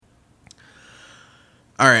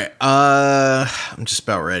All right. I'm just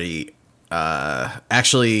about ready.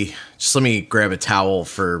 Actually, just let me grab a towel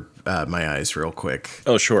for my eyes real quick.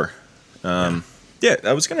 Oh, sure. Yeah,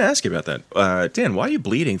 I was going to ask you about that. Dan, why are you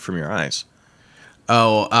bleeding from your eyes?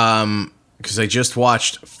 Because I just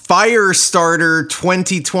watched Firestarter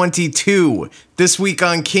 2022 this week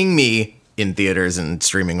on King Me, in theaters and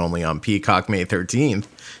streaming only on Peacock May 13th.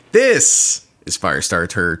 This is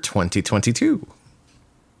Firestarter 2022.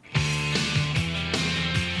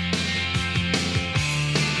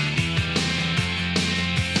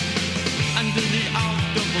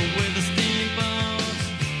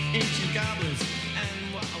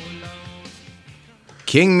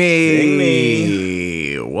 King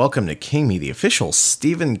Me. Welcome to King Me, the official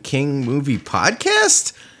Stephen King movie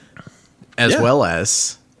podcast, as well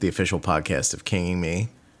as the official podcast of Kinging Me,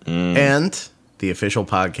 and the official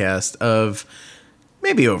podcast of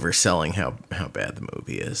maybe overselling how bad the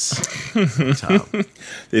movie is.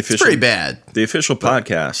 It's pretty bad. The official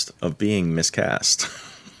podcast of being miscast.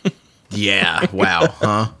 Yeah, wow,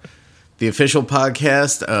 huh? The official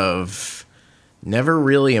podcast of never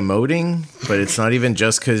really emoting, but it's not even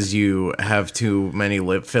just because you have too many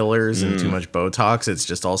lip fillers and too much Botox. It's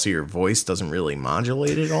just also your voice doesn't really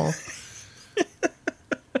modulate at all.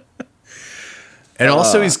 And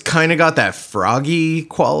also he's kind of got that froggy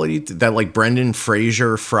quality, that like Brendan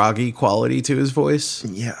Fraser froggy quality to his voice.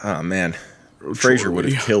 Yeah, oh man. Fraser would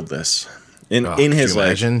have killed this. In his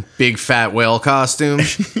imagine big fat whale costume.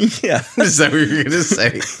 Yeah. Is that what you're gonna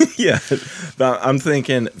say? Yeah. But I'm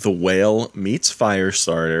thinking The Whale meets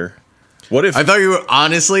Firestarter. What if I thought you were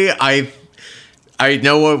honestly, I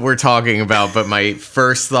know what we're talking about, but my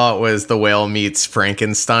first thought was The Whale meets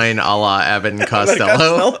Frankenstein a la Abbott and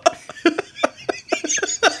Costello.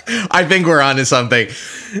 I think we're onto something.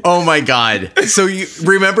 Oh my god. So you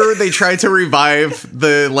remember they tried to revive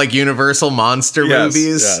the like Universal monster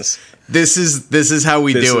movies? Yes. This is how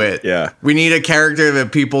we do it. Yeah. We need a character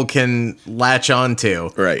that people can latch onto.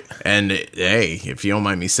 Right. And hey, if you don't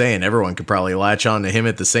mind me saying, everyone could probably latch on to him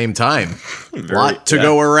at the same time. Lot to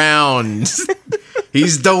go around.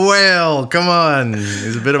 He's the whale. Come on.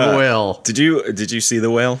 He's a bit of a whale. Did you see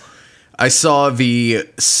The Whale? I saw the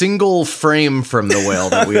single frame from The Whale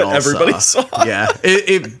that we all Everybody saw. Yeah.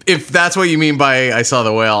 If that's what you mean by I saw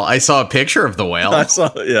The Whale, I saw a picture of The Whale. I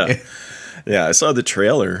saw Yeah, I saw the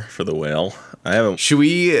trailer for The Whale. I haven't taken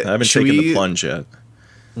the plunge yet.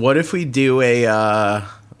 What if we do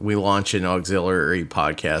we launch an auxiliary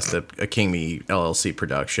podcast, a King Me LLC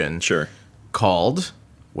production. Sure. Called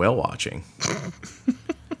Whale Watching.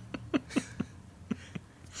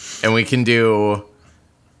 And we can do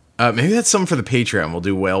maybe that's something for the Patreon. We'll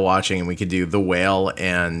do Whale Watching, and we could do The Whale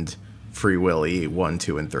and Free Willy 1,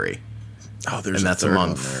 2, and 3. Oh, there's a third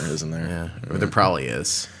one there, isn't there? Yeah, there probably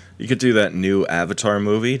is. You could do that new Avatar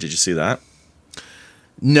movie. Did you see that?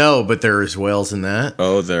 No, but there's whales in that.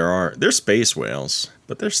 Oh, there are. They're space whales,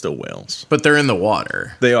 but they're still whales. But they're in the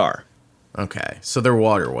water. They are. Okay, so they're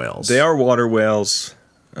water whales. They are water whales.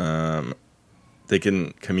 They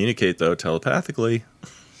can communicate, though, telepathically.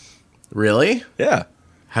 Really? Yeah.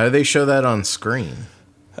 How do they show that on screen?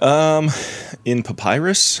 In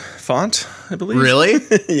papyrus font, I believe. Really?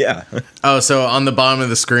 Yeah. Oh, so on the bottom of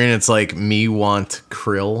the screen, it's like, me want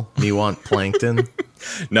krill, me want plankton.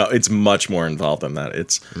 No, it's much more involved than that.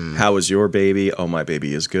 It's how is your baby? Oh, my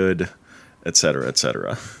baby is good, etc.,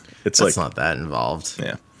 etc. It's not that involved.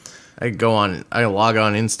 Yeah. I log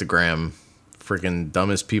on Instagram, freaking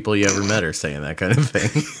dumbest people you ever met are saying that kind of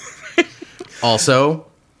thing. Also,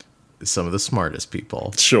 some of the smartest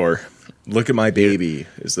people. Sure. Look at my baby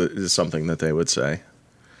is something that they would say.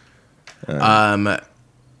 Whale.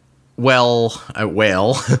 Whale.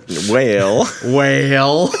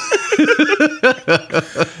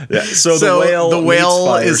 Yeah. So the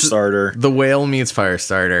whale meets Firestarter. The Whale meets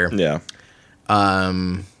Firestarter. Yeah.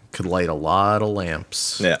 Could light a lot of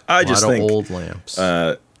lamps. Yeah. I just think old lamps.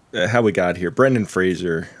 How we got here. Brendan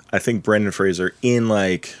Fraser. I think Brendan Fraser in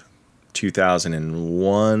like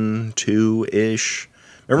 2001, 2-ish.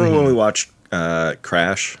 Remember when we watched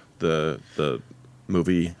Crash, the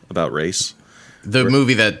movie about race? The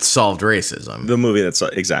movie that solved racism. The movie that's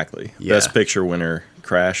exactly. Yeah. Best Picture winner,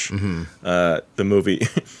 Crash. The movie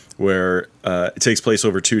where it takes place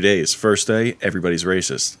over 2 days. First day, everybody's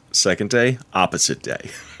racist. Second day, opposite day.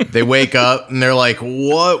 They wake up and they're like,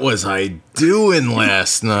 what was I doing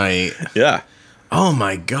last night? Yeah. Oh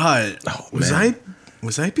my God. Oh,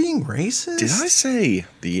 Was I being racist? Did I say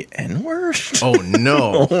the N-word? Oh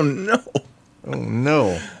no. Oh no. Oh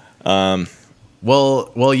no.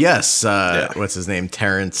 Well, yes. What's his name?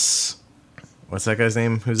 Terrence. What's that guy's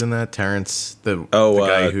name? Who's in that? Terrence. The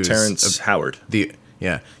guy who's Terrence Howard.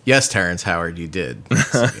 Yeah. Yes, Terrence Howard, you did.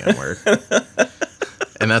 That's the N-word.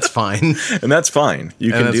 And that's fine. And that's fine.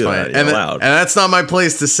 You can do that. You're allowed. And that's not my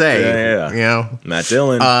place to say. Yeah. You know? Matt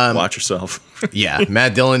Dillon, watch yourself. Yeah,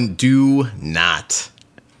 Matt Dillon, do not.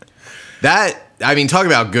 Talk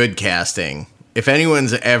about good casting. If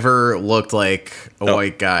anyone's ever looked like a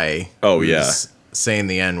white guy who's saying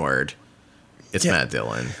the N-word, it's Matt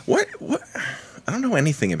Dillon. What? I don't know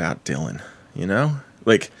anything about Dillon, you know?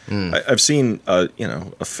 Like, I've seen, a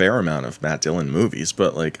fair amount of Matt Dillon movies,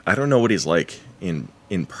 but, like, I don't know what he's like in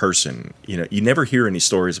person. You know, you never hear any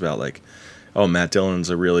stories about, like, oh, Matt Dillon's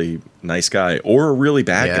a really nice guy or a really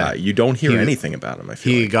bad guy. You don't hear anything about him, I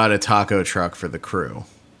feel like. He got a taco truck for the crew.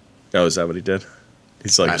 Oh, is that what he did?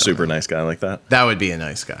 He's like a super nice guy like that? That would be a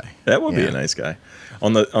nice guy. That would be a nice guy.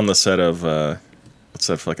 On the set of, what's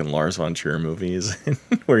that fucking Lars von Trier movie is in,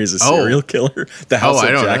 where he's a serial killer? The House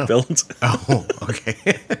that Jack built. Oh,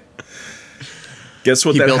 okay. Guess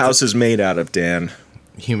what that house is made out of, Dan?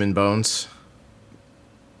 Human bones.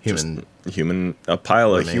 A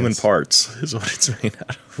pile of human parts is what it's made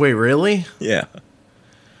out of. Wait, really? Yeah.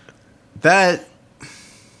 That's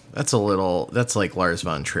like Lars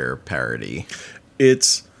von Trier parody.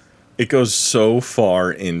 It goes so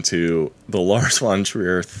far into the Lars von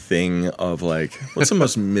Trier thing of like, what's the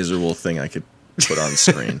most miserable thing I could put on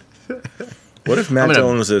screen? What if Matt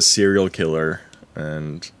Dillon was a serial killer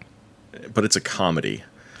but it's a comedy?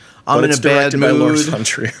 I'm but in it's a bad directed mood. by Lars von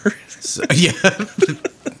Trier.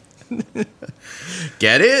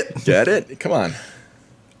 Get it? Get it? Come on.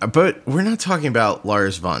 But we're not talking about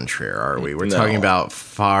Lars von Trier, are we? We're talking about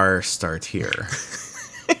Firestarter.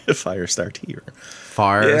 Firestarter.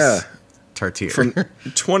 Firestarter. From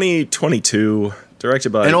 2022,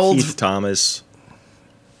 directed by Keith Thomas.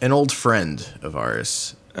 An old friend of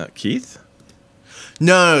ours. Keith?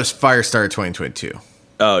 No, it's Firestarter 2022.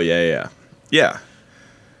 Oh, yeah. Yeah.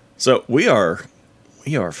 So we are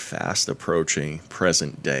fast approaching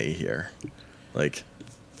present day here. Like,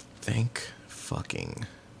 thank fucking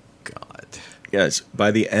God. Guys,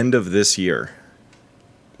 by the end of this year,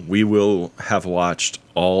 we will have watched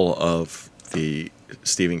all of the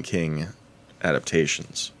Stephen King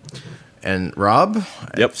adaptations. And Rob,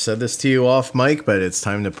 I've said this to you off mic, but it's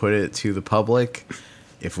time to put it to the public.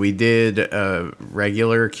 If we did a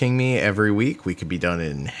regular King Me every week, we could be done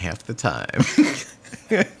in half the time.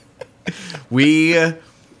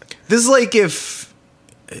 This is like if,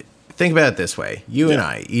 think about it this way. You and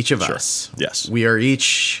I, each of us. Yes. We are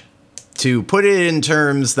each, to put it in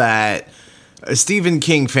terms that Stephen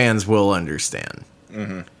King fans will understand.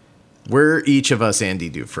 Mm-hmm. We're each of us Andy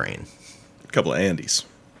Dufresne. A couple of Andys.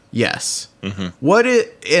 Yes. Mm-hmm.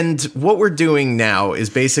 What we're doing now is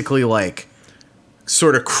basically like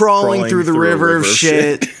sort of crawling through the river of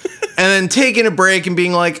shit and then taking a break and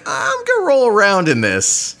being like, I'm going to roll around in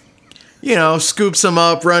this. You know, scoop some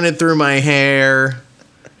up, run it through my hair.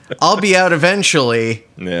 I'll be out eventually.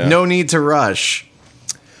 Yeah. No need to rush.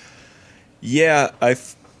 Yeah,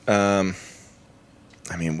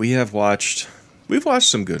 we've watched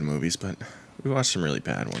some good movies, but we watched some really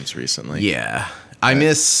bad ones recently. Yeah. I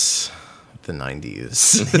miss the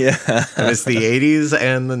 90s. Yeah. I miss the 80s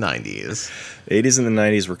and the 90s. 80s and the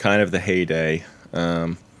 90s were kind of the heyday.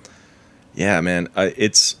 Yeah, man. I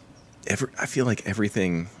feel like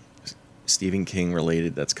everything Stephen King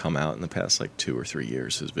related that's come out in the past like 2 or 3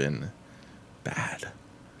 years has been bad.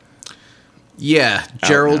 Yeah,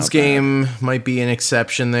 Gerald's Game might be an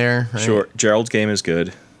exception there. Right? Sure, Gerald's Game is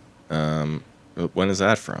good. When is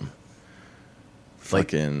that from?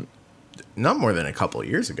 Fucking not more than a couple of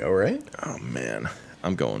years ago, right? Oh man,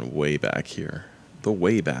 I'm going way back here. The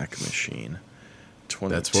Wayback Machine.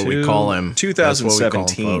 That's what we call him.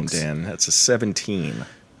 2017, Dan. That's a 17.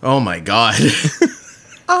 Oh my God.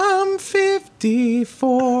 I'm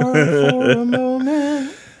 54 for a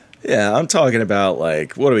moment. Yeah, I'm talking about,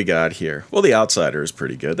 like, what do we got here? Well, The Outsider is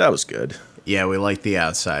pretty good. That was good. Yeah, we like The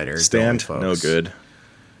Outsider. Stand, no good.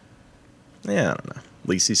 Yeah, I don't know.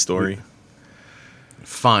 Lacey's Story.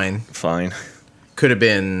 Fine. Could have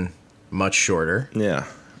been much shorter. Yeah.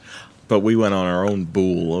 But we went on our own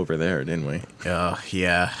bool over there, didn't we? Yeah.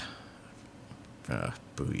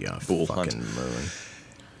 Booyah. Bool fucking hunt. Moon.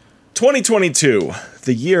 2022,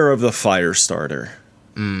 the year of the Firestarter.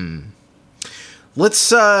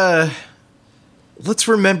 Let's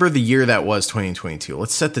remember the year that was 2022.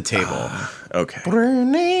 Let's set the table. Okay.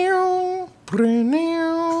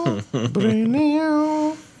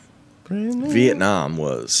 Vietnam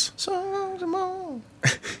was.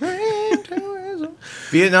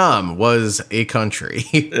 Vietnam was a country.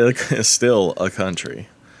 Still a country.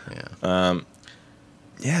 Yeah.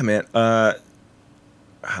 Yeah, man.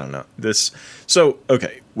 I don't know this. So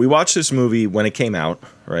okay, we watched this movie when it came out,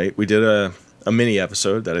 right? We did a mini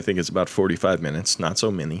episode that I think is about 45 minutes, not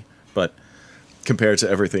so mini, but compared to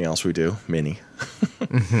everything else we do, mini.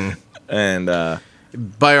 Mm-hmm. And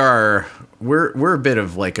we're a bit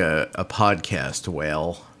of like a podcast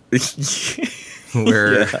whale.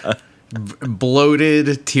 We're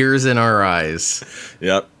bloated, tears in our eyes.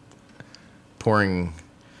 Yep. Pouring.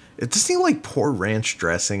 Doesn't he like pour ranch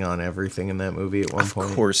dressing on everything in that movie at one point?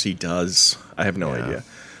 Of course he does. I have no idea.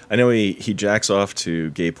 I know he jacks off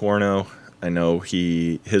to gay porno. I know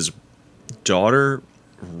his daughter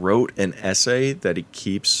wrote an essay that he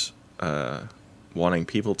keeps wanting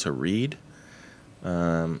people to read.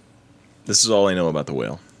 This is all I know about the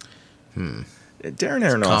whale. Darren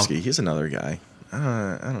Aronofsky, he's another guy.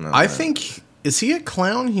 I don't know. I think, is he a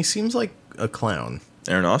clown? He seems like a clown.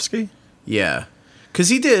 Aronofsky? Yeah. Because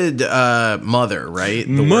he did Mother, right?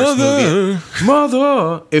 The worst movie.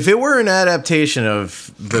 Mother! If it were an adaptation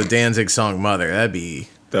of the Danzig song Mother, that'd be...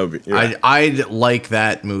 Yeah. I'd like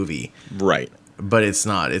that movie. Right. But it's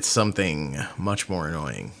not. It's something much more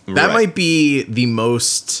annoying. That might be the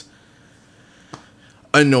most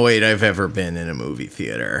annoyed I've ever been in a movie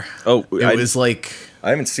theater. Oh, it was like... I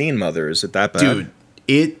haven't seen Mother. Is it that bad? Dude,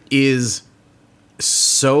 it is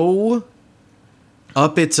so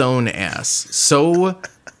up its own ass. So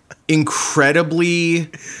incredibly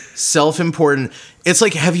self-important. It's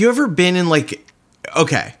like, have you ever been in like...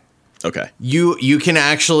 Okay. You can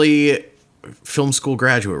actually... Film school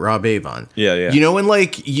graduate, Rob Avon. Yeah. You know when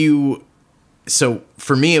like you... So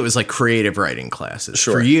for me, it was like creative writing classes.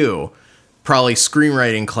 Sure. For you, probably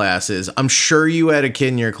screenwriting classes. I'm sure you had a kid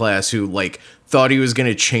in your class who like thought he was going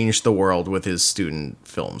to change the world with his student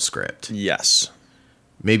film script. Yes.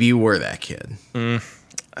 Maybe you were that kid.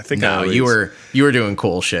 I think you were doing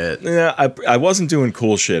cool shit. Yeah, I wasn't doing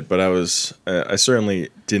cool shit, but I was. I certainly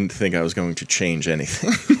didn't think I was going to change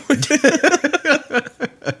anything.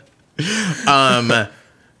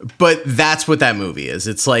 But that's what that movie is.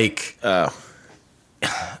 It's like, all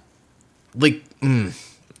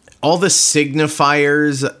the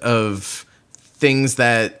signifiers of things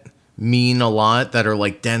that mean a lot, that are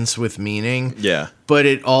like dense with meaning. Yeah. But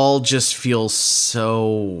it all just feels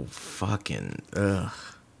so fucking ugh.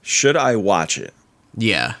 Should I watch it?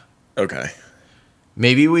 Yeah. Okay.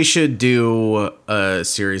 Maybe we should do a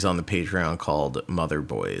series on the Patreon called Mother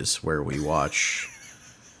Boys, where we watch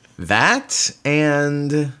that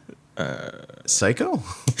and Psycho.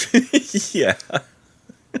 Yeah.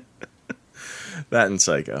 That and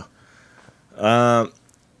Psycho.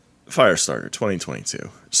 Firestarter 2022.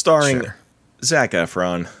 Starring Zac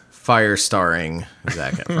Efron. Fire starring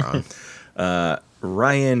Zac Efron.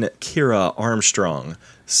 Ryan Kira Armstrong.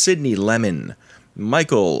 Sidney Lemon.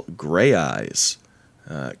 Michael Grey Eyes.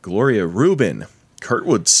 Gloria Rubin.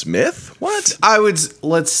 Kurtwood Smith? What?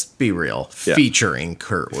 Let's be real. Yeah. Featuring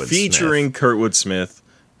Kurtwood Smith. Featuring Kurtwood Smith.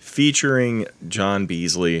 Featuring John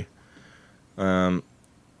Beasley. Yeah,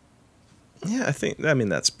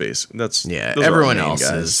 that's base. That's everyone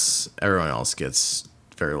else gets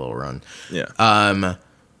very little run. Yeah.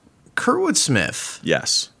 Kurtwood Smith.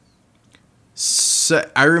 Yes. So,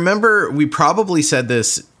 I remember we probably said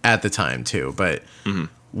this at the time too, but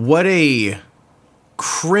what a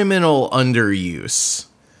criminal underuse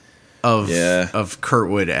of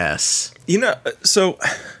Kurtwood S. You know, so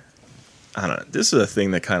I don't know. This is a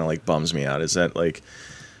thing that kind of like bums me out. Is that like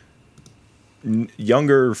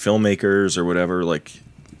younger filmmakers or whatever, like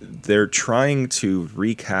they're trying to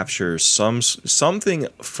recapture something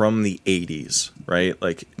from the 80s, right?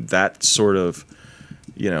 Like that sort of,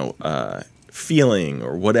 feeling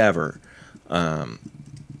or whatever. And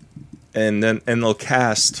they'll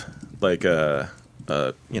cast like a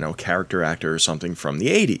character actor or something from the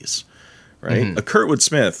 80s, right? A Kurtwood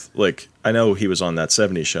Smith, like I know he was on that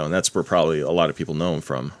 70s show, and that's where probably a lot of people know him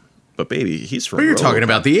from. But baby, he's from. But you're talking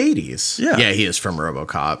about the 80s. Yeah, he is from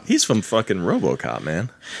RoboCop. He's from fucking RoboCop, man.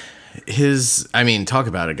 Talk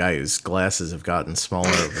about a guy whose glasses have gotten smaller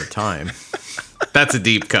over time. That's a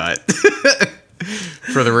deep cut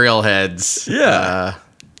for the real heads. Yeah.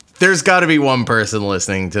 There's got to be one person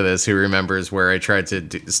listening to this who remembers where I tried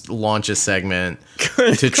to launch a segment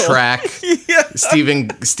to track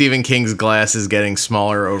Stephen King's glasses getting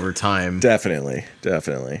smaller over time. Definitely.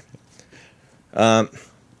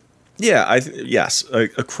 Yes, a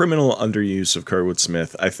criminal underuse of Kurtwood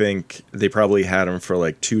Smith. I think they probably had him for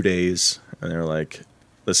like 2 days, and they're like,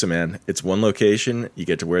 "Listen, man, it's one location. You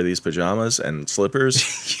get to wear these pajamas and slippers.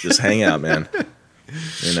 Just hang out, man."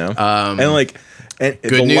 And good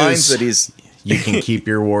the news, lines that you can keep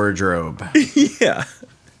your wardrobe. Yeah,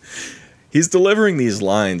 he's delivering these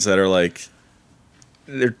lines that are like,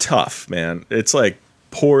 they're tough, man. It's like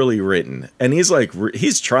poorly written, and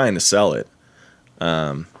he's trying to sell it,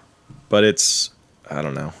 but it's, I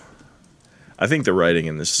don't know. I think the writing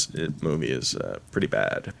in this movie is pretty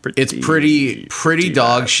bad. It's pretty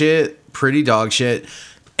dog shit. Pretty dog shit.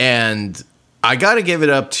 And I got to give it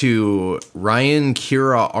up to Ryan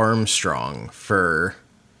Kira Armstrong for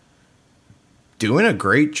doing a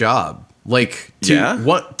great job. Like,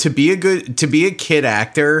 to be a kid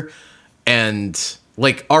actor, and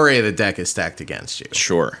like, already the deck is stacked against you.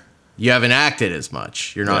 Sure. You haven't acted as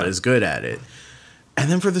much. You're not as good at it.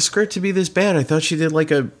 And then for the script to be this bad, I thought she did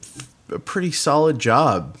like a pretty solid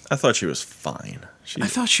job. I thought she was fine. I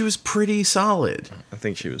thought she was pretty solid. I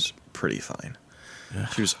think she was pretty fine.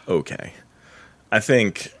 She was okay. I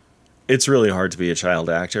think it's really hard to be a child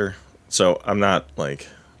actor, so I'm not like,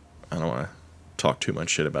 I don't want to talk too much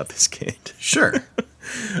shit about this kid. Sure.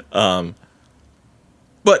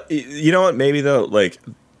 But you know what? Maybe though, like,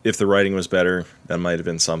 if the writing was better, that might have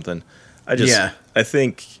been something. I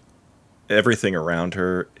think everything around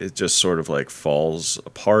her, it just sort of like falls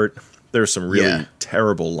apart. There's some really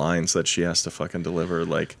terrible lines that she has to fucking deliver.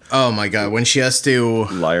 Like, oh my God, when she has to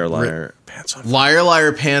liar, liar, pants on fire. Liar,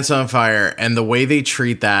 liar, pants on fire. And the way they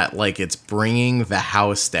treat that, like it's bringing the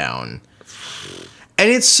house down. And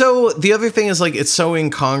it's so, the other thing is like, it's so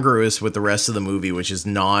incongruous with the rest of the movie, which is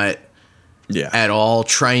not at all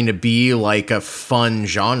trying to be like a fun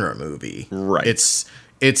genre movie. Right. It's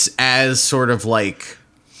as sort of like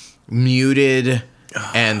muted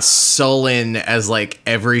and sullen as like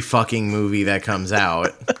every fucking movie that comes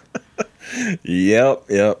out. Yep.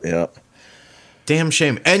 Damn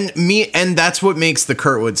shame. And that's what makes the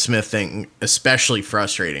Kurtwood Smith thing especially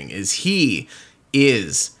frustrating, is he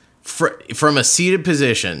is from a seated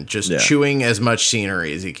position just chewing as much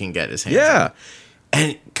scenery as he can get his hands on.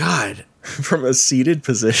 And God, from a seated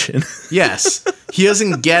position. Yes. He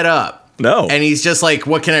doesn't get up. No. And he's just like,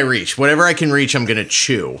 what can I reach? Whatever I can reach, I'm going to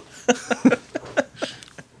chew.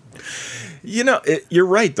 You know, you're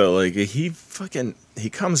right though. Like he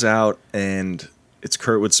comes out and it's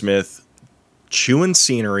Kurtwood Smith chewing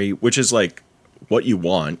scenery, which is like what you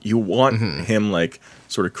want. You want him like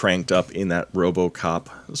sort of cranked up in that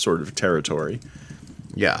RoboCop sort of territory.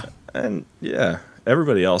 Yeah. And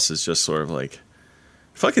everybody else is just sort of like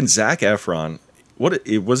fucking Zac Efron. What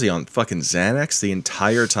was he on fucking Xanax the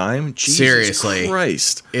entire time? Jesus Seriously.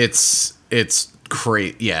 Christ. It's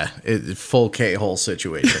great. Yeah. Full K-hole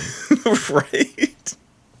situation. Right.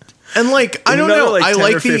 And like, I don't know. Like 10 I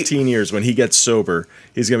like or 15 years when he gets sober,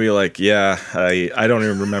 he's going to be like, I don't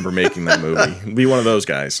even remember making that movie. Be one of those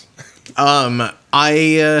guys.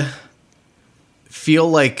 I feel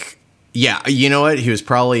like, you know what? He was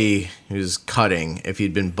cutting. If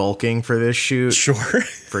he'd been bulking for this shoot, sure.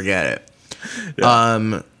 Forget it.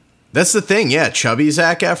 Yeah. That's the thing. Yeah. Chubby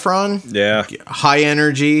Zac Efron. Yeah. High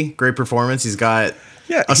energy, great performance. He's got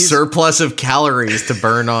a surplus of calories to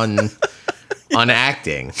burn on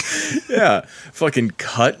acting. Yeah. Fucking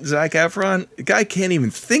cut Zac Efron. The guy can't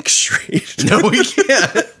even think straight. No, he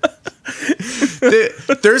can't.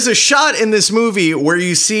 There's a shot in this movie where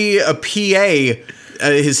you see a PA,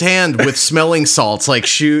 his hand with smelling salts,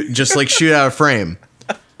 shoot out of frame.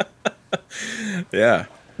 Yeah.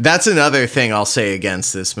 That's another thing I'll say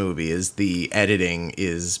against this movie, is the editing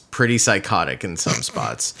is pretty psychotic in some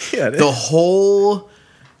spots. Yeah, the whole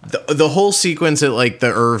sequence at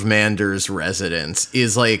the Irv Manders residence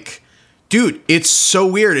is dude, it's so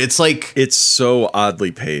weird. It's it's so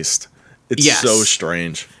oddly paced. It's so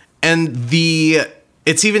strange. And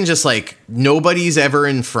it's even just nobody's ever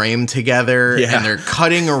in frame together, and they're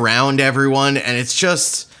cutting around everyone, and it's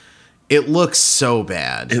just, it looks so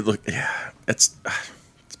bad. It's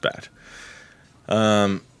bad.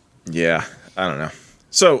 Yeah, I don't know.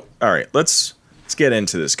 So, all right, let's get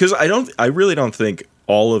into this, because I really don't think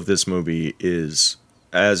all of this movie is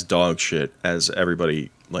as dog shit as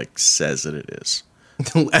everybody says that it is.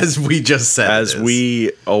 As we just said. As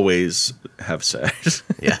we always have said.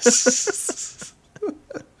 Yes.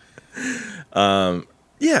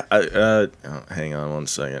 Yeah. Hang on one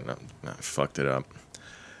second. I fucked it up.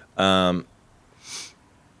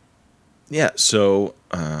 Yeah. So.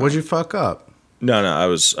 What'd you fuck up? No. I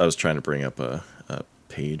was trying to bring up a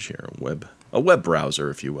page here, a web browser,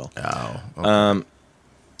 if you will. Oh. Okay.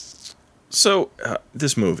 So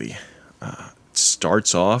this movie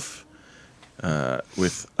starts off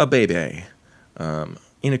with a baby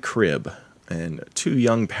in a crib and two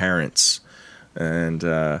young parents, and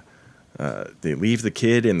they leave the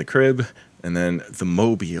kid in the crib, and then the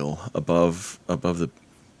mobile above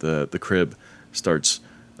the crib starts,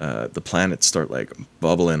 the planets start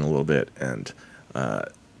bubbling a little bit, and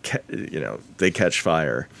they catch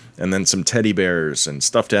fire, and then some teddy bears and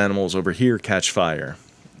stuffed animals over here catch fire.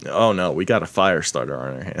 Oh no, we got a fire starter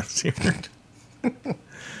on our hands here.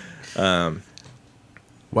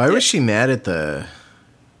 Why was she mad at the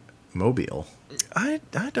mobile? I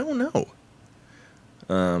don't know.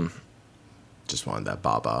 Just wanted that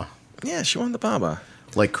baba. Yeah, she wanted the baba.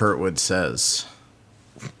 Like Kurtwood says.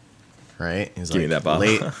 Right? He's Give me that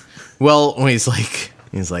baba. Well, when he's like,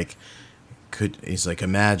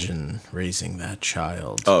 imagine raising that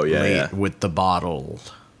child. Oh, yeah. With the bottle.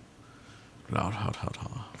 I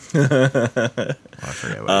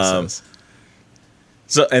forget what he says.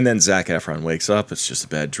 So, and then Zac Efron wakes up. It's just a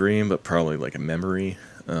bad dream, but probably like a memory.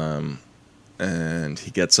 And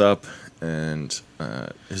he gets up, and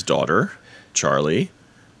his daughter, Charlie,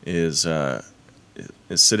 is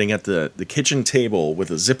sitting at the kitchen table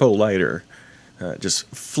with a Zippo lighter, just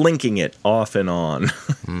flinking it off and on.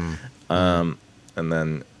 And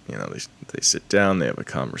then, they sit down, they have a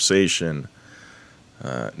conversation.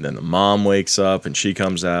 And then the mom wakes up, and she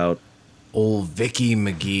comes out. Old Vicky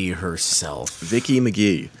McGee herself. Vicky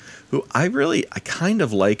McGee, who I kind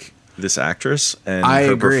of like this actress and I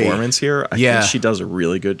her agree. performance here. I think she does a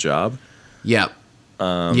really good job. Yep.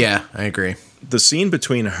 Yeah, I agree. The scene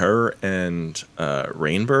between her and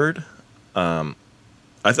Rainbird, I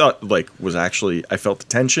thought was actually, I felt the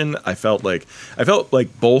tension. I felt like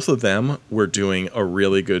both of them were doing a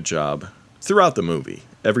really good job throughout the movie.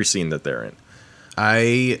 Every scene that they're in.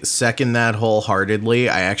 I second that wholeheartedly.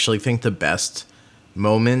 I actually think the best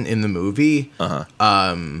moment in the movie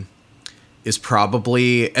is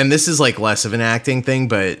probably, and this is like less of an acting thing,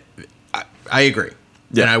 but I agree.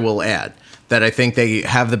 Yeah. And I will add that I think they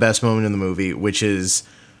have the best moment in the movie, which is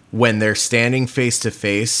when they're standing face to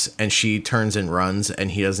face and she turns and runs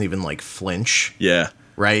and he doesn't even like flinch. Yeah.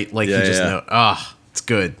 Right? Like you just know, it's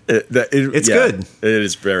good. It's good. It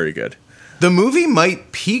is very good. The movie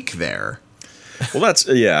might peak there. Well, that's,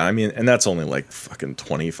 and that's only like fucking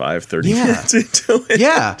 25, 30 minutes into it.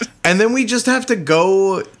 Yeah. And then we just have to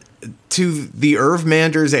go to the Irv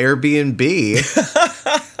Manders Airbnb.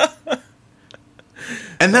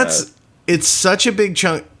 And it's such a big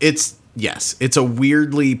chunk. It's a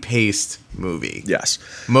weirdly paced movie. Yes.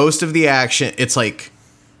 Most of the action, it's like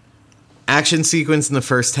action sequence in the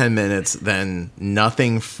first 10 minutes, then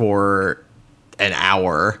nothing for an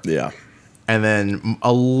hour. Yeah. And then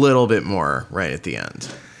a little bit more right at the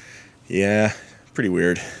end. Yeah, pretty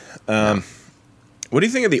weird. What do you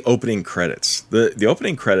think of the opening credits? The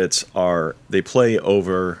opening credits they play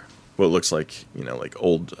over what looks like, like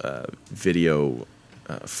old video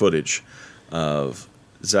footage of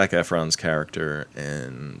Zac Efron's character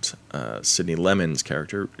and Sidney Lemon's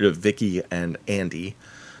character, Vicky and Andy.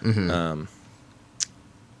 Mm-hmm.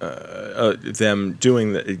 Them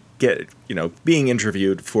doing being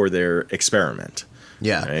interviewed for their experiment.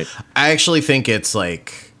 Yeah. Right? I actually think it's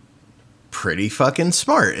like pretty fucking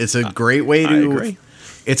smart. It's a great way to, I agree.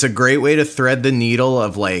 It's a great way to thread the needle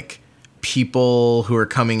of like people who are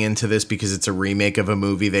coming into this because it's a remake of a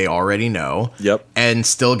movie they already know. Yep. And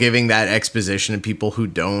still giving that exposition to people who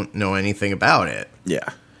don't know anything about it. Yeah.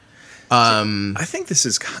 I think this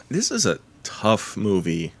is a tough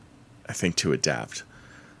movie, I think, to adapt.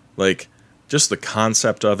 Like, just the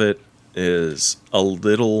concept of it is a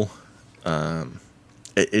little,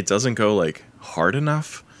 it doesn't go, like, hard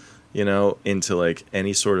enough, into, like,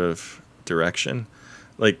 any sort of direction.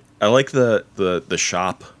 Like, I like the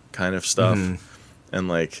shop kind of stuff, and,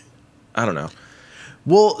 like, I don't know.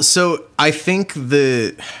 Well, so I think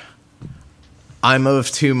I'm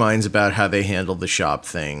of two minds about how they handle the shop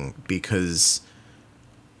thing, because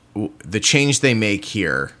the change they make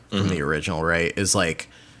here from the original, right, is, like,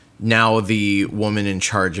 now the woman in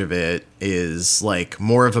charge of it is like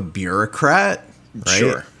more of a bureaucrat, right?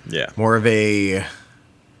 Sure. Yeah. More of a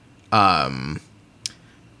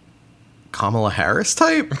Kamala Harris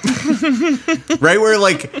type. Right? Where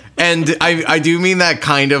like, and I do mean that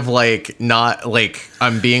kind of like, not like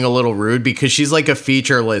I'm being a little rude, because she's like a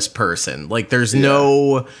featureless person. Like there's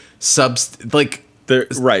no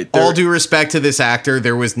all due respect to this actor,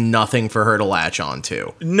 there was nothing for her to latch on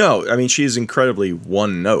to. No, I mean, she's incredibly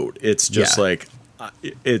one note. It's just like,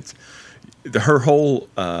 her whole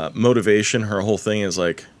motivation, her whole thing is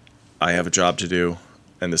like, I have a job to do,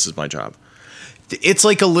 and this is my job. It's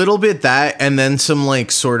like a little bit that, and then some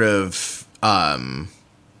like sort of like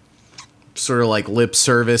lip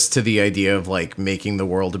service to the idea of like making the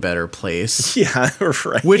world a better place. Yeah,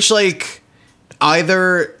 right. Which like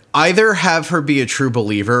either have her be a true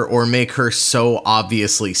believer or make her so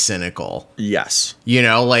obviously cynical. Yes.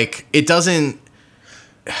 Like we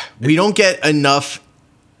don't get enough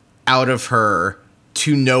out of her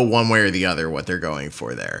to know one way or the other what they're going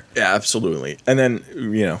for there. Yeah, absolutely. And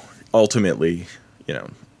then, ultimately,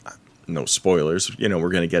 no spoilers, we're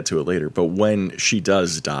going to get to it later, but when she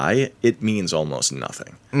does die, it means almost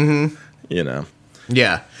nothing. Mm-hmm.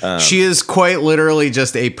 Yeah. She is quite literally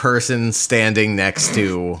just a person standing next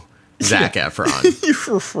to Zac Efron.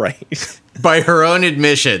 You're right. By her own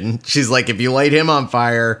admission, she's like, if you light him on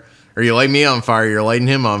fire, or you light me on fire, you're lighting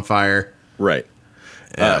him on fire. Right.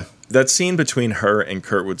 Yeah. That scene between her and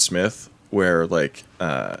Kurtwood Smith, where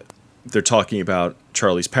they're talking about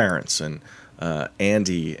Charlie's parents and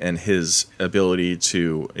Andy and his ability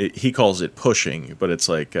to, he calls it pushing, but it's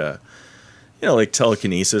like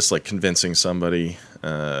telekinesis, like convincing somebody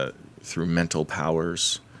through mental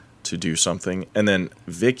powers to do something. And then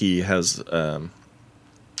Vicky has,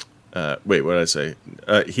 wait, what did I say?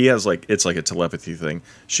 He has it's like a telepathy thing.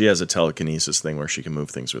 She has a telekinesis thing where she can move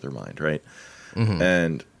things with her mind, right? Mm-hmm.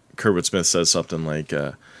 And Kurtwood Smith says something like,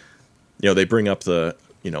 they bring up the,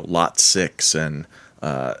 Lot 6 and,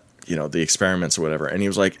 the experiments or whatever. And he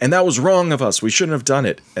was like, and that was wrong of us. We shouldn't have done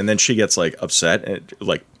it. And then she gets upset and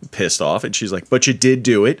pissed off. And she's like, but you did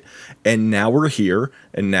do it. And now we're here.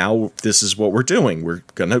 And now this is what we're doing. We're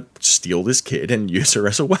going to steal this kid and use her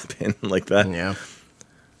as a weapon like that. Yeah.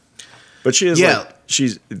 But she is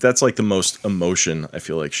that's the most emotion I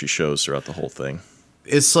feel like she shows throughout the whole thing.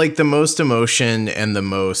 It's the most emotion and the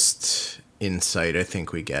most insight I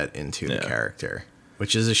think we get into the character,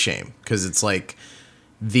 which is a shame because it's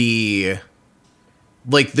the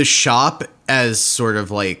shop as sort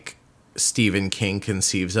of Stephen King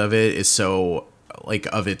conceives of it is so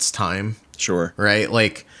of its time. Sure. Right?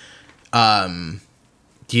 Fucking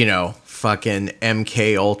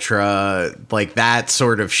MK Ultra, that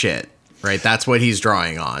sort of shit. Right? That's what he's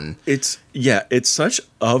drawing on. It's such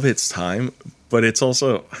of its time, but it's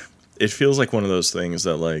also, it feels like one of those things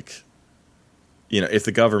that if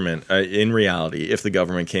the government, in reality, if the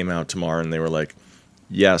government came out tomorrow and they were like,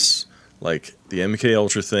 yes, the MK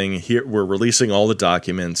Ultra thing, here we're releasing all the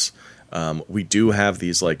documents. We do have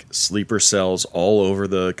these sleeper cells all over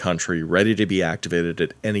the country ready to be activated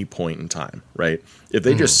at any point in time, right? If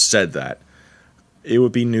they just said that, it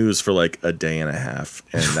would be news for a day and a half,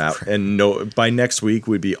 and that and by next week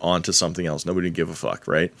we'd be on to something else. Nobody would give a fuck,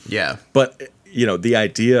 right? Yeah. But the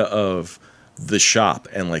idea of the shop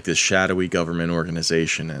and this shadowy government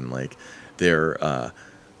organization and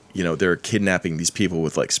they're kidnapping these people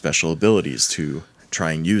with special abilities to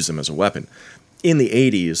try and use them as a weapon. In the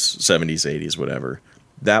 80s, 70s, 80s, whatever,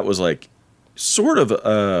 that was sort of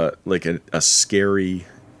a scary,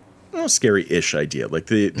 scary-ish idea,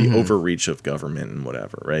 the overreach of government and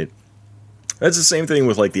whatever, right? That's the same thing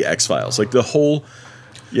with the X-Files. The whole,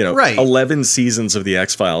 right. 11 seasons of the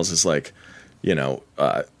X-Files is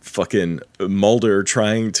fucking Mulder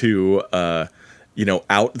trying to,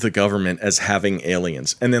 out the government as having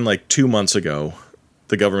aliens. And then 2 months ago,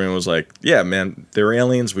 the government was like, yeah, man, they're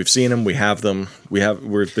aliens. We've seen them. We have them.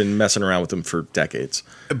 We've been messing around with them for decades.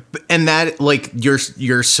 And that,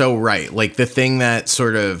 you're so right. The thing that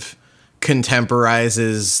sort of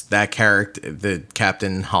contemporizes that character, the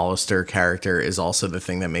Captain Hollister character, is also the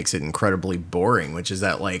thing that makes it incredibly boring, which is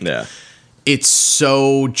that, it's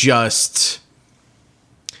so just...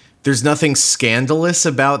 There's nothing scandalous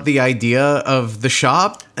about the idea of the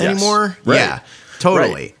shop anymore. Yes. Right. Yeah,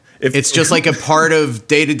 totally. Right. It's just a part of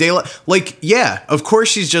day-to-day life. Of course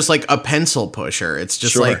she's just a pencil pusher. It's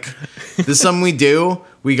just sure. This is something we do.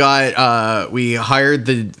 We got, we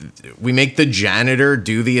make the janitor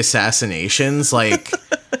do the assassinations.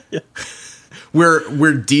 Yeah.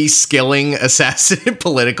 We're de-skilling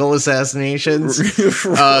political assassinations.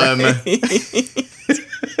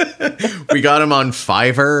 We got him on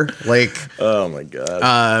Fiverr. Oh my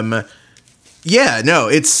God. Yeah, no,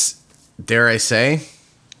 it's, dare I say,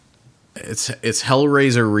 it's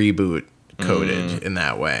Hellraiser reboot coded in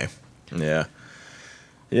that way. Yeah.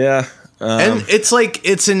 Yeah. And it's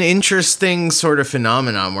it's an interesting sort of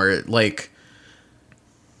phenomenon where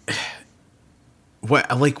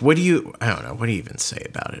what do you, I don't know, what do you even say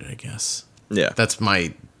about it, I guess. Yeah. That's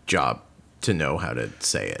my job to know how to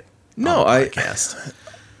say it. No, on the podcast.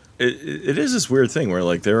 It is this weird thing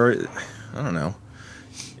where there are, I don't know,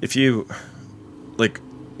 if you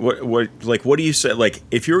what do you say,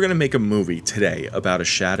 if you were going to make a movie today about a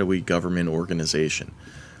shadowy government organization,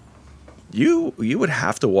 you would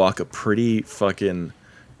have to walk a pretty fucking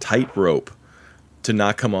tightrope to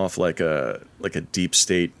not come off like a deep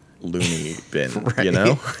state loony bin,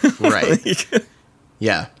 right. Right.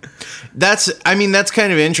 Yeah. That's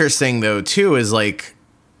kind of interesting though too, is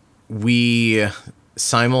we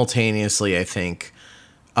simultaneously, I think,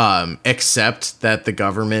 accept that the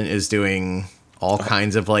government is doing all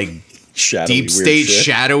kinds of like shadowy, deep state, shit.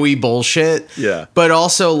 shadowy bullshit. Yeah. But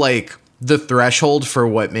also like the threshold for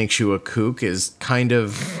what makes you a kook is kind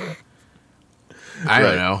of, I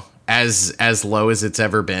don't know, as low as it's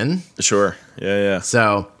ever been. Sure. Yeah.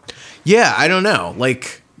 So, yeah, I don't know.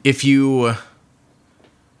 Like, if you...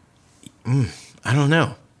 I don't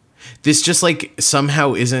know. This just, like,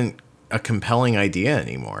 somehow isn't a compelling idea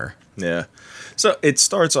anymore. Yeah. So, it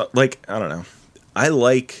starts off, like, I don't know. I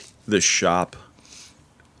like the shop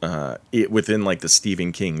within, like, the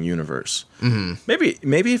Stephen King universe. Mm-hmm.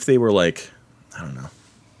 Maybe if they were, like, I don't know.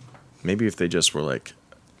 Maybe if they just were, like,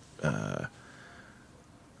 a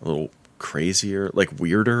little crazier, like,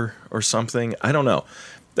 weirder or something. I don't know.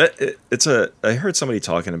 I heard somebody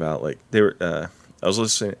talking about, like, they were, I was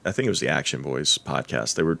listening, I think it was the Action Boys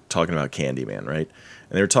podcast. They were talking about Candyman, right?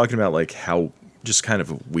 And they were talking about, like, how just kind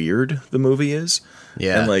of weird the movie is.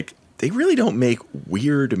 Yeah. And, like, they really don't make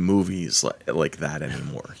weird movies like that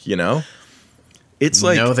anymore, you know? It's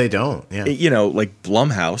like... No, they don't, yeah. You know, like,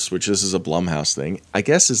 Blumhouse, which this is a Blumhouse thing, I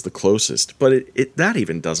guess is the closest. But that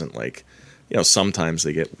even doesn't, like... You know, sometimes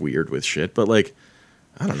they get weird with shit, but, like,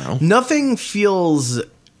 I don't know. Nothing feels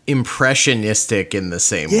impressionistic in the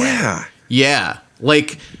same way. Yeah.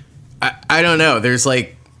 Like, I don't know. There's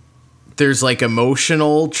like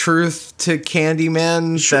emotional truth to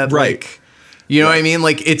Candyman that, right. like, you know what I mean?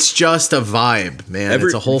 Like, it's just a vibe, man.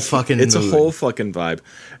 It's a whole fucking It's mood. a whole fucking vibe.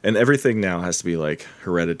 And everything now has to be, like,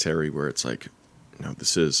 Hereditary, where it's like, you know,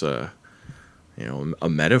 this is, you know, a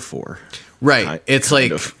metaphor. Right. It's kind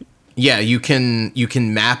like... of. Yeah, you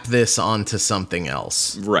can map this onto something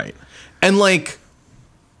else. Right. And like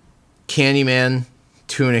Candyman,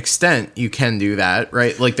 to an extent, you can do that,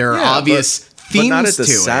 right? Like there are obvious themes but not at the to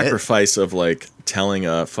sacrifice of like telling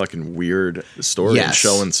a fucking weird story and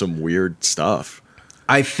showing some weird stuff.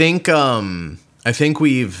 I think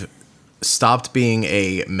we've stopped being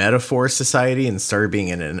a metaphor society and started being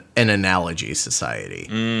an analogy society.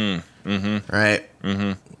 Right?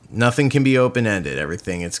 Mm-hmm. Nothing can be open-ended.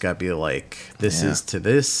 Everything, it's got to be like, this is to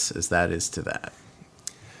this, as that is to that.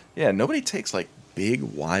 Yeah, nobody takes, like, big,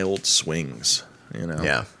 wild swings, you know?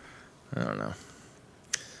 Yeah. I don't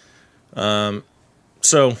know.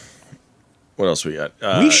 So, what else we got?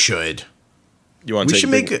 We should. You want to take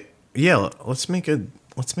let's make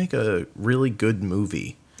a really good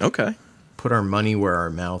movie. Okay. Put our money where our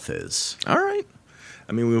mouth is. All right.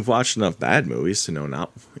 I mean, we've watched enough bad movies to know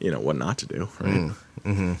what not to do, right?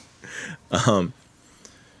 Mm-hmm.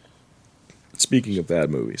 Speaking of bad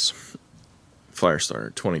movies,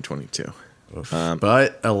 Firestarter 2022.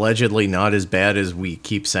 But allegedly not as bad as we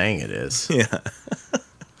keep saying it is. Yeah.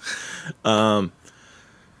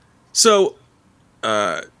 So,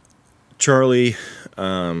 Charlie,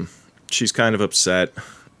 she's kind of upset.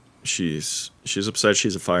 She's upset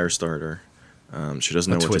she's a Firestarter. She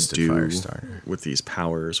doesn't know what to do with these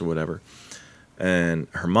powers or whatever. And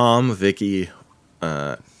her mom, Vicky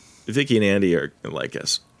and Andy are, I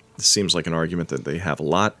guess, this seems like an argument that they have a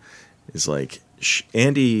lot, is like,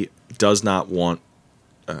 Andy does not want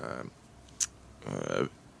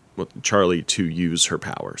Charlie to use her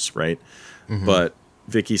powers, right? Mm-hmm. But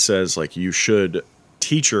Vicky says, like, you should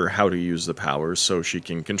teach her how to use the powers so she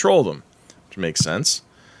can control them, which makes sense.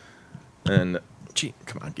 And, gee,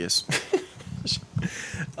 come on, Giz.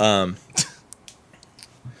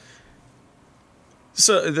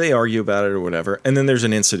 So they argue about it or whatever, and then there's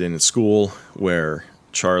an incident in school where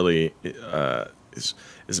Charlie is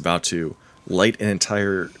about to light an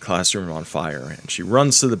entire classroom on fire, and she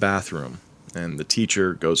runs to the bathroom, and the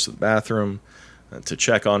teacher goes to the bathroom to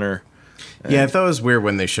check on her. Yeah, I thought it was weird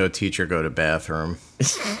when they show teacher go to bathroom.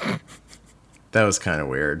 That was kind of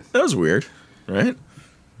weird. That was weird, right?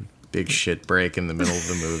 Big shit break in the middle of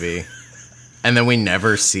the movie. And then we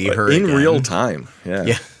never see her in again. real time.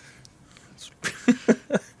 Yeah.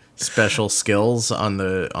 Special skills on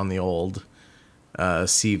the old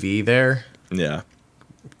CV there. Yeah.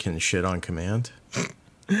 Can shit on command.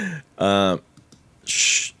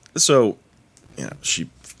 So, yeah,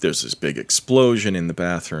 there's this big explosion in the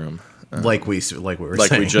bathroom. Like we were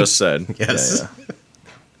saying. We just said. Yes.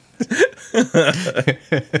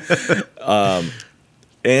 Yeah.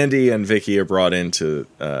 Andy and Vicky are brought in to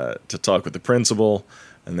talk with the principal,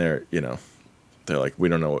 and they're like, we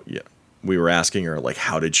don't know what yet. We were asking her, like,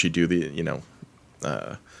 how did she do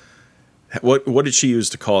what did she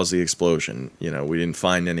use to cause the explosion? You know, we didn't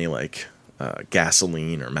find any, like,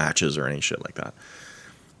 gasoline or matches or any shit like that.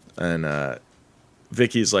 And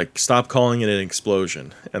Vicky's like, stop calling it an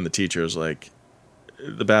explosion. And the teacher's like,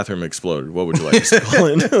 the bathroom exploded. What would you like us to call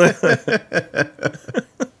it?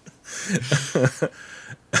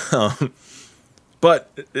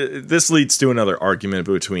 But this leads to another argument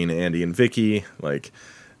between Andy and Vicky. Like,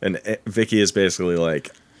 and Vicky is basically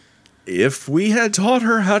like, if we had taught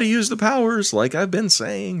her how to use the powers, like I've been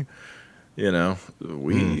saying, you know,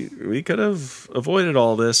 we could have avoided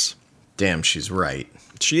all this. Damn, she's right.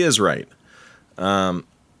 She is right. Yeah,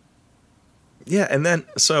 and then,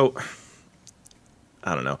 so,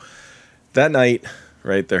 I don't know. That night,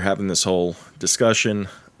 right, they're having this whole discussion.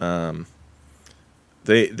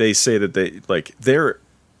 They say that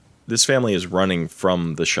this family is running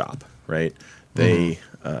from the shop, right? They're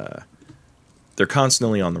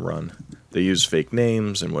constantly on the run. They use fake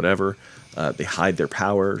names and whatever. They hide their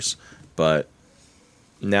powers, but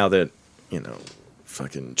now that, you know,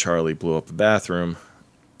 fucking Charlie blew up the bathroom,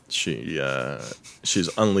 she's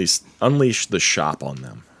unleashed the shop on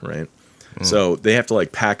them, right? So they have to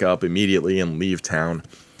like pack up immediately and leave town.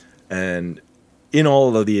 And in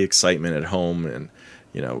all of the excitement at home and,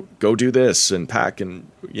 you know, go do this and pack, and,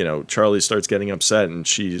 you know, Charlie starts getting upset and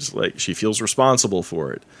she's like, she feels responsible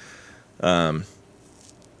for it.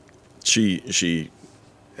 She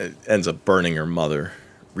ends up burning her mother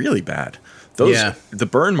really bad. The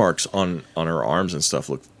burn marks on her arms and stuff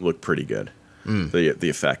look pretty good. The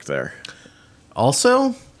effect there.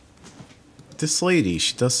 Also, this lady,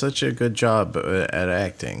 she does such a good job at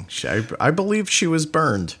acting. I believe she was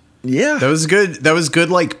burned. Yeah. That was good. That was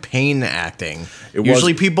good, like, pain acting.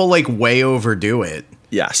 Usually people, like, way overdo it.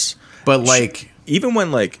 Yes. But, like... Even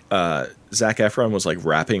when, like, Zac Efron was, like,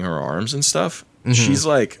 wrapping her arms and stuff, she's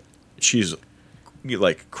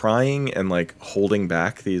crying and, like, holding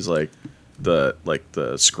back these, like,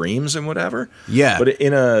 the screams and whatever. Yeah. But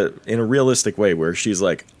in a realistic way where she's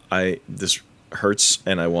like, this hurts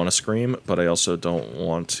and I want to scream, but I also don't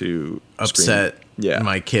want to upset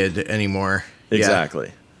my kid anymore.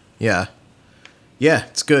 Exactly. Yeah. Yeah,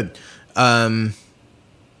 it's good. And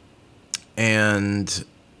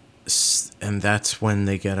that's when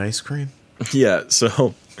they get ice cream. Yeah,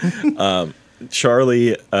 so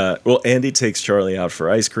Charlie, Andy takes Charlie out for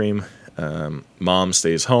ice cream. Mom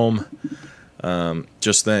stays home.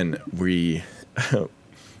 Just then we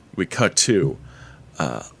cut to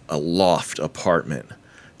a loft apartment.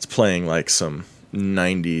 It's playing like some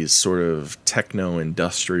 90s sort of techno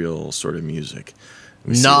industrial sort of music.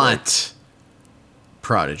 Not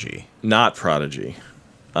Prodigy. Not Prodigy.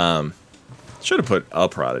 Should have put a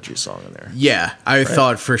Prodigy song in there. Yeah, I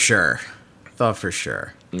thought for sure.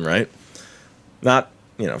 Right? Not,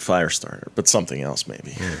 Firestarter, but something else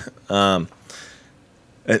maybe. And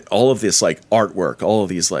all of this like artwork, all of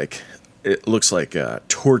these like, it looks like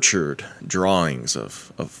tortured drawings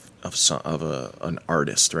of an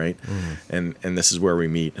artist, right? And this is where we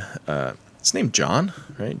meet. His name John,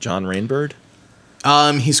 right? John Rainbird.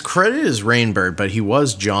 He's credited as Rainbird, but he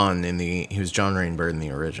was John Rainbird in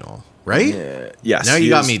the original, right? Yes. Now you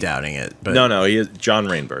got me doubting it. But No, he is John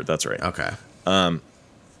Rainbird. That's right. Okay.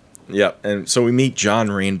 Yeah, and so we meet John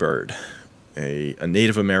Rainbird, a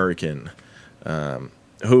Native American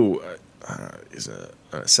who is an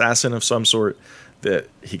assassin of some sort. That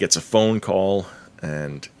he gets a phone call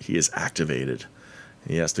and he is activated.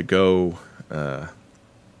 He has to go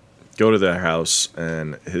to their house,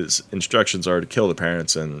 and his instructions are to kill the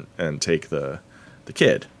parents and take the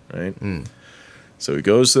kid, right? So he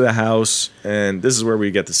goes to the house, and this is where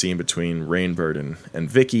we get the scene between Rainbird and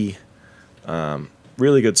Vicky.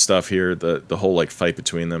 Really good stuff here, the whole like fight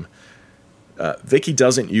between them. Vicky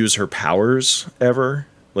doesn't use her powers ever.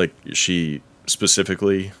 Like, she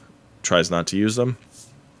specifically tries not to use them.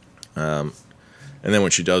 And then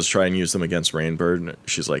when she does try and use them against Rainbird,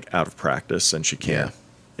 she's like out of practice and she can't,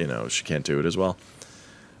 she can't do it as well.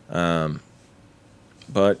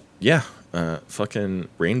 But yeah, fucking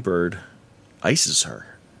Rainbird ices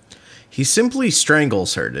her. He simply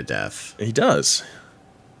strangles her to death. He does.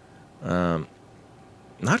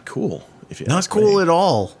 Not cool, if you ask me. Not cool at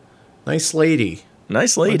all. Nice lady.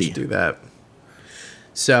 Nice lady. Why'd you do that?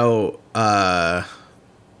 So,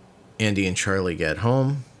 Andy and Charlie get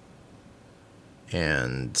home,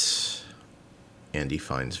 and Andy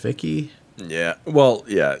finds Vicky. Yeah. Well,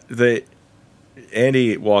 yeah.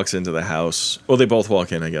 Andy walks into the house. Well, they both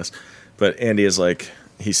walk in, I guess. But Andy is like,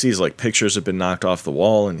 he sees like pictures have been knocked off the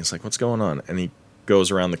wall, and he's like, what's going on? And he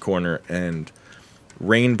goes around the corner, and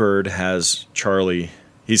Rainbird has Charlie.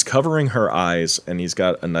 He's covering her eyes, and he's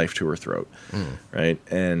got a knife to her throat, right?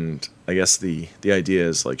 And I guess the idea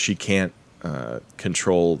is like she can't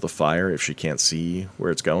control the fire if she can't see where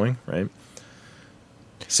it's going, right?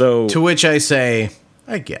 So to which I say,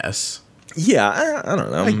 I guess. Yeah, I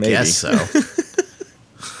don't know. I guess so.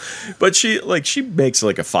 But she makes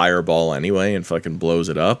like a fireball anyway and fucking blows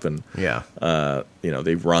it up, and yeah,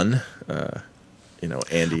 they run.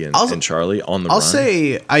 Andy and Charlie on the run. I'll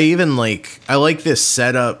say I like this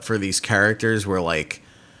setup for these characters where like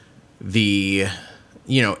Andy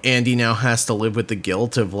now has to live with the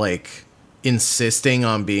guilt of like insisting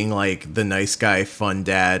on being like the nice guy, fun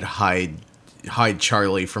dad, hide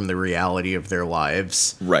Charlie from the reality of their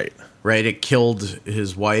lives. Right. Right. It killed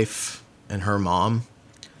his wife and her mom.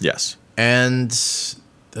 Yes. And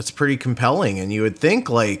that's pretty compelling. And you would think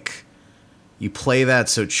like you play that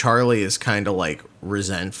so Charlie is kind of like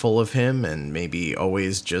resentful of him and maybe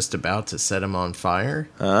always just about to set him on fire.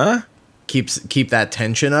 Keep that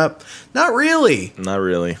tension up. Not really. Not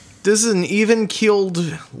really. This is an even-keeled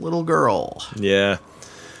little girl. Yeah.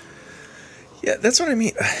 Yeah, that's what I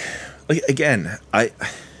mean. Like, again,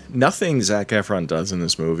 nothing Zac Efron does in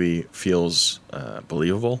this movie feels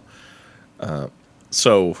believable.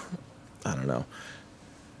 So, I don't know.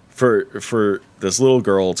 For this little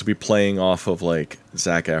girl to be playing off of like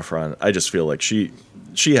Zac Efron, I just feel like she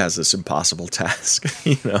has this impossible task,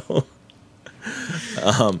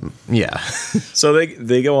 Yeah. So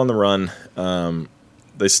they go on the run.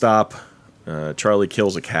 They stop. Charlie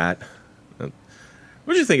kills a cat. What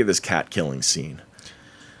did you think of this cat killing scene?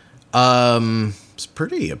 It's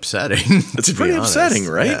pretty upsetting. It's pretty upsetting,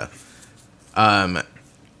 right? Yeah.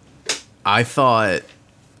 I thought,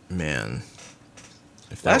 man.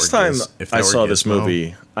 Last time I saw this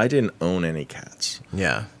movie, I didn't own any cats.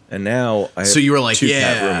 Yeah. And now I have so you were like, 2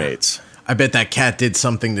 cat roommates. I bet that cat did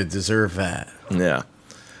something to deserve that. Yeah.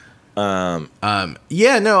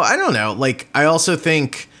 Yeah, no, I don't know. Like, I also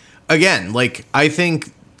think, again, like, I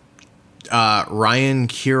think Ryan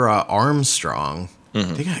Kira Armstrong,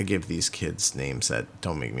 they gotta give these kids names that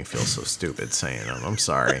don't make me feel so stupid saying them. I'm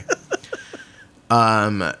sorry.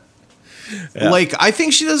 Yeah. Like, I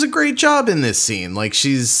think she does a great job in this scene. Like,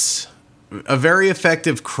 she's a very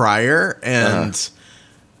effective crier. And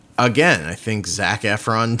again, I think Zac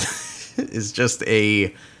Efron is just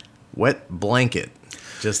a wet blanket.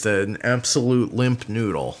 Just an absolute limp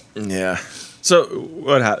noodle. Yeah. So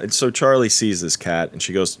what happened? So Charlie sees this cat, and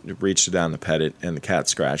she goes to reach down to pet it, and the cat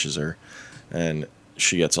scratches her. And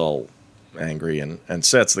she gets all angry and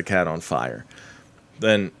sets the cat on fire.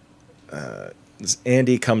 Then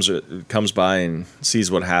Andy comes by and sees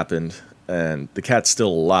what happened, and the cat's still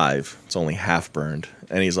alive. It's only half burned,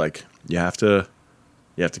 and he's like, "You have to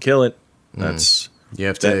kill it. Them's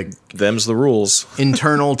the rules.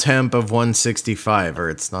 Internal temp of 165, or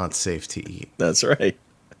it's not safe to eat." That's right.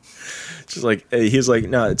 He's like,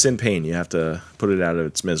 "No, it's in pain. You have to put it out of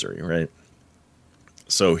its misery, right?"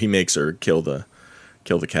 So he makes her kill the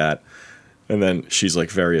cat. And then she's like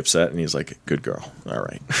very upset, and he's like, "Good girl. All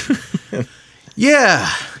right." Yeah.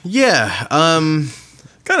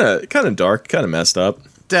 Kind of dark, kind of messed up.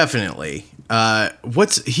 Definitely.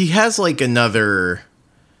 He has like another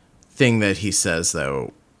thing that he says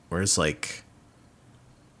though, where it's like,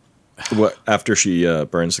 what, after she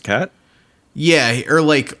burns the cat? Yeah, or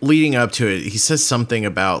like leading up to it, he says something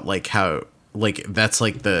about like how like that's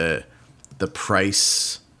like the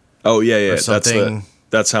price. Oh yeah. Something.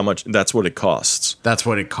 That's how much. That's what it costs. That's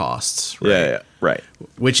what it costs. Right? Yeah, right.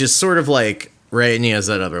 Which is sort of like, right, and he has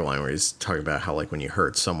that other line where he's talking about how like when you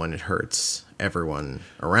hurt someone, it hurts everyone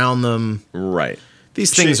around them. Right.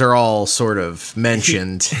 These things are all sort of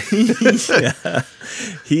mentioned. Yeah.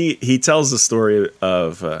 He tells the story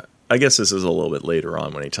of. I guess this is a little bit later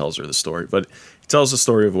on when he tells her the story, but he tells the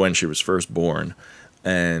story of when she was first born,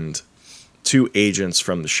 and 2 agents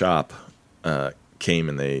from the shop came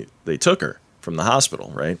and they took her from the hospital,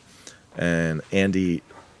 right? And Andy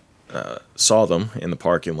saw them in the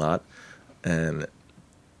parking lot, and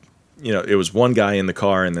it was one guy in the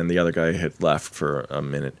car, and then the other guy had left for a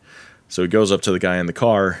minute. So he goes up to the guy in the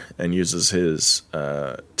car and uses his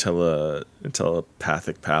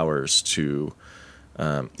telepathic powers to.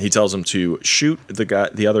 He tells him to shoot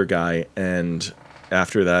the other guy, and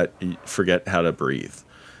after that, forget how to breathe.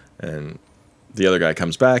 And the other guy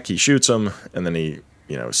comes back, he shoots him, and then he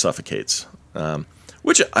suffocates.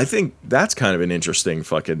 Which I think that's kind of an interesting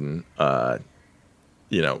fucking,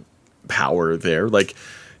 power there. Like,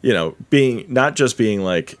 not just being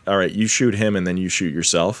like, all right, you shoot him and then you shoot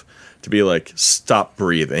yourself, to be like, stop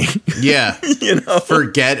breathing. Yeah.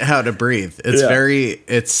 Forget how to breathe.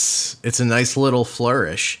 It's it's a nice little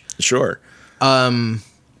flourish. Sure.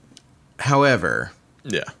 However.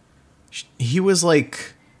 Yeah. He was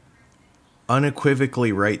like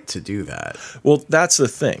unequivocally right to do that. Well, that's the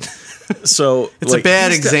thing. So it's a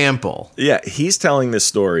bad example. He's telling this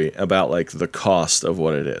story about like the cost of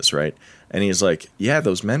what it is, right? And he's like, yeah,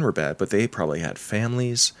 those men were bad, but they probably had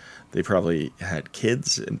families. They probably had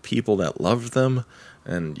kids and people that loved them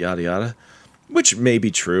and yada yada, which may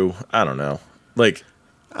be true. I don't know. Like,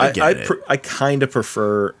 I get it. I kind of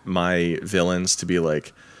prefer my villains to be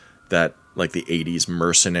like that, like the 80s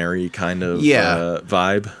mercenary kind of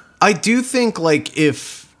vibe. I do think, like,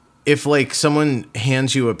 if like someone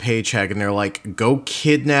hands you a paycheck and they're like, go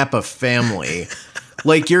kidnap a family,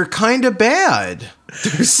 like, you're kind of bad.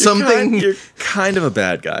 There's You're kind of a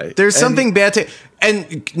bad guy. There's something bad to,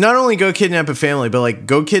 and not only go kidnap a family, but like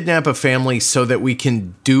go kidnap a family so that we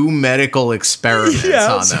can do medical experiments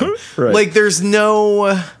on them. Right. Like, there's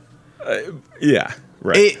no. Yeah,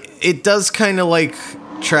 right. It does kind of like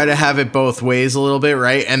try to have it both ways a little bit,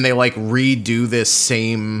 right? And they like redo this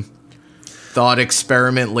same thought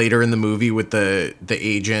experiment later in the movie with the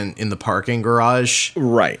agent in the parking garage,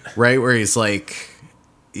 right, where he's like,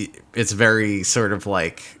 it's very sort of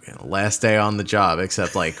like last day on the job,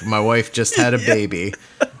 except like my wife just had a baby,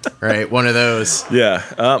 right? One of those. Yeah,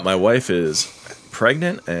 my wife is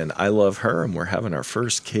pregnant and I love her and we're having our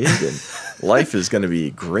first kid and life is going to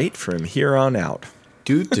be great from here on out.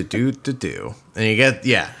 Do. And you get,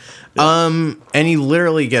 and he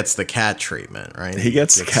literally gets the cat treatment, right? He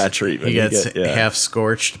gets the cat treatment. He gets half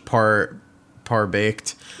scorched, par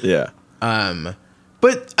baked. Yeah.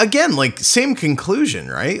 But again, like, same conclusion,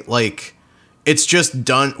 right? Like, it's just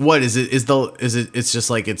done. What is it? It's just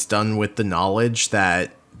like it's done with the knowledge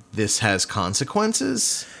that this has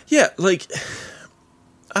consequences. Yeah, like,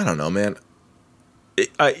 I don't know, man.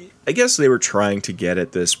 I guess they were trying to get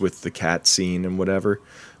at this with the cat scene and whatever,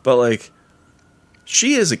 but like,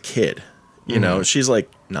 she is a kid, you know. She's like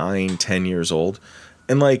 9, 10 years old,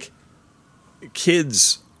 and like,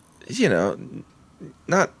 kids, you know,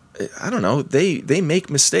 not. I don't know. They make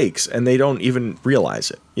mistakes and they don't even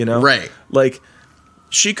realize it, you know? Right. Like,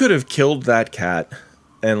 she could have killed that cat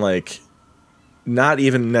and, like, not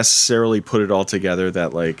even necessarily put it all together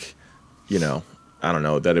that, like, you know, I don't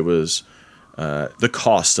know, that it was the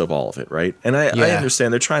cost of all of it, right? And I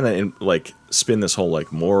understand they're trying to, like, spin this whole,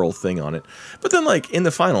 like, moral thing on it. But then, like, in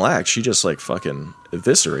the final act, she just, like, fucking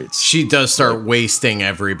eviscerates. She does start wasting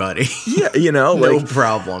everybody. Yeah, you know? No like,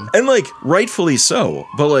 problem. And, like, rightfully so.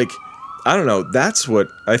 But, like, I don't know. That's what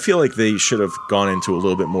I feel like they should have gone into a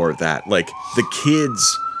little bit more of that. Like, the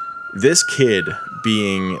kids, this kid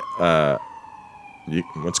being,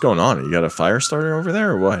 what's going on? You got a Firestarter over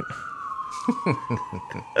there or what?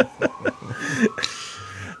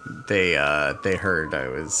 They heard I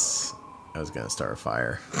was gonna start a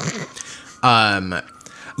fire. I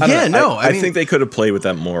think they could have played with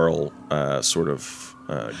that moral sort of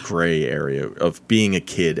gray area of being a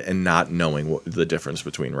kid and not knowing the difference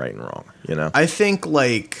between right and wrong. You know, I think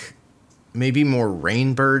like maybe more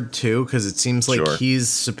Rainbird too, because it seems like he's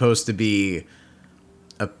supposed to be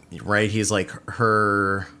right. He's like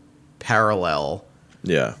her parallel.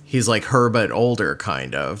 Yeah, he's like her but older,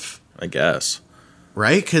 kind of. I guess.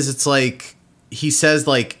 Right, because it's like he says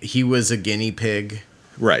like he was a guinea pig.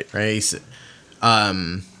 Right. He's,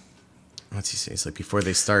 what's he say? It's like before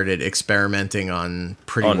they started experimenting on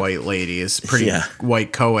white ladies,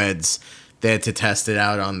 white co-eds, they had to test it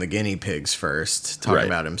out on the guinea pigs first. Talking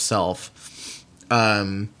about himself.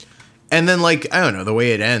 And then, like, I don't know, the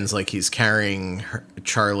way it ends, like he's carrying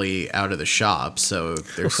Charlie out of the shop. So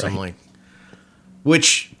there's some like,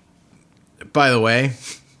 which, by the way,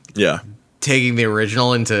 taking the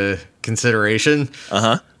original into consideration,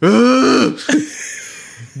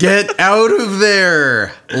 get out of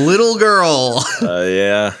there, little girl.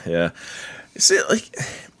 Yeah. See, like,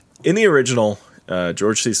 in the original,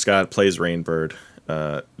 George C. Scott plays Rainbird.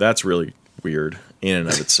 That's really weird in and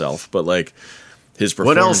of itself. But, like, his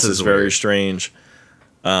performance is very weird. Strange.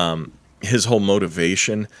 His whole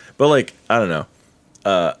motivation. But, like, I don't know.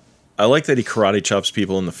 I like that he karate chops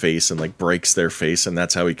people in the face and, like, breaks their face, and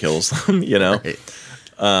that's how he kills them, you know? Right.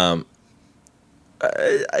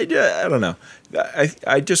 I don't know.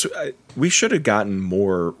 We should have gotten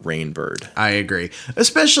more Rainbird. I agree.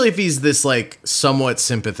 Especially if he's this, like, somewhat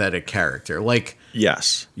sympathetic character. Like,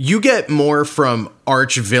 yes. You get more from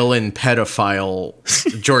arch-villain pedophile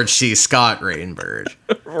George C. Scott Rainbird.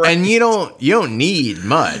 Right. And you don't need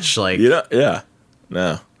much. Like,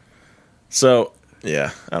 no. So,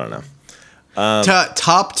 yeah, I don't know.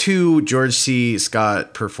 Top 2 George C.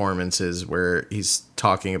 Scott performances where he's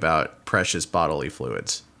talking about precious bodily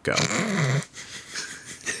fluids. Go.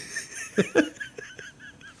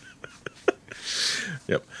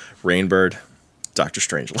 Yep. Rainbird, Dr.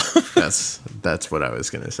 Strangelove. That's what I was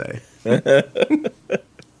gonna say.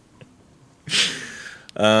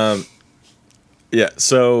 Yeah.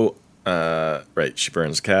 So, right, she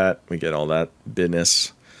burns a cat. We get all that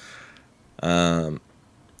business. Then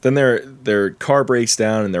their car breaks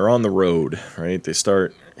down and they're on the road. Right. They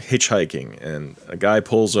start hitchhiking, and a guy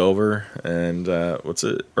pulls over, and what's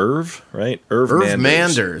it? Irv, right? Irv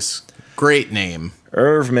Manders. Great name.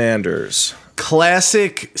 Irv Manders.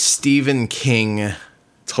 Classic Stephen King.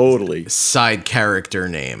 Totally. Side character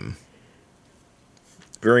name.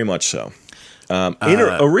 Very much so.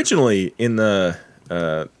 Originally in the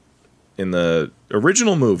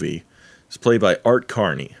original movie, it's played by Art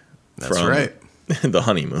Carney. That's right. The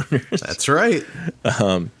Honeymooners. That's right.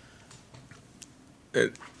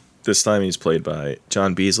 This time he's played by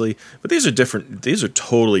John Beasley, but these are different. These are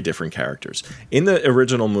totally different characters. In the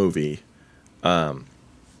original movie, Andy,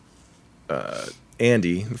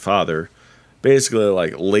 the father, basically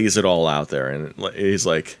like lays it all out there, and he's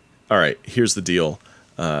like, "All right, here's the deal.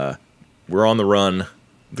 We're on the run.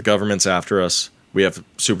 The government's after us. We have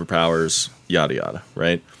superpowers. Yada yada."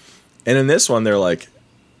 Right? And in this one, they're like,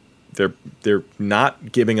 they're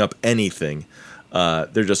not giving up anything.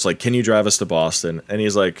 They're just like, "Can you drive us to Boston?" And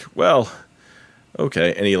he's like, "Well,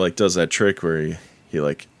 okay." And he like does that trick where he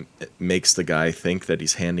like makes the guy think that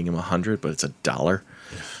he's handing him $100, but it's $1.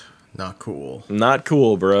 Not cool. Not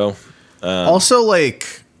cool, bro. Also,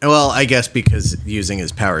 like, well, I guess because using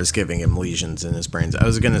his powers giving him lesions in his brains. I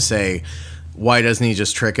was gonna say, why doesn't he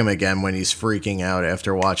just trick him again when he's freaking out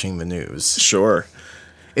after watching the news? Sure.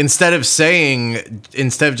 Instead of just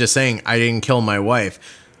saying, "I didn't kill my wife,"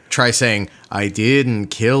 try saying, "I didn't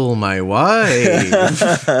kill my wife."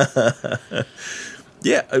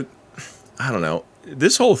 Yeah, I don't know.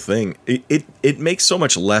 This whole thing, it makes so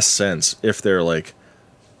much less sense if they're like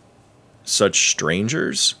such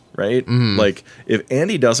strangers, right? Mm. Like if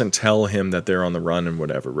Andy doesn't tell him that they're on the run and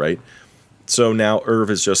whatever, right? So now Irv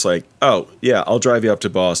is just like, "Oh, yeah, I'll drive you up to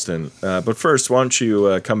Boston. But first, why don't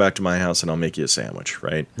you come back to my house and I'll make you a sandwich,"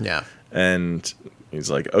 right? Yeah. And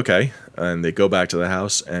he's like, "Okay." And they go back to the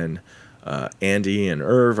house, and Andy and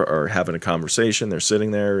Irv are having a conversation. They're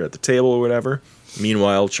sitting there at the table or whatever.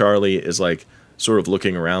 Meanwhile, Charlie is like sort of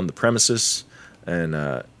looking around the premises. And,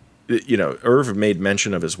 Irv made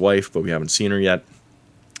mention of his wife, but we haven't seen her yet.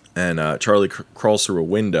 And Charlie crawls through a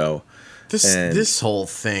window. This whole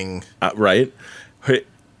thing. Right?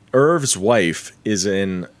 Irv's wife is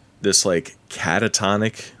in this like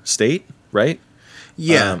catatonic state, right?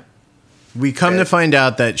 Yeah. We come to find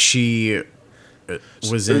out that she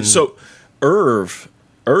was in. So Irv's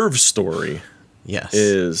story, yes,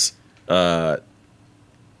 is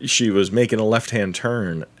she was making a left-hand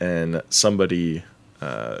turn and somebody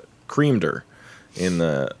creamed her and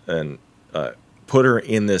put her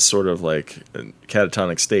in this sort of like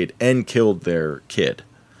catatonic state and killed their kid,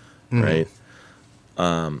 right?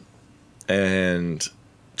 And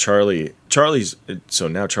Charlie's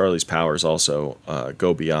powers also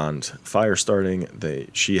go beyond fire starting.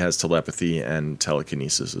 She has telepathy and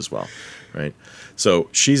telekinesis as well, right? So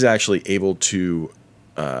she's actually able to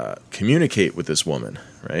communicate with this woman,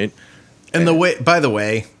 right? And the way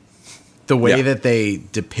that they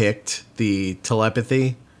depict the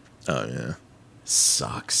telepathy, oh yeah,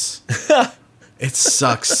 sucks. It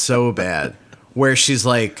sucks so bad. Where she's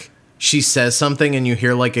like, she says something and you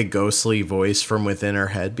hear like a ghostly voice from within her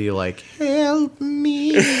head be like, "Help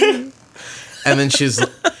me." and then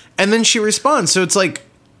she responds. So it's like,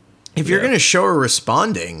 if you're going to show her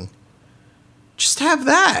responding, just have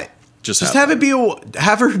that. Just have her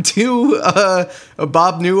do a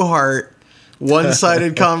Bob Newhart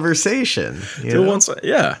one-sided conversation.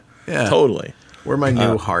 Yeah, totally. Where my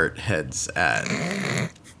Newhart head's at.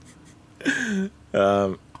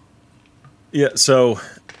 Yeah, so...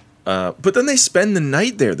 but then they spend the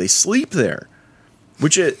night there. They sleep there,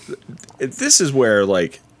 this is where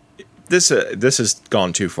like this has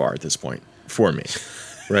gone too far at this point for me,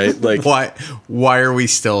 right? Like why are we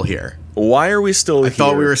still here? Why are we still here? I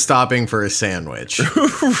thought we were stopping for a sandwich.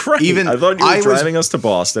 Right. I thought you were driving us to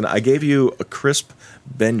Boston. I gave you a crisp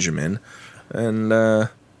Benjamin, and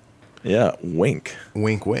wink,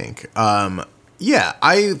 wink, wink. Yeah,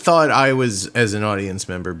 I thought I was, as an audience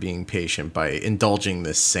member, being patient by indulging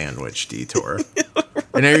this sandwich detour.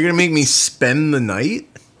 And now you're going to make me spend the night?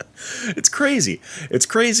 It's crazy. It's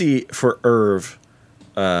crazy for Irv,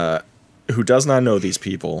 who does not know these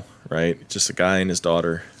people, right? Just a guy and his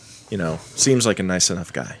daughter, seems like a nice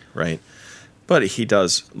enough guy, right? But he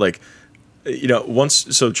does,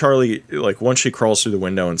 once Charlie, once she crawls through the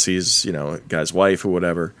window and sees, guy's wife or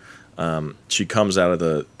whatever, she comes out of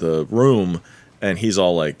the room. And he's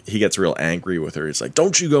all like, he gets real angry with her. He's like,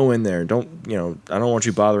 "Don't you go in there. I don't want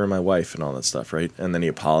you bothering my wife," and all that stuff, right? And then he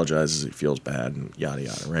apologizes. He feels bad and yada,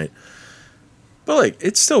 yada, right? But,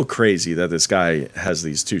 it's still crazy that this guy has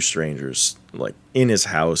these two strangers, in his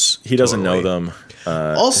house. He doesn't know them.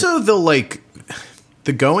 Also,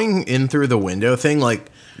 the going in through the window thing,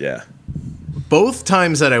 Yeah. Both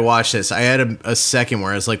times that I watched this, I had a second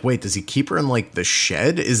where I was like, wait, does he keep her in like the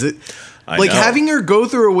shed? Is it having her go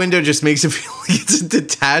through a window just makes it feel like it's a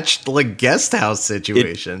detached like guest house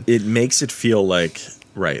situation. It makes it feel like,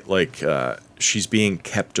 right, like she's being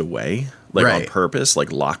kept away, like on purpose,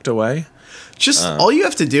 like locked away. Just all you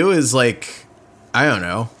have to do is like, I don't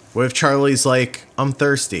know. What if Charlie's like, I'm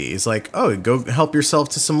thirsty? He's like, oh, go help yourself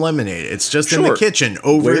to some lemonade. It's just in the kitchen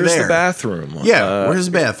over there. Where's the bathroom? Yeah, where's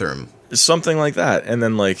the bathroom? Something like that. And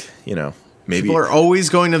then like, you know, maybe... People are always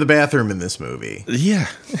going to the bathroom in this movie. Yeah.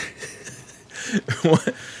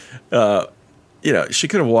 You know, she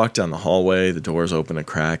could have walked down the hallway, the door's open a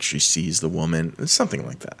crack, she sees the woman. It's something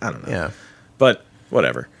like that. I don't know. Yeah. But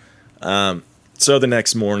whatever. So the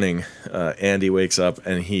next morning, Andy wakes up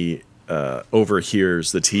and he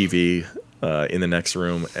overhears the TV in the next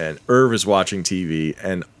room, and Irv is watching TV,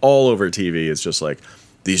 and all over TV is just like,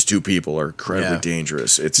 these two people are incredibly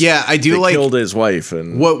dangerous. I do like killed his wife,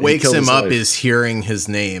 and what wakes him up is hearing his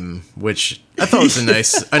name, which I thought was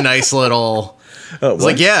a nice little. It's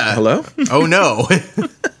like, yeah, hello. Oh no.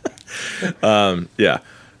 Yeah.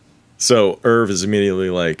 So Irv is immediately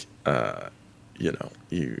like,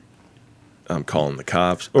 I'm calling the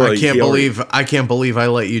cops. Or I can't believe I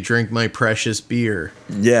let you drink my precious beer.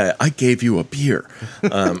 Yeah, I gave you a beer.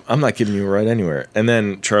 I'm not giving you a ride anywhere. And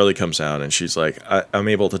then Charlie comes out and she's like, I'm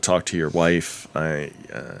able to talk to your wife. And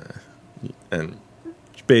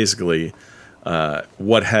basically,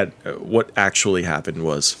 what actually happened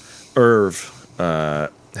was Irv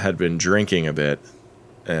had been drinking a bit,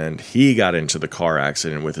 and he got into the car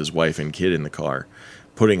accident with his wife and kid in the car,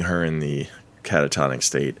 putting her in the catatonic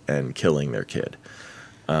state and killing their kid.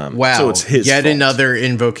 Wow. So it's his fault. Another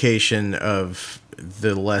invocation of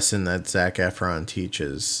the lesson that Zac Efron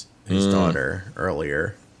teaches his daughter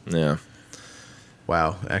earlier. Yeah.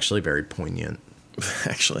 Wow. Actually very poignant.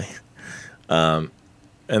 Actually. And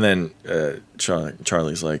then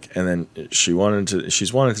Charlie's like, and then she's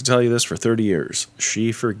wanted to tell you this for 30 years.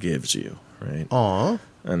 She forgives you, right? Aw.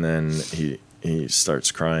 And then he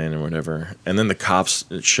starts crying or whatever. And then the cops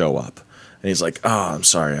show up. And he's like, oh, I'm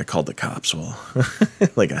sorry, I called the cops. Well,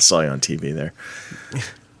 like I saw you on TV there.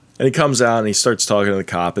 And he comes out and he starts talking to the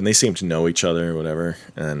cop, and they seem to know each other or whatever.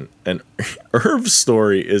 And Irv's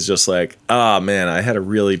story is just like, man, I had a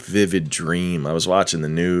really vivid dream. I was watching the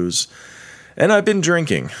news, and I've been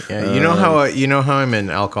drinking. Yeah, you know how I'm an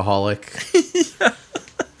alcoholic. Yeah.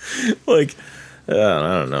 Like, I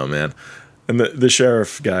don't know, man. And the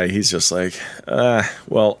sheriff guy, he's just like,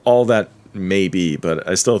 well, all that may be, but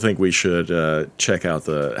I still think we should check out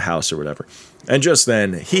the house or whatever. And just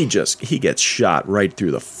then, he gets shot right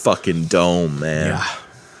through the fucking dome, man. Yeah.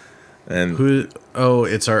 And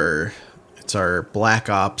it's our Black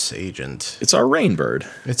Ops agent. It's our Rainbird.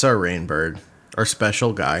 It's our Rainbird, our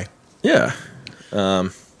special guy. Yeah.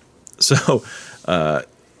 So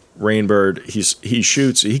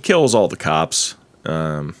Rainbird, he kills all the cops.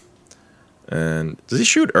 And does he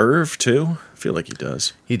shoot Irv too? I feel like he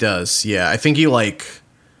does. He does, yeah. I think he like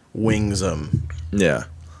wings them. Yeah,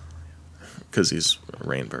 because he's a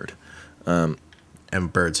Rainbird. And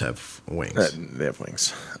birds have wings. They have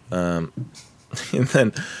wings. And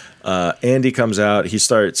then Andy comes out. He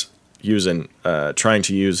starts trying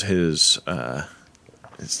to use his why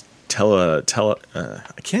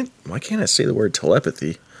can't I say the word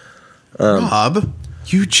telepathy? Rob,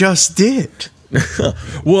 you just did.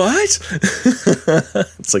 What?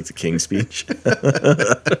 It's like the King's Speech.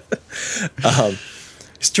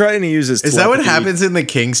 He's trying to use his telepathy. Is that what happens in the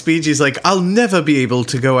King's Speech? He's like, I'll never be able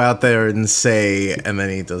to go out there and say, and then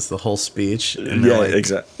he does the whole speech. And yeah, like,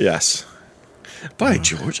 exactly. Yes. By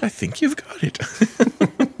George, I think you've got it.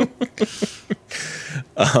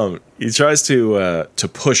 He tries to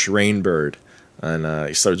push Rainbird, and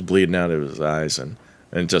he starts bleeding out of his eyes, and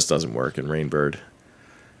it just doesn't work. And Rainbird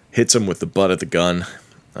hits him with the butt of the gun,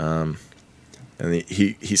 and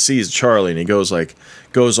he sees Charlie, and he goes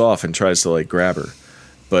off and tries to like grab her,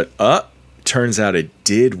 but turns out it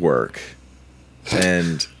did work,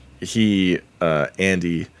 and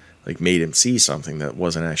Andy like made him see something that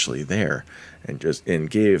wasn't actually there, and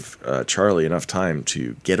gave Charlie enough time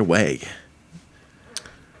to get away.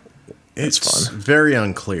 It's fun. Very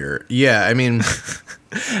unclear. Yeah, I mean,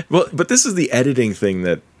 well, but this is the editing thing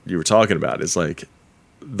that you were talking about. It's like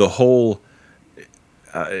the whole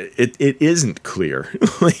it isn't clear.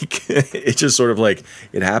 Like it's just sort of like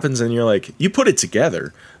it happens, and you're like, you put it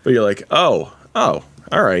together, but you're like, oh, all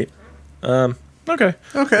right, okay.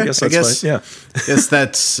 I guess fine. Yeah, guess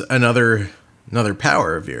that's another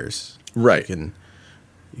power of yours, right? You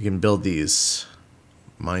can build these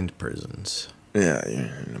mind prisons. Yeah,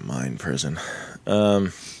 you're in a mind prison.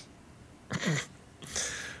 What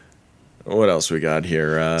else we got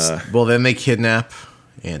here? Well, then they kidnap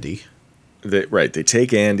Andy. They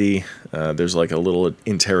take Andy. There's like a little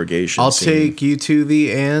interrogation I'll scene. take you to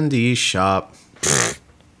the Andy shop.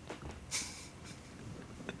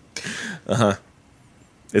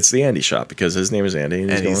 It's the Andy shop because his name is Andy and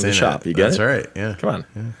he's going to the shop. You get That's it? right, yeah. Come on.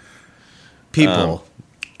 Yeah. People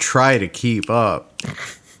try to keep up.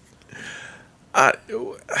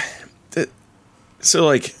 So,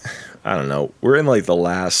 like, I don't know. We're in, like, the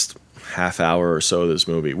last half hour or so of this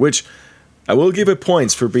movie, which I will give it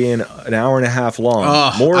points for being an hour and a half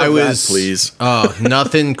long. More of that, please.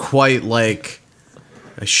 Nothing quite like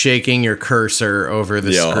shaking your cursor over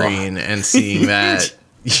the screen and seeing that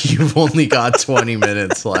you've only got 20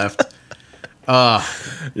 minutes left.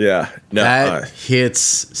 Yeah. No, that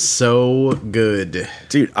hits so good.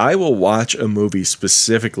 Dude, I will watch a movie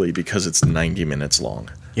specifically because it's 90 minutes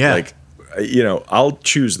long. Yeah. Like, you know, I'll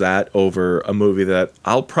choose that over a movie that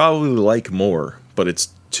I'll probably like more, but it's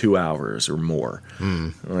 2 hours or more.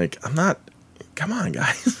 Like, I'm not... Come on,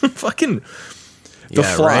 guys. Fucking... The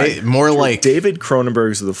Fly. Right? More like... David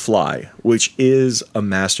Cronenberg's The Fly, which is a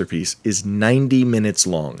masterpiece, is 90 minutes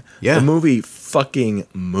long. Yeah. The movie fucking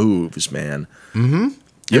moves, man. Mm-hmm.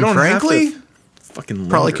 You don't frankly, have to fucking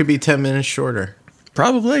probably linger. could be 10 minutes shorter.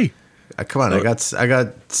 Probably. Come on, I got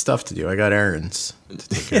stuff to do. I got errands to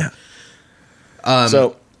take care of.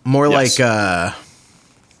 So more yes.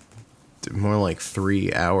 like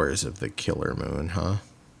 3 hours of the Killer Moon, huh?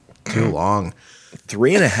 Too long.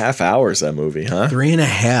 3.5 hours, that movie, huh?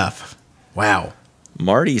 3.5. Wow.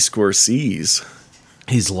 Marty Scorsese.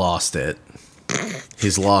 He's lost it.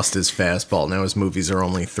 He's lost his fastball. Now his movies are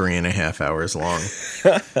only 3.5 hours long.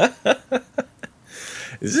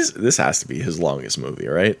 This has to be his longest movie,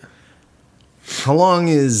 right? How long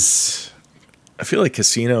is... I feel like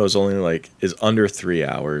Casino is under 3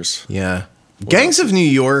 hours. Yeah. Gangs of New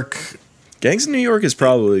York... Gangs of New York is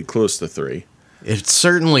probably close to 3. It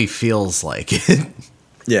certainly feels like it.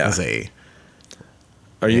 Yeah.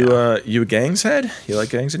 Are you a Gangs head? You like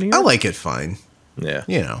Gangs of New York? I like it fine. Yeah.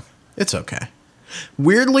 You know, it's okay.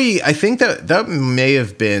 Weirdly, I think that may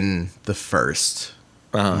have been the first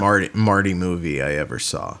Marty movie I ever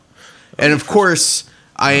saw. And of course,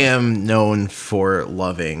 I am known for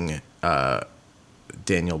loving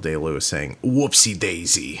Daniel Day-Lewis saying "whoopsie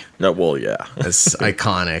daisy." No, well, yeah. That's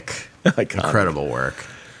iconic. Incredible work.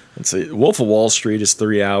 Let's see. Wolf of Wall Street is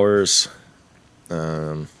 3 hours.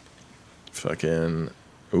 The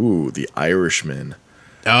Irishman.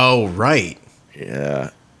 Oh, right. Yeah.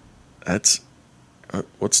 That's...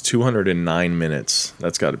 what's 209 minutes?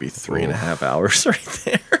 That's got to be 3.5 hours right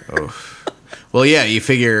there. Oh. Well, yeah, you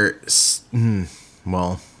figure...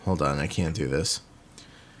 well, hold on. I can't do this.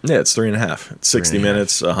 Yeah, it's 3.5. It's 60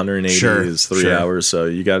 minutes, 180 is 3 hours. So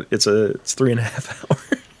you got... It's 3.5 hours.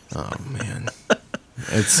 Oh, man.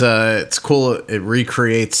 It's cool. It really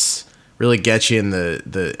gets you in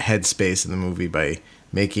the headspace of the movie by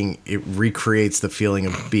it recreates the feeling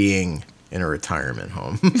of being in a retirement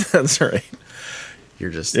home. That's right. You're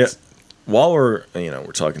just... Yeah. While we're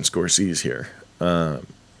talking Scorsese here, a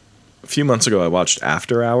few months ago I watched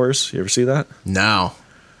After Hours. You ever see that? No.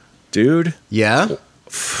 Dude. Yeah?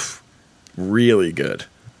 Really good.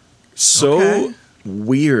 So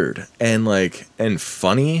weird and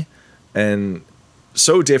funny and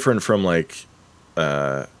so different from what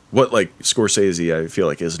Scorsese I feel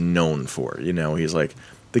like is known for. You know, he's like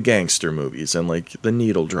the gangster movies and like the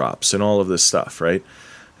needle drops and all of this stuff, right?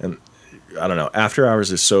 And I don't know. After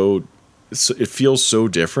Hours is it feels so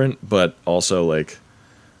different, but also like,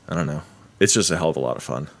 I don't know. It's just a hell of a lot of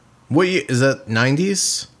fun. What is that?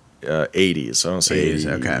 90s? 80s. I don't say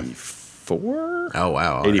 80s. 84. Oh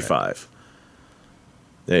wow. 85.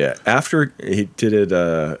 Right. Yeah. After he did it.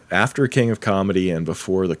 After King of Comedy and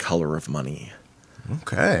before The Color of Money.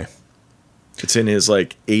 Okay. It's in his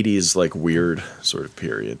 80s weird sort of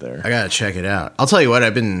period there. I gotta check it out. I'll tell you what.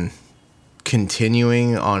 I've been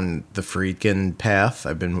continuing on the Friedkin path.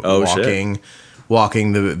 I've been walking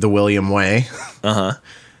the William way. Uh-huh.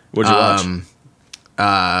 What'd you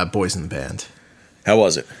watch? Boys in the Band. How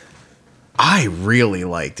was it? I really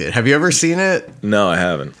liked it. Have you ever seen it? No, I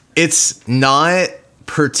haven't. It's not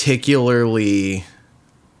particularly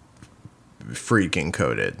Friedkin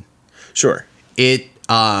coded. Sure. It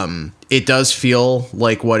does feel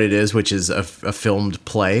like what it is, which is a filmed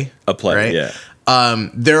play. A play, right? Yeah.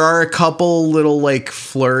 There are a couple little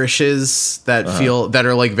flourishes that that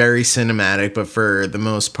are very cinematic, but for the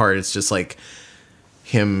most part, it's just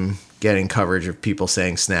him getting coverage of people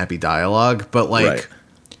saying snappy dialogue. But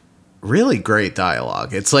really great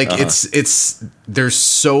dialogue. It's like it's there's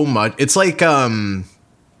so much. It's like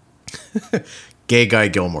Gay Guy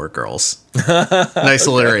Gilmore Girls. Nice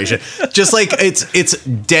alliteration. Just like it's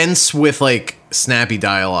dense with like snappy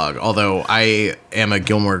dialogue. Although I am a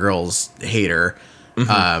Gilmore Girls hater,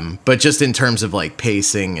 but just in terms of like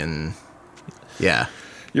pacing and yeah.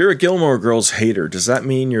 You're a Gilmore Girls hater. Does that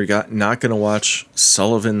mean you're not going to watch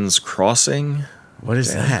Sullivan's Crossing? What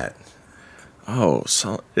is that? Oh,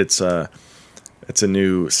 so it's a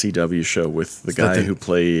new CW show with the guy who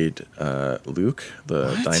played Luke,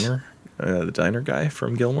 the diner guy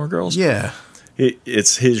from Gilmore Girls. Yeah,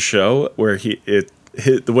 it's his show where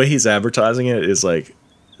the way he's advertising it is like,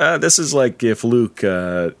 this is like if Luke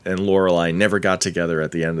and Lorelai never got together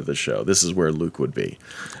at the end of the show. This is where Luke would be,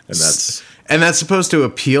 and that's supposed to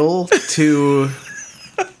appeal to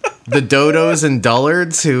the dodos and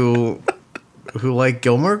dullards who like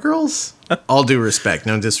Gilmore Girls. All due respect,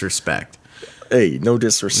 no disrespect. Hey, no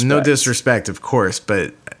disrespect. No disrespect, of course,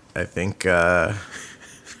 but I think I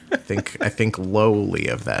think lowly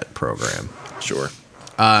of that program. Sure.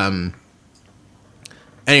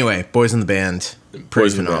 Anyway, Boys in the Band,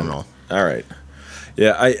 pretty phenomenal. All right.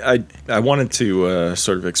 Yeah, I wanted to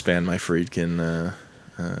sort of expand my Friedkin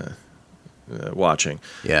watching.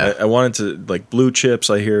 Yeah. I wanted to, like, Blue Chips,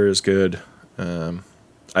 I hear is good.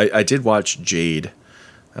 I did watch Jade.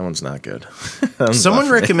 That one's not good. Someone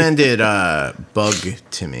recommended Bug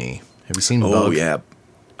to me. Have you seen Bug? Oh, yeah.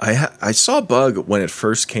 I saw Bug when it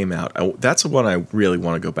first came out. That's the one I really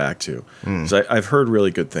want to go back to. I've heard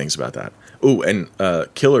really good things about that. Oh, and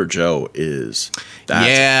Killer Joe that's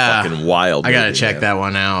fucking wild. I gotta check that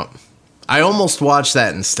one out. I almost watched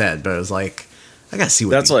that instead, but I was like, I gotta see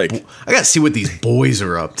what these boys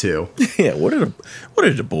are up to. Yeah, what are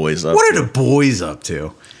the boys up to? What are the boys up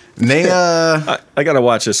to? And they I gotta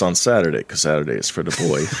watch this on Saturday because Saturday is for the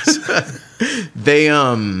boys. They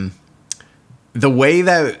the way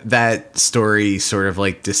that story sort of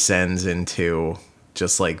like descends into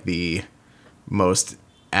just like the most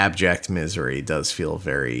abject misery does feel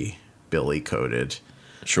very Billy coded.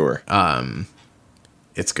 Sure.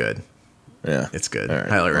 It's good. Yeah, it's good. Right,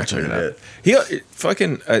 Highly recommend it.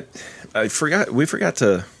 I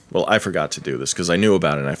forgot to do this because I knew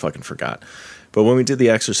about it and I fucking forgot. But when we did the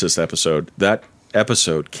Exorcist episode, that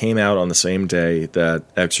episode came out on the same day that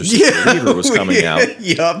Exorcist Believer was coming out.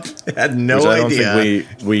 Yup. Had no idea.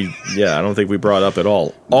 I don't think we brought up at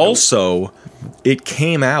all. Also, it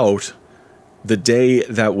came out the day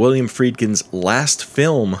that William Friedkin's last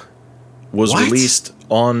film was released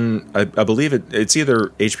on, I believe it's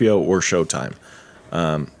either HBO or Showtime.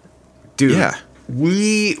 Dude, yeah.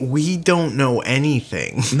 We don't know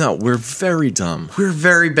anything. No, we're very dumb. We're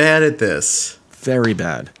very bad at this. Very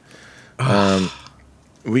bad.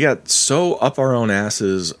 We got so up our own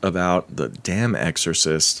asses about the damn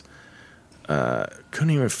Exorcist.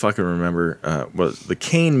 Couldn't even fucking remember. Was the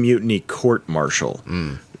Kane Mutiny Court Martial,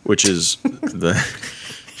 which is the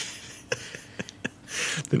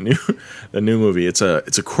new movie. It's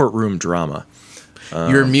a courtroom drama.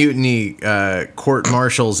 Your mutiny court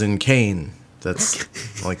martials in Kane.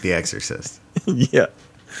 That's like The Exorcist. Yeah.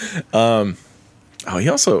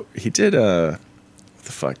 He did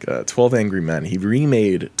 12 Angry Men. He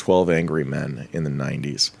remade 12 Angry Men in the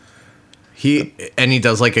 90s. He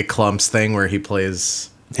does like a Clumps thing where he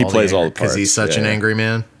plays all the parts because he's such an angry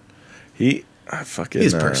man. He's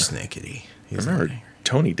persnickety. I remember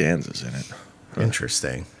Tony Danza's in it.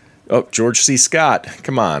 Interesting. Oh, George C. Scott.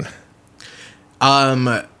 Come on.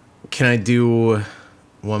 Can I do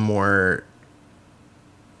one more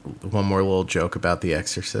little joke about The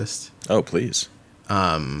Exorcist? Oh, please.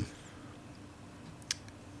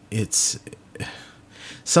 It's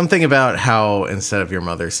something about how instead of your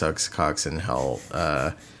mother sucks cocks in hell,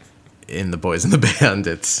 in the Boys in the Band,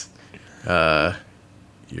 it's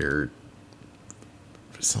your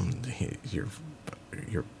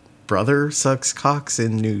brother sucks cocks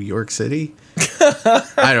in New York City.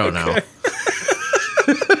 I don't know.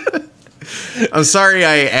 I'm sorry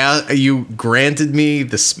you granted me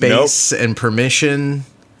the space and permission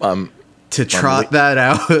to trot that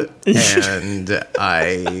out, and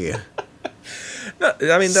I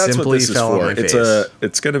that's what this is for.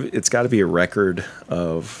 It's got to be a record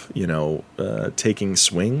of taking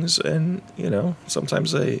swings, and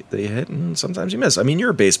sometimes they hit and sometimes you miss. I mean,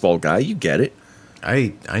 you're a baseball guy, you get it.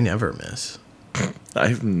 I never miss.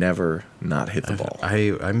 I've never not hit the ball.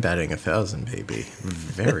 I'm batting 1,000, baby.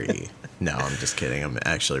 Very. No, I'm just kidding. I'm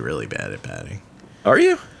actually really bad at batting. Are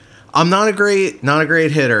you? I'm not a great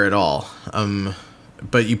hitter at all.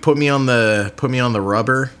 But you put me on the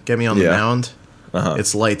rubber, get me on the mound. Uh-huh.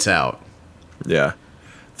 It's lights out. Yeah.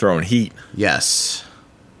 throwing heat. Yes.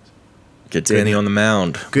 Get Danny on the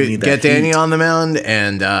mound. Get Danny on the mound,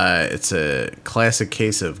 and it's a classic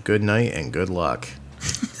case of good night and good luck.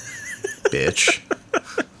 Bitch.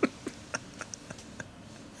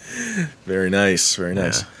 Very nice. Very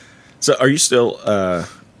nice. Yeah. So are you still,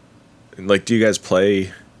 do you guys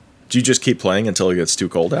play, do you just keep playing until it gets too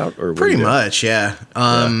cold out? Or pretty much, yeah.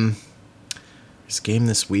 There's a game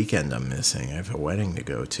this weekend I'm missing. I have a wedding to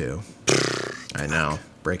go to. I know.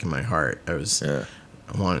 Breaking my heart. I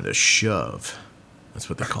wanted to shove. That's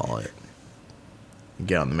what they call it.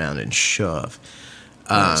 Get on the mound and shove.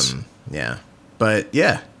 Nice. Yeah. But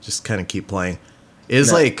yeah, just kind of keep playing.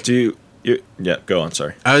 It's go on,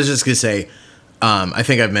 sorry. I was just going to say, I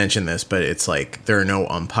think I've mentioned this, but it's like there are no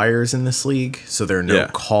umpires in this league, so there are no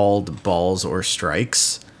called balls or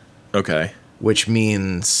strikes. Okay. Which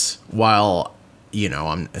means while,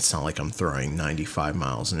 it's not like I'm throwing 95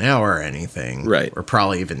 miles an hour or anything. Right. Or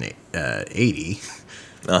probably even 80.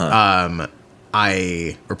 Uh-huh.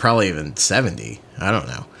 Or probably even 70. I don't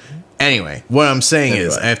know. Anyway, what I'm saying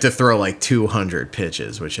is I have to throw like 200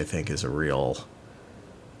 pitches, which I think is a real...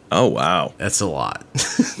 Oh, wow. That's a lot.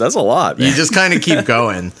 That's a lot, man. You just kind of keep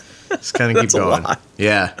going. Just kind of keep going. A lot.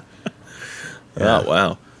 Yeah.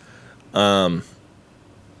 Oh, wow.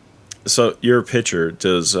 So you're a pitcher.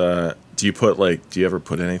 Do you ever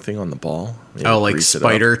put anything on the ball? Like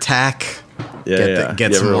spider tack? Yeah,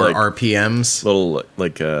 Get some more RPMs?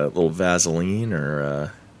 Little Vaseline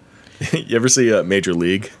or... You ever see Major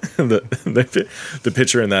League? the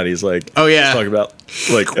pitcher in that, he's like... Oh, yeah. Talking about,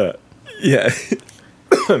 yeah...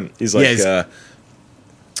 he's like,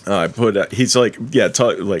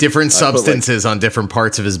 different substances on different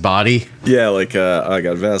parts of his body. Yeah, I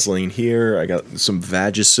got Vaseline here. I got some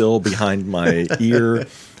Vagisil behind my ear,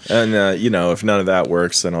 and if none of that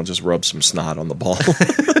works, then I'll just rub some snot on the ball.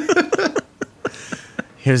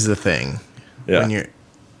 Here's the thing: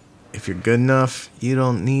 if you're good enough, you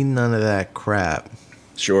don't need none of that crap.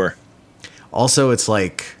 Sure. Also, it's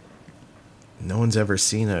like no one's ever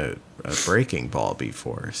seen a breaking ball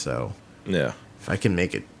before, so if I can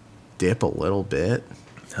make it dip a little bit,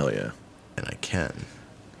 hell yeah, and I can.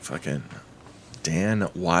 Fucking Dan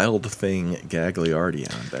Wild Thing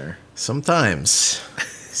Gagliardi out there. Sometimes,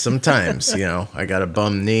 I got a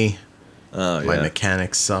bum knee. My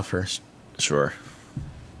mechanics suffer. Sure.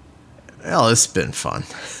 Well, it's been fun.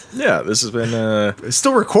 Yeah, this has been it's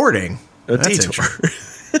still recording. That's detour.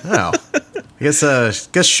 Oh, I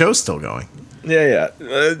guess show's still going. Yeah.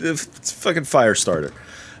 It's fucking Firestarter.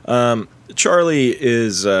 Charlie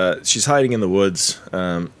is, she's hiding in the woods.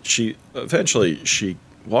 She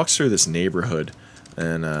walks through this neighborhood,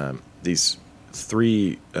 and these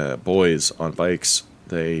three boys on bikes,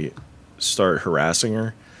 they start harassing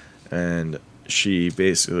her, and she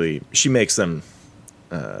makes them,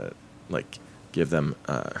 give them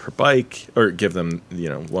her bike, or give them,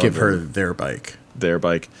 give her their bike. Their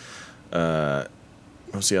bike.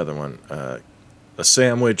 What's the other one? A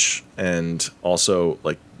sandwich, and also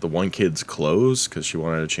the one kid's clothes, because she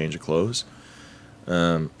wanted to change of clothes.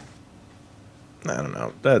 I don't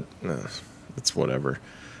know, it's whatever.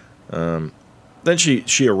 Then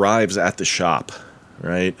she arrives at the shop,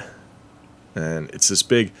 right? And it's this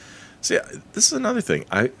big... See, this is another thing.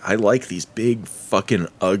 I like these big fucking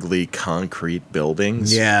ugly concrete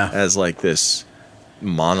buildings. Yeah. As this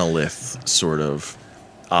monolith sort of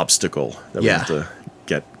obstacle that we have to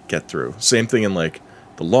get through. Same thing in the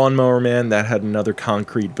Lawnmower Man, that had another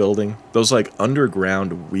concrete building. Those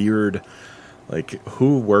underground weird,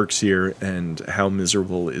 who works here and how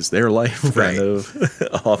miserable is their life kind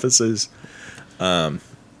of offices. But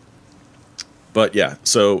yeah,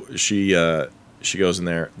 so she goes in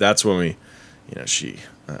there. That's when she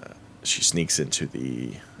sneaks into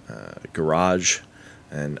the garage,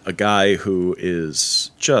 and a guy who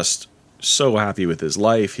is just so happy with his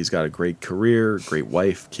life. He's got a great career, great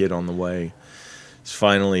wife, kid on the way. He's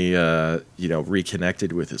finally,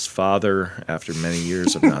 reconnected with his father after many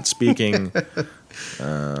years of not speaking.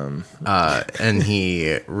 And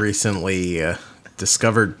he recently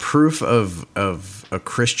discovered proof of a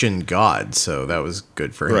Christian God, so that was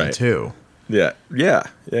good for him too. Yeah.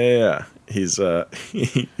 He's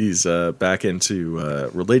he's back into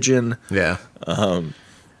religion. Yeah.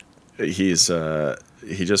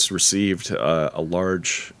 He just received a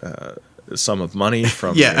large sum of money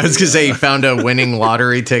from... Yeah, I was going to say he found a winning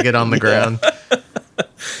lottery ticket on the ground.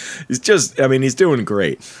 He's doing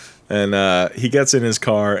great. And he gets in his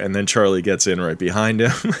car, and then Charlie gets in right behind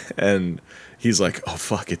him, and he's like, "Oh,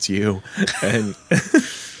 fuck, it's you." And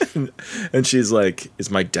and she's like, "Is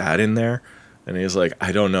my dad in there?" And he's like,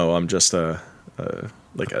 "I don't know. I'm just a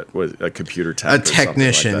like a computer tech, a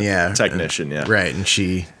technician, like yeah, technician, yeah, right. And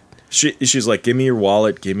she's like, give me your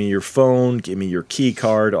wallet, give me your phone, give me your key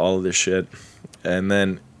card, all of this shit, and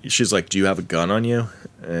then she's like, do you have a gun on you?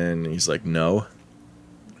 And he's like, no,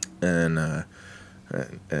 and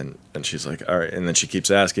she's like, all right, and then she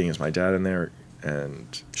keeps asking, is my dad in there?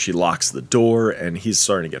 And she locks the door, and he's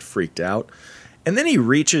starting to get freaked out, and then he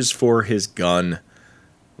reaches for his gun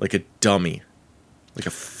like a dummy. Like a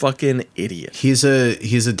fucking idiot. He's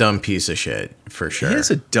a dumb piece of shit, for sure. He is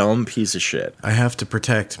a dumb piece of shit. I have to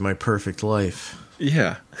protect my perfect life.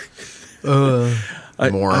 Yeah. Moron.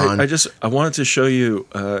 I wanted to show you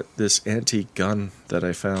this antique gun that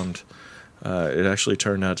I found. It actually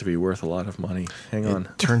turned out to be worth a lot of money. Hang on.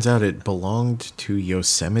 Turns out it belonged to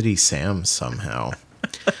Yosemite Sam somehow.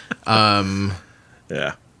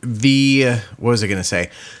 Yeah. What was I going to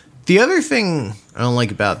say? The other thing I don't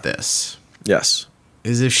like about this. Yes.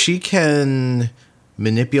 Is if she can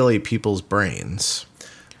manipulate people's brains.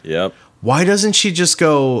 Yep. Why doesn't she just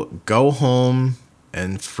go home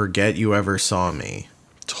and forget you ever saw me?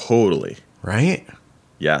 Totally. Right?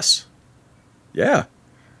 Yes. Yeah.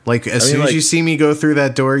 Like, as soon as you see me go through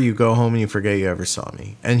that door, you go home and you forget you ever saw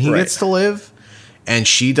me. And he gets to live, and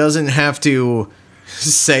she doesn't have to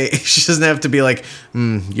she doesn't have to be like,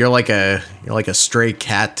 you're like a stray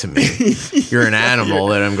cat to me. You're an animal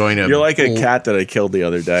that I'm going to... You're like a cat that I killed the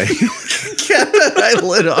other day. Cat that I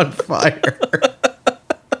lit on fire.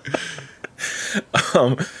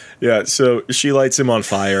 Yeah, so she lights him on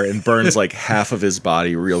fire and burns like half of his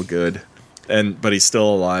body real good. But he's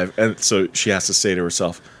still alive. And so she has to say to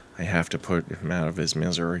herself, I have to put him out of his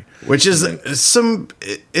misery. Which is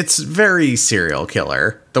it's very serial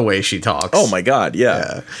killer, the way she talks. Oh my God,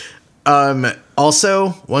 yeah.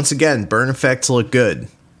 Also, once again, burn effects look good.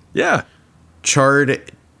 Yeah.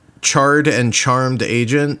 Charred and charmed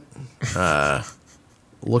agent,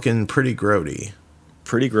 looking pretty grody.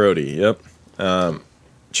 Pretty grody, yep.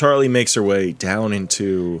 Charlie makes her way down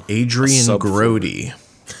into Adrian Grody.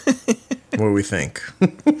 What do we think?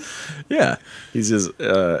 Yeah, he's his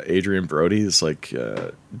Adrian Brody. It's like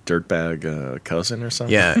dirtbag cousin or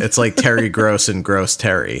something. Yeah, it's like Terry Gross and Gross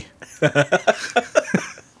Terry.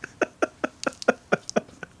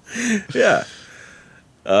 Yeah.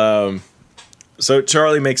 So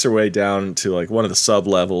Charlie makes her way down to like one of the sub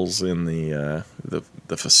levels in the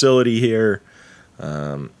facility here.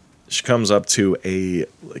 She comes up to a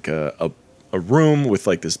room with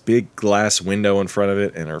like this big glass window in front of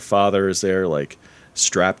it, and her father is there, like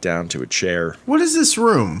strapped down to a chair. What is this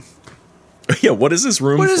room? Yeah, what is this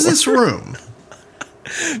room? What is this room?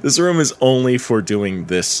 This room is only for doing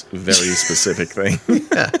this very specific thing.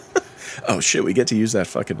 Yeah. Oh shit, we get to use that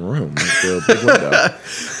fucking room, the big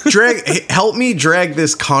window. Help me drag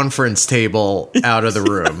this conference table out of the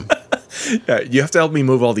room. Yeah, you have to help me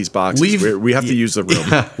move all these boxes. We have to use the room.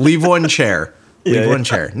 Yeah, leave one chair. Leave one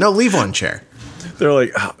chair. No, leave one chair. They're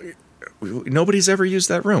like, oh, nobody's ever used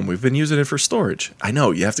that room. We've been using it for storage. I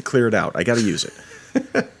know, you have to clear it out. I got to use it.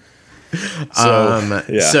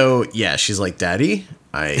 So she's like, Daddy,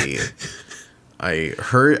 I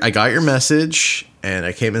got your message and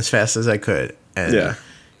I came as fast as I could. And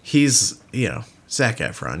he's, Zac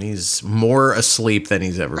Efron. He's more asleep than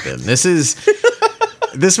he's ever been.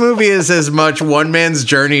 This movie is as much one man's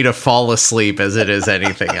journey to fall asleep as it is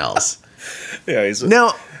anything else. Yeah,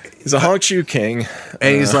 he's a honk shoe king.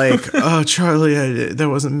 And he's like, oh, Charlie, that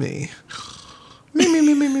wasn't me.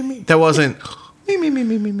 Me. That wasn't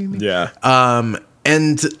me. Yeah.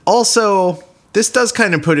 And also, this does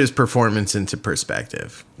kind of put his performance into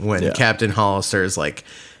perspective when Captain Hollister is like,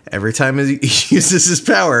 every time he uses his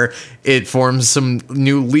power, it forms some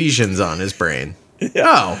new lesions on his brain. Yeah.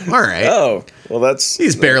 Oh, all right. Oh, well,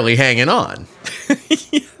 he's barely hanging on.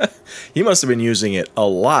 Yeah. He must have been using it a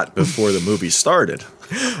lot before the movie started.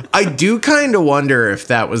 I do kind of wonder if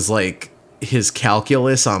that was like his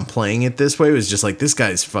calculus on playing it this way. It was just like, this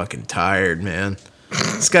guy's fucking tired, man.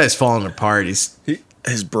 This guy's falling apart. His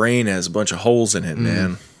brain has a bunch of holes in it,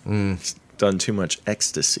 man. He's done too much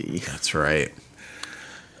ecstasy. That's right.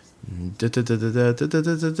 Exactly.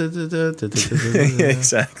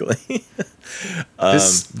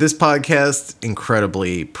 This podcast,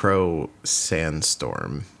 incredibly pro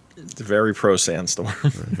Sandstorm. Very pro Sandstorm.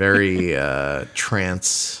 Very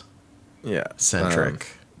trance centric.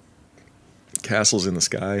 Castles in the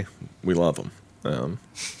sky. We love them.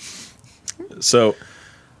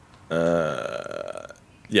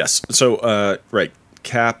 Yes. So, right.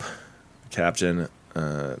 Captain,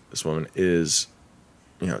 this woman is,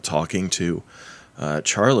 talking to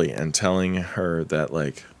Charlie and telling her that,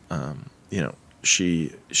 like,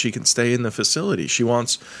 she can stay in the facility. She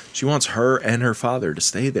wants her and her father to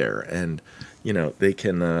stay there, and they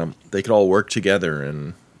can all work together,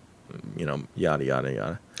 and yada yada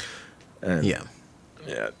yada. And yeah,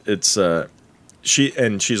 it's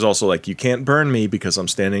she's also like, you can't burn me because I'm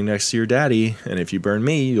standing next to your daddy, and if you burn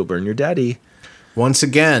me, you'll burn your daddy. Once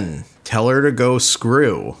again, tell her to go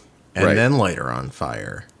screw, and then light her on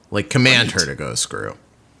fire. Like, command her to go screw.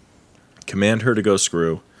 Command her to go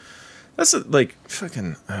screw. That's like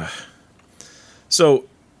fucking. So,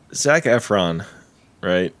 Zac Efron,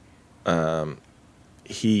 right?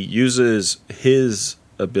 He uses his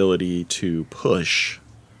ability to push,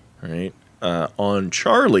 right, on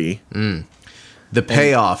Charlie. The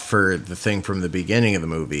payoff for the thing from the beginning of the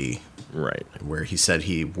movie, right, where he said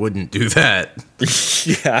he wouldn't do that.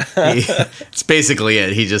 Yeah, it's basically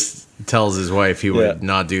it. He just tells his wife he would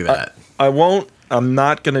not do that. I won't. I'm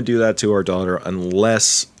not going to do that to our daughter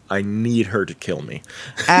unless I need her to kill me.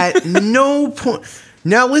 At no point.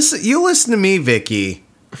 Now listen to me, Vicky,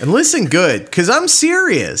 and listen good, because I'm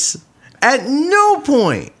serious. At no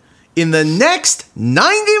point in the next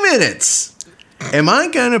 90 minutes am I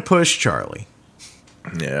going to push Charlie.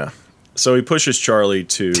 Yeah. So he pushes Charlie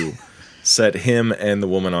to set him and the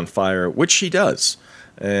woman on fire, which she does.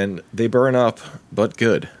 And they burn up, but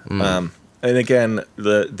good. And again,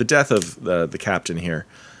 the death of the captain here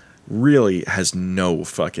really has no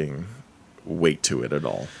fucking weight to it at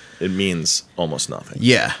all. It means almost nothing.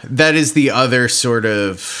 Yeah, that is the other sort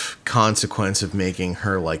of consequence of making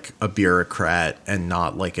her like a bureaucrat and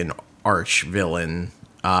not like an arch villain.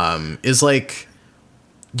 Is like,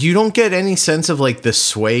 you don't get any sense of like the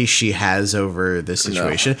sway she has over the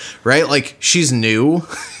situation, right? Like, she's new.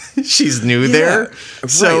 She's new there.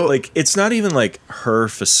 So right. Like, it's not even like her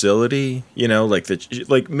facility, like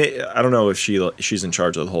I don't know if she's in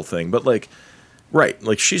charge of the whole thing, but like, right.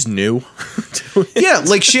 Like, she's new. To it. Yeah.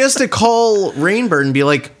 Like, she has to call Rainbird and be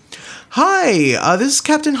like, hi, this is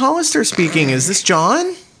Captain Hollister speaking. Is this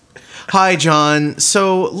John? Hi, John.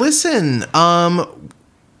 So listen,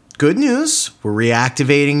 good news. We're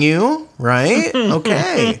reactivating you, right?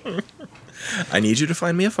 Okay. I need you to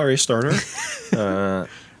find me a Firestarter.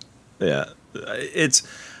 Yeah,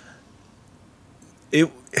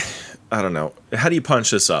 I don't know. How do you punch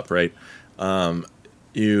this up, right?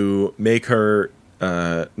 You make her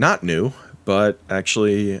not new, but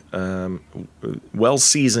actually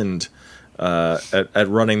well-seasoned at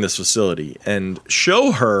running this facility, and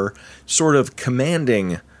show her sort of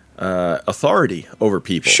commanding authority over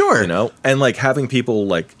people. Sure. And like having people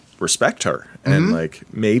like respect her and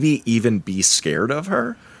like maybe even be scared of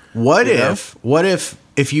her. What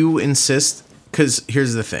if you insist, because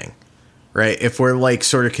here's the thing, right? If we're like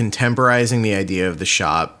sort of contemporizing the idea of the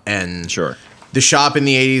shop, and the shop in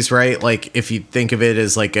the 80s, right? Like, if you think of it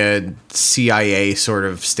as like a CIA sort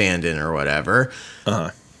of stand-in or whatever,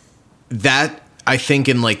 that I think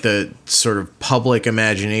in like the sort of public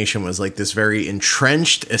imagination was like this very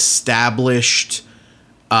entrenched, established,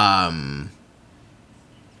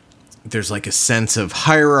 there's like a sense of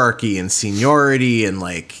hierarchy and seniority, and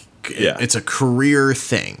like, it's a career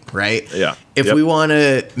thing, right? Yeah. If we want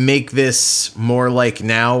to make this more like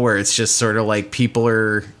now, where it's just sort of like people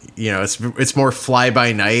are, it's more fly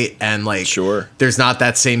by night, and like, there's not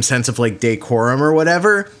that same sense of like decorum or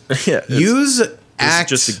whatever. Yeah. Use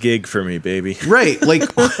Act. It's just a gig for me, baby. Right.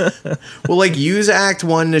 Like, well, like, use Act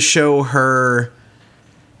 1 to show her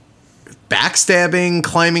backstabbing,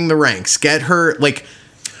 climbing the ranks. Get her, like,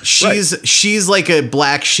 she's like a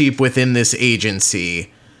black sheep within this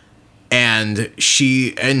agency. And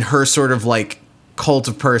her sort of like cult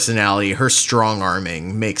of personality, her strong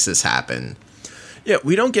arming makes this happen. Yeah,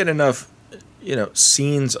 we don't get enough,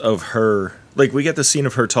 scenes of her. Like, we get the scene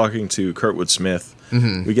of her talking to Kurtwood Smith.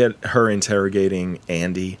 We get her interrogating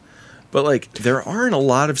Andy. But, like, there aren't a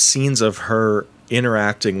lot of scenes of her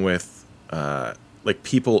interacting with, like,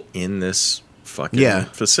 people in this fucking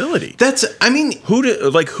facility.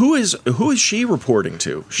 Who is she reporting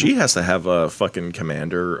to? She has to have a fucking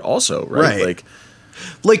commander also, right?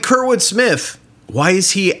 Like Kurtwood Smith, why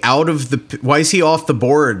is he off the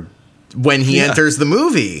board when he enters the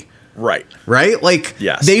movie? Right. Like,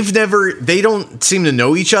 they don't seem to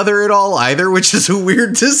know each other at all either, which is a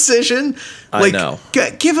weird decision. Like, I know.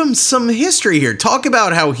 Give him some history here. Talk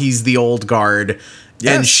about how he's the old guard.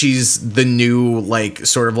 Yes. And she's the new, like,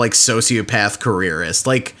 sort of like sociopath careerist.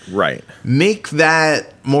 Like, make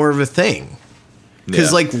that more of a thing.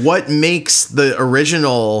 Because, like, what makes the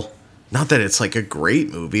original, not that it's like a great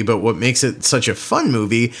movie, but what makes it such a fun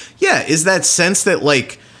movie, is that sense that,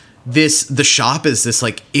 like, the shop is this,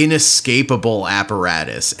 like, inescapable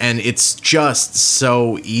apparatus, and it's just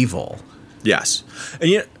so evil. Yes. And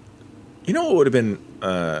you know what would have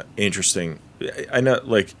been interesting? I know,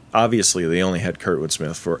 like, obviously they only had Kurtwood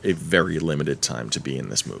Smith for a very limited time to be in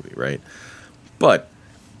this movie, right? But,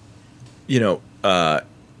 you know,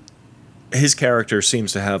 his character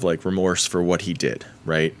seems to have, like, remorse for what he did,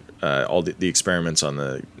 right? All the experiments on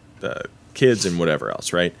the kids and whatever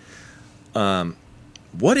else, right?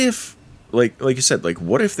 What if, like you said, like,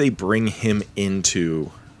 what if they bring him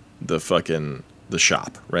into the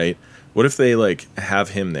shop, right? What if they, like, have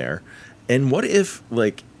him there? And what if,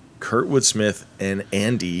 like, Kurtwood Smith and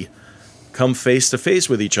Andy come face to face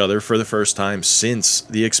with each other for the first time since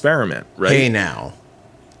the experiment, right? Hey, now.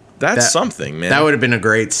 That's something, man. That would have been a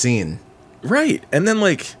great scene. Right. And then,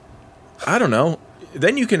 like, I don't know.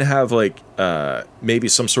 Then you can have, like, maybe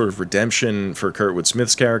some sort of redemption for Kurtwood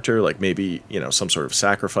Smith's character, like maybe, you know, some sort of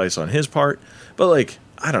sacrifice on his part. But, like,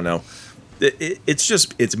 I don't know.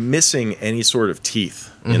 It's missing any sort of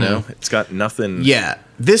teeth, you know? It's got nothing. Yeah.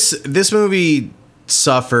 This movie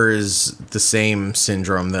suffers the same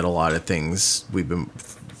syndrome that a lot of things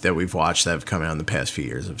we've watched that have come out in the past few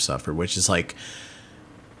years have suffered, which is, like,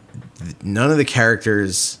 none of the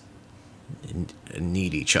characters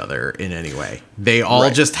need each other in any way. They all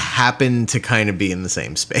just happen to kind of be in the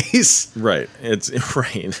same space. Right. It's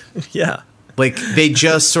right. Yeah. Like, they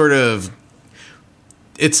just sort of,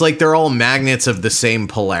 it's like they're all magnets of the same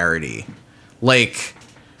polarity. Like,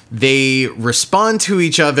 they respond to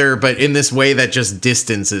each other, but in this way that just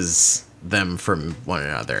distances them from one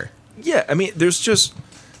another. Yeah, I mean, there's just,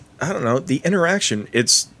 I don't know, the interaction,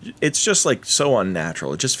 it's just, like, so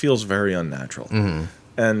unnatural. It just feels very unnatural.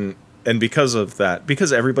 And because of that,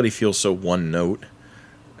 because everybody feels so one note,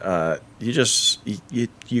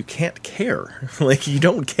 you can't care. Like, you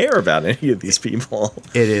don't care about any of these people.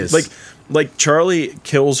 It is. Like Charlie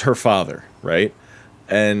kills her father, right?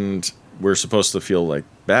 And we're supposed to feel, like,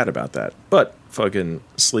 bad about that. But fucking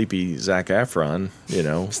sleepy Zac Efron, you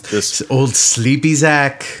know, this old sleepy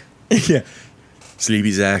Zac. Yeah.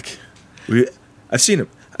 Sleepy Zac. I've seen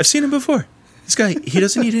him before. This guy, he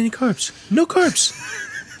doesn't eat any carbs. No carbs.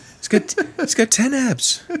 He's got 10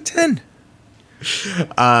 abs. 10.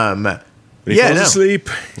 When he falls asleep,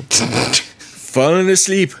 falling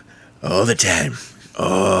asleep all the time.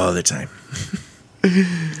 All the time.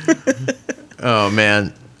 Oh,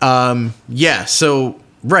 man. Yeah, so,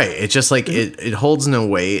 right. It's just like it holds no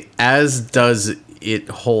weight, as does it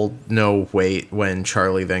hold no weight when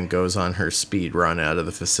Charlie then goes on her speed run out of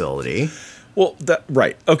the facility. Well,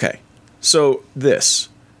 right. Okay. So this.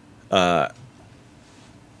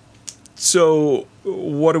 So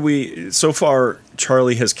what do we... So far,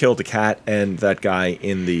 Charlie has killed a cat and that guy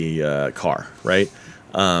in the car, right?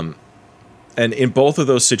 And in both of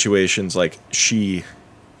those situations, like, she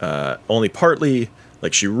only partly...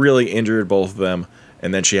 Like, she really injured both of them,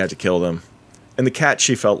 and then she had to kill them. And the cat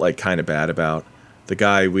she felt, like, kind of bad about. The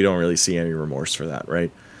guy, we don't really see any remorse for that,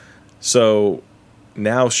 right? So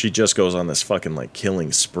now she just goes on this fucking, like,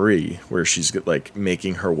 killing spree where she's, like,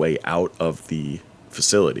 making her way out of the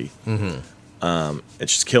facility. And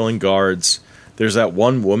she's killing guards. There's that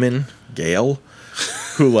one woman, Gail,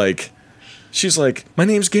 who, like, she's like, my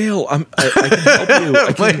name's Gail. I can help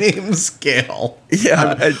you. My name's Gail.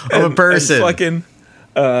 Yeah, I'm a person. And fucking,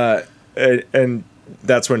 and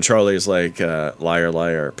that's when Charlie's like, liar,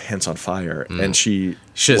 liar, pants on fire. And she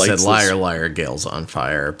should have said, liar, liar, Gail's on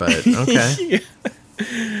fire, but okay.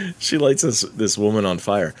 She lights this woman on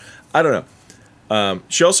fire. I don't know.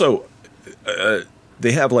 She also,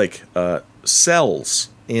 they have, like, cells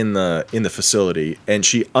in the facility, and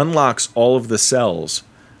she unlocks all of the cells,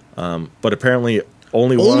 but apparently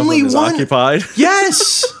only one of them is occupied.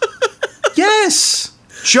 Yes. Yes.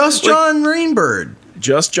 Just John Rainbird.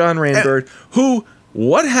 Just John Rainbird.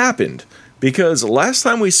 What happened? Because last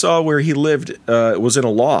time we saw where he lived was in a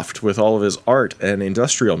loft with all of his art and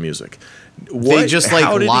industrial music. They just,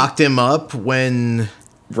 like, locked him up when...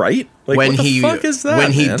 Right? Like, when what the fuck is that,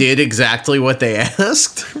 when he man? did exactly what they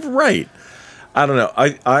asked. Right. I don't know.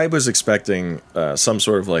 I was expecting some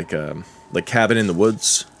sort of, like cabin in the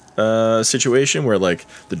woods situation where, like,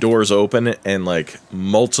 the doors open and, like,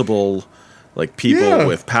 multiple, like, people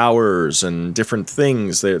with powers and different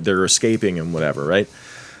things they're escaping and whatever, right?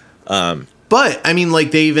 But I mean,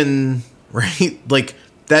 like, they even, right, like,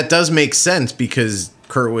 that does make sense because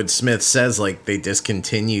Kurtwood Smith says, like, they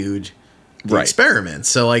discontinued the experiment.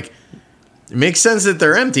 So, like, it makes sense that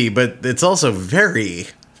they're empty, but it's also very,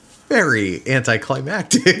 very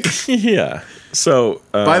anticlimactic. Yeah. So,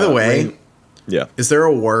 by the way, yeah, is there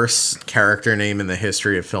a worse character name in the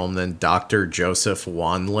history of film than Dr. Joseph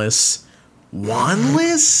Wanless?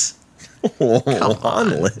 Wanless? Come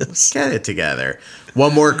on, Liz. Get it together.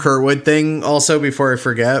 One more Kurtwood thing also before I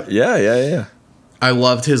forget. Yeah. I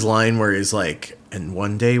loved his line where he's like, and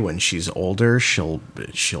one day when she's older, she'll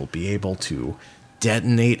be able to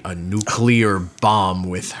detonate a nuclear bomb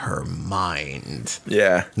with her mind.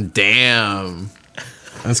 Yeah. Damn.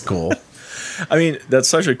 That's cool. I mean, that's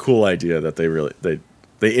such a cool idea that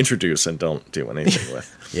they introduce and don't do anything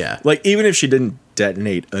with. Yeah. Like, even if she didn't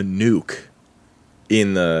detonate a nuke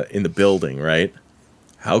in the building, right?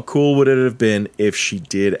 How cool would it have been if she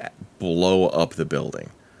did blow up the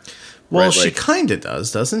building? Well, right? she kind of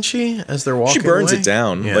does, doesn't she? As they're walking, she burns away? it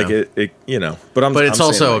down, Yeah. like it, you know. But it's I'm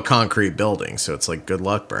also saying, a like, concrete building, so it's like good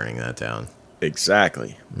luck burning that down.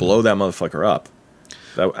 Exactly. Blow that motherfucker up.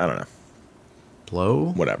 I don't know.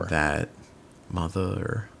 Blow Whatever. that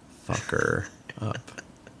motherfucker up.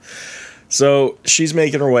 So she's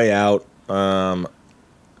making her way out.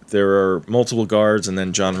 There are multiple guards, and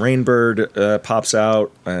then John Rainbird pops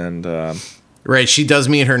out, and Right, she does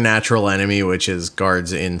meet her natural enemy, which is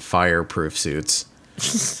guards in fireproof suits.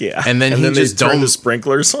 yeah, And then he just turn the domes.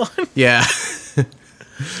 sprinklers on. Yeah.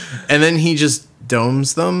 And then he just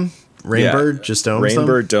domes them. Rainbird just domes them.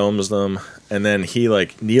 Rainbird domes them, and then he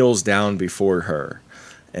like kneels down before her,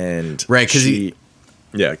 and Right, 'cause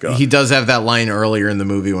go He does have that line earlier in the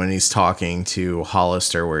movie when he's talking to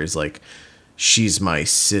Hollister where he's like, she's my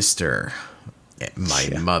sister,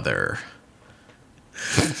 my mother,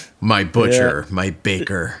 my butcher, my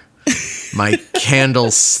baker, my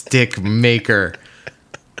candlestick maker.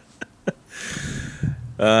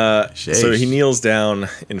 So he kneels down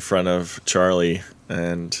in front of Charlie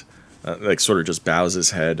and like sort of just bows his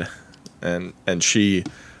head, and she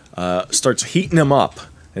starts heating him up,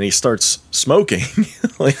 and he starts smoking,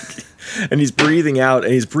 like, and he's breathing out,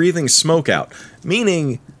 and he's breathing smoke out,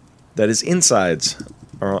 meaning that his insides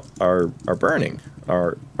are burning,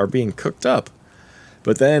 are being cooked up.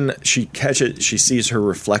 But then she sees her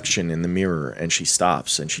reflection in the mirror, and she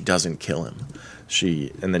stops, and she doesn't kill him.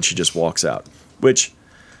 And then she just walks out. Which,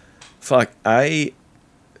 fuck, I've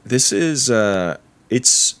seen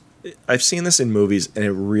this in movies,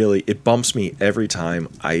 and it bumps me every time.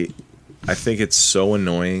 I think it's so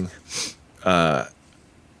annoying.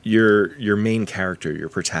 Your main character, your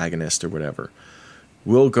protagonist or whatever,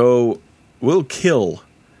 will kill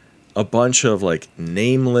a bunch of like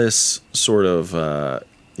nameless sort of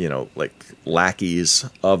like lackeys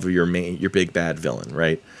of your big bad villain,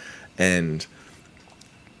 right? And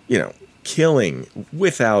killing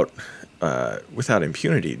without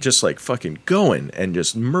impunity, just like fucking going and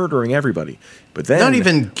just murdering everybody. But then Not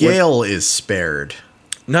even Gale is spared.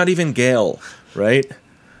 Not even Gale, right?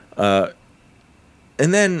 And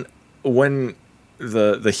then when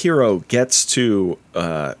the hero gets to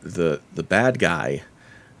the bad guy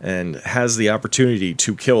and has the opportunity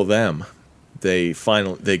to kill them, they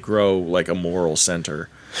grow like a moral center,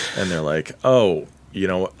 and they're like, oh,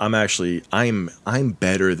 I'm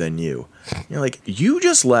better than you. You're like, you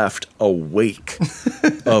just left a wake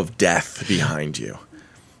of death behind you,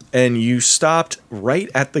 and you stopped right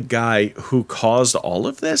at the guy who caused all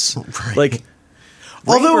of this. Right. Like,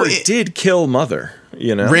 although it did kill Mother,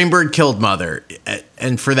 Rainbird killed Mother,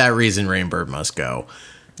 and for that reason, Rainbird must go.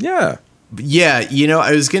 Yeah. Yeah,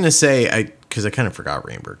 I was going to say, because I kind of forgot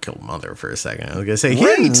Rainbird killed Mother for a second. I was going to say, he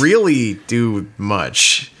didn't really do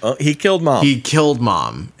much. He killed Mom. He killed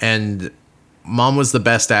Mom, and Mom was the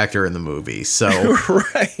best actor in the movie, so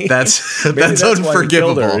right. that's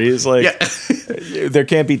unforgivable. Why he He's like, there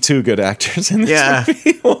can't be two good actors in this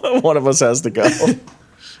movie. One of us has to go.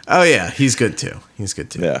 Oh, yeah, he's good, too.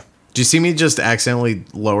 Yeah. Do you see me just accidentally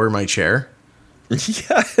lower my chair?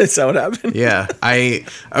 Yeah, is that what happened? Yeah, I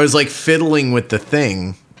was like fiddling with the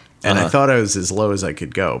thing, and I thought I was as low as I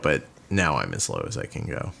could go, but now I'm as low as I can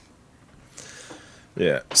go.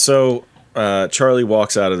 Yeah. So Charlie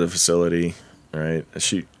walks out of the facility, right?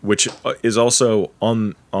 Which is also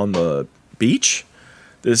on the beach.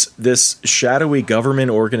 This shadowy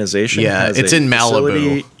government organization. Yeah, it's in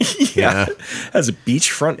Malibu. Has a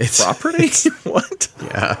beachfront property. What?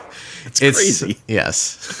 Yeah, it's crazy.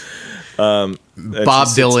 Yes. Bob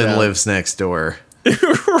Dylan lives next door.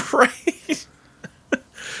 Right.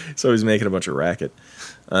 So he's making a bunch of racket.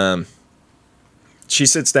 She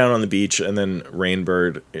sits down on the beach, and then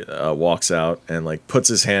Rainbird walks out and like puts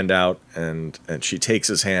his hand out, and she takes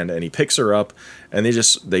his hand, and he picks her up, and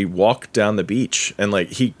they walk down the beach, and like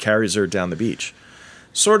he carries her down the beach,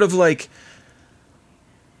 sort of like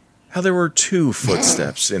how there were two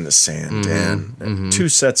footsteps in the sand, and two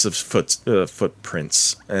sets of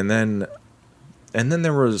footprints, and then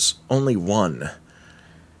there was only one,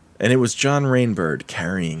 and it was John Rainbird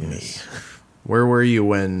carrying me. Where were you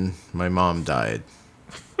when my mom died?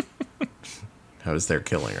 I was there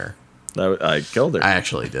killing her. I killed her. I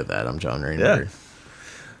actually did that. I'm John Rainwater.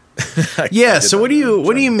 Yeah. Yeah. So what do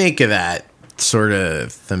you make of that sort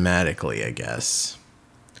of thematically? I guess.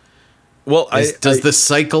 Well, does the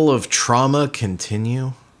cycle of trauma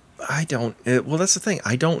continue? I don't. Well, that's the thing.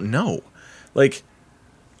 I don't know. Like,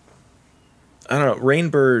 I don't know.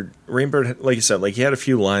 Rainbird, like you said, like he had a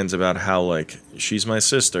few lines about how like she's my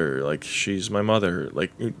sister, like she's my mother,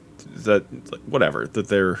 like that, like, whatever. That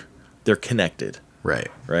they're connected. Right.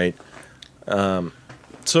 Right.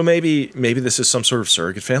 So maybe this is some sort of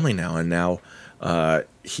surrogate family now, and now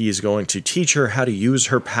he's going to teach her how to use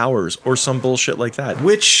her powers or some bullshit like that.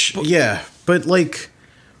 But like,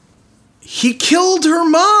 he killed her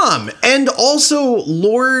mom and also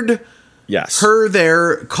lured her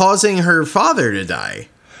there, causing her father to die.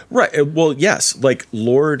 Right. Well, yes. Like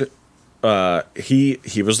Lord, he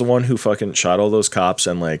was the one who fucking shot all those cops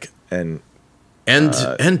and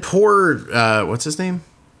poor what's his name?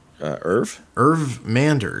 Irv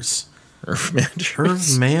Manders. Irv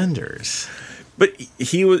Manders. But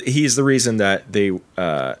he's the reason that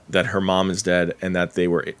that her mom is dead and that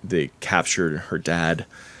they captured her dad.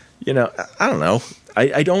 You know, I don't know.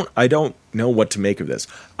 I don't know what to make of this.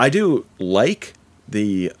 I do like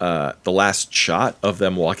the last shot of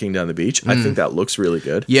them walking down the beach. I think that looks really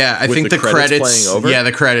good. Yeah, I think the credits playing over. Yeah,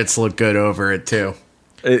 the credits look good over it too.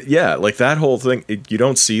 Yeah, like that whole thing, you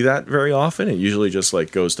don't see that very often. It usually just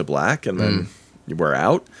like goes to black and then we're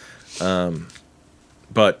out.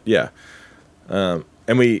 But yeah, and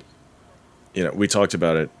we talked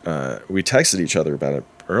about it. We texted each other about it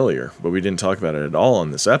earlier, but we didn't talk about it at all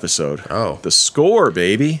on this episode. Oh, the score,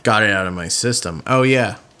 baby! Got it out of my system. Oh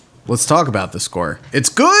yeah, let's talk about the score. It's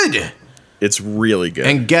good. It's really good.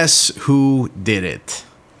 And guess who did it?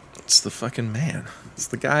 It's the fucking man. It's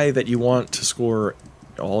the guy that you want to score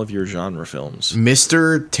all of your genre films.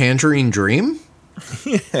 Mr. Tangerine Dream?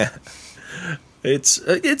 Yeah.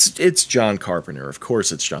 It's John Carpenter. Of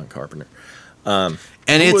course it's John Carpenter. And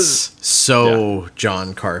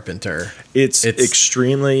John Carpenter. It's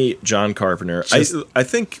extremely John Carpenter. I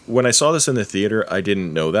think when I saw this in the theater, I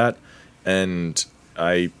didn't know that, and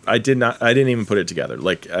I didn't even put it together.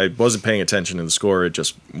 Like I wasn't paying attention to the score; it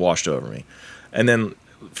just washed over me. And then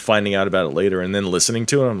finding out about it later, and then listening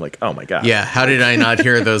to it, I'm like, oh my god! Yeah, how did I not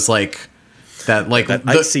hear those all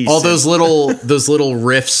those little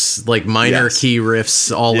riffs, like minor key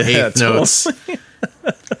riffs, all eighth notes.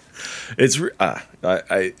 It's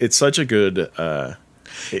such a good.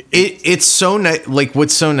 It's so nice. Like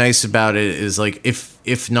what's so nice about it is like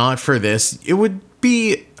if not for this, it would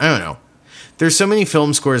be, I don't know. There's so many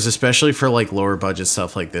film scores, especially for like lower budget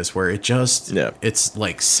stuff like this, where it's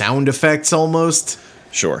like sound effects almost.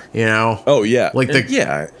 Sure. You know. Oh yeah. Like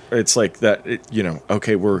it's like that.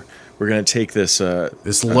 Okay, we're gonna take this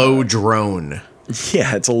this low drone.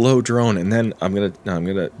 Yeah, it's a low drone, and then I'm gonna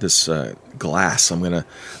this glass. I'm gonna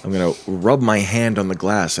rub my hand on the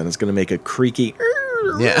glass, and it's gonna make a creaky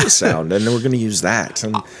sound, and then we're gonna use that.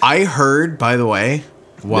 And I heard, by the way,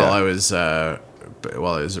 while I was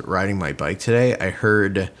riding my bike today, I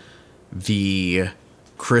heard the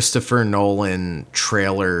Christopher Nolan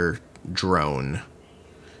trailer drone.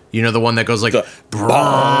 You know, the one that goes like, the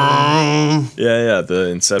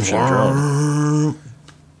Inception drone.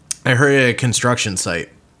 I heard it at a construction site.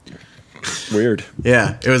 Weird.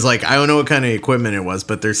 Yeah, it was like, I don't know what kind of equipment it was,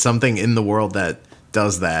 but there's something in the world that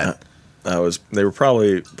does that. They were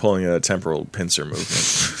probably pulling a temporal pincer movement.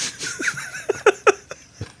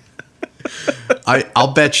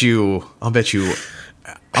 I'll bet you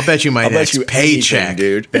my next paycheck,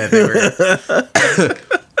 dude. Yeah, they were.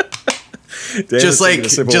 just like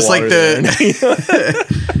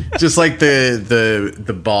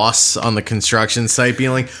the boss on the construction site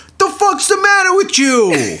being like, "The fuck's the matter with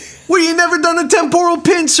you? What, you never done a temporal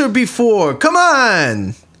pincer before? Come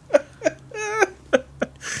on."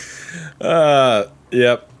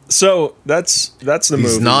 Yep. So that's the movie.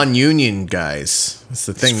 These non-union guys. That's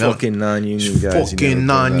the thing. Fucking non-union guys. Fucking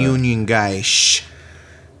non-union guys.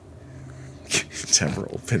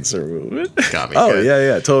 Temporal pincer movement. Got me. Oh good.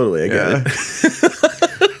 yeah, totally. I get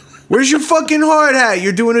it. Where's your fucking hard hat?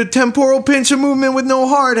 You're doing a temporal pincer movement with no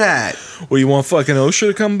hard hat. Well, you want fucking OSHA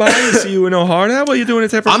to come by and see you with no hard hat while you're doing a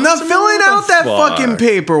temporal I'm not filling out that fucking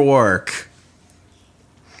paperwork.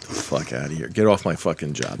 Fuck out of here. Get off my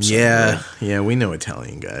fucking job. Yeah, we know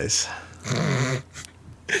Italian guys.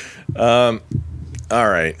 All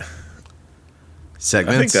right.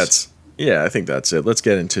 Segments? I think that's it. Let's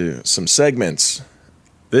get into some segments.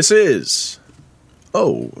 This is...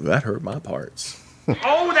 Oh, that hurt my parts.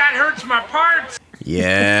 Oh, that hurts my parts.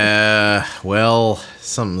 Yeah, well,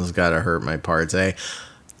 something's got to hurt my parts, eh?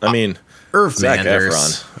 I mean, Irv Zac Manders.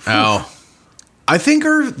 Efron. Oh, I think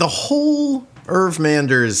the whole Irv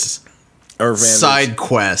Manders side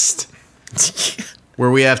quest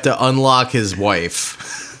where we have to unlock his wife.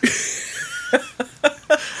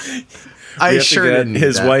 I sure didn't need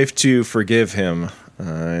his that. wife to forgive him,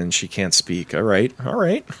 and she can't speak. All right.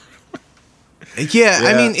 Yeah,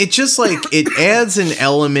 I mean, it just like it adds an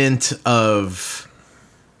element of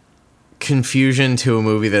confusion to a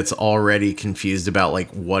movie that's already confused about like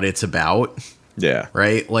what it's about. Yeah.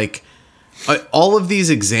 Right? Like all of these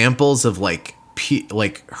examples of like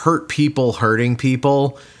hurt people hurting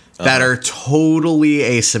people that are totally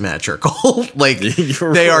asymmetrical. Like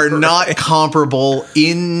they are not comparable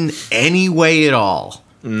in any way at all.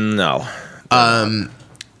 No.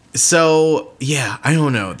 So yeah, I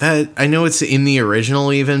don't know that. I know it's in the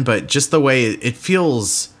original even, but just the way it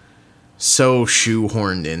feels so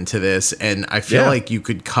shoehorned into this, and I feel like you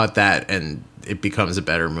could cut that and it becomes a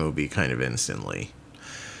better movie kind of instantly.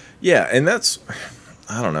 Yeah, and that's,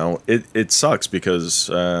 I don't know. It sucks because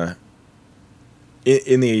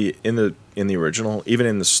in the original, even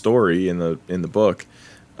in the story in the book,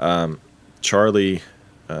 Charlie,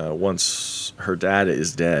 once her dad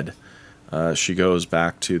is dead, she goes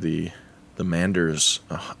back to the Manders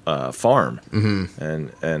farm,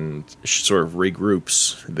 and she sort of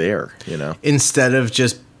regroups there. Instead of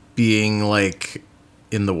just being like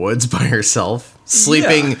in the woods by herself,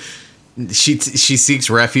 sleeping. Yeah. She seeks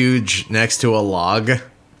refuge next to a log.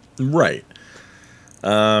 Right.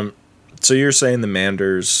 So you're saying the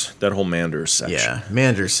Manders, that whole Manders section. Yeah,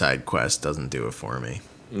 Manders side quest doesn't do it for me.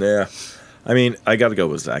 Yeah. I mean, I got to go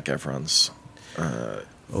with Zac Efron's.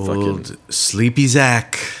 Old Sleepy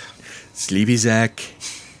Zac. Sleepy Zac.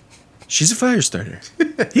 She's a fire starter.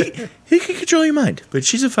 He can control your mind, but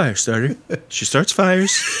she's a fire starter. She starts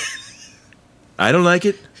fires. I don't like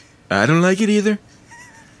it. I don't like it either.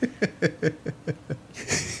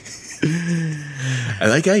 I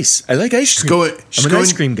like ice. I like ice cream. I'm an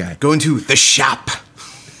ice cream guy. Going to the shop.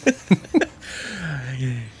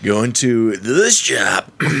 Going to the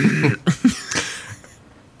shop.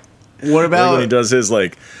 What about like when he does his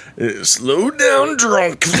like slow down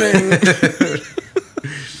drunk thing?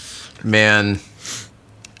 Man,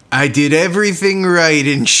 I did everything right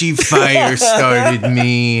and she fire started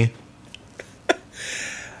me.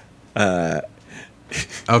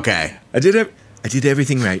 Okay. I did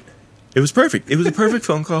everything right. It was perfect. It was a perfect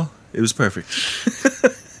phone call. It was perfect.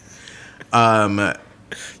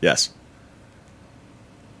 Yes.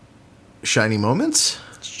 Shining moments?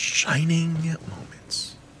 Shining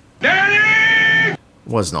moments. Daddy!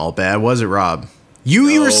 Wasn't all bad, was it, Rob? You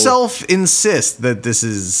yourself insist that this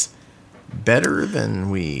is better than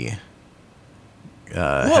we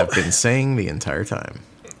have been saying the entire time.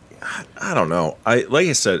 I don't know. Like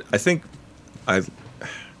I said, I think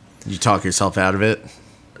You talk yourself out of it?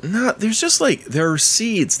 No, there's just like there are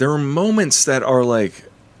seeds. There are moments that are like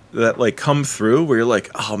that come through where you're like,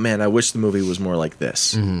 oh man, I wish the movie was more like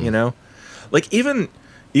this. Mm-hmm. Like even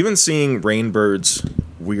seeing Rainbird's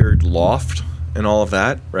weird loft and all of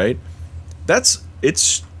that, right? That's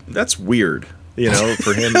weird.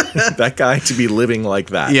 For him, that guy to be living like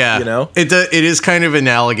that. Yeah, it is kind of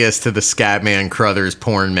analogous to the Scatman Crothers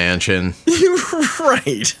porn mansion,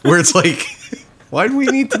 right? Where it's like, why do we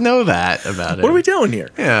need to know that about it? What are we doing here?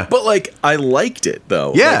 Yeah, but I liked it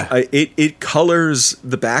though. Yeah, it colors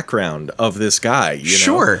the background of this guy.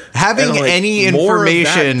 Sure, having any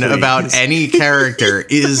information about any character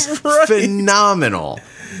is right. Phenomenal.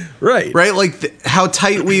 Right. Like how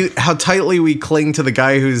tightly we cling to the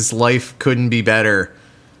guy whose life couldn't be better.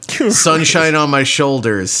 Right. Sunshine on my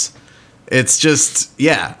shoulders. It's just,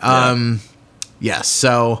 yeah. Yes.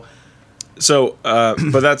 So,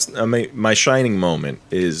 but that's my shining moment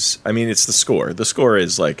is. I mean, it's the score. The score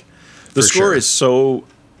is score is so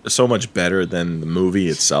much better than the movie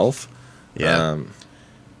itself. Yeah.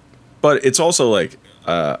 But it's also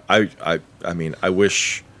I mean, I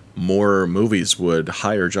wish more movies would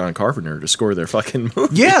hire John Carpenter to score their fucking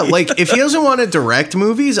movie. Yeah, if he doesn't want to direct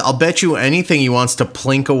movies, I'll bet you anything he wants to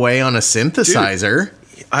plink away on a synthesizer.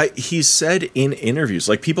 Dude, he said in interviews,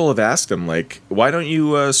 people have asked him, why don't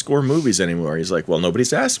you score movies anymore? He's like, well,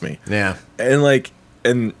 nobody's asked me. Yeah. And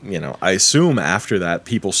I assume after that,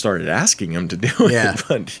 people started asking him to do it.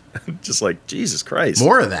 But just Jesus Christ.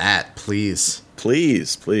 More of that, please.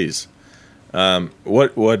 Please.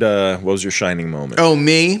 What was your shining moment? Oh,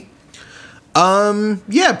 me?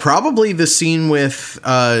 Yeah, probably the scene with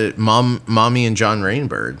Mommy and John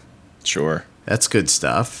Rainbird. Sure. That's good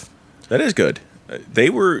stuff. That is good. They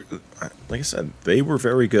were, like I said, they were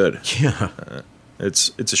very good. Yeah.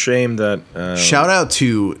 It's a shame that... Shout out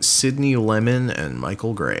to Sidney Lemon and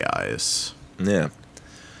Michael Grey Eyes. Yeah.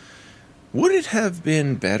 Would it have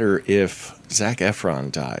been better if Zac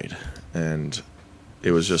Efron died and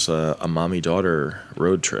it was just a mommy-daughter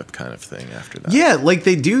road trip kind of thing after that? Yeah, like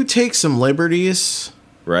they do take some liberties.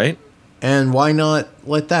 Right? And why not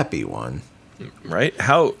let that be one? Right?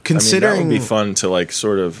 How... Considering... that would be fun to, like,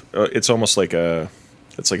 sort of... it's almost like a...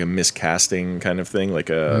 It's like a miscasting kind of thing, like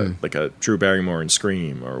a Drew Barrymore in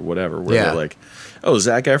Scream or whatever, where they're like, oh,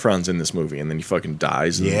 Zac Efron's in this movie, and then he fucking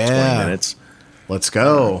dies in 20 minutes. Let's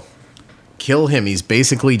go. Kill him. He's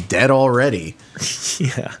basically dead already.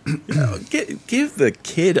 Yeah. Give the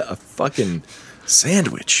kid a fucking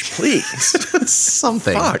sandwich, please.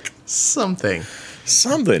 Something. Fuck. Something.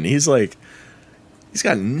 He's like, he's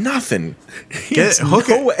got nothing. He has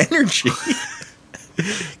no energy.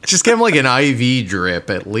 Just give him like an IV drip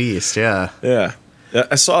at least, yeah. Yeah.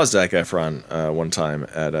 I saw Zac Efron one time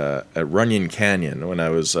at Runyon Canyon when I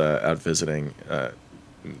was out visiting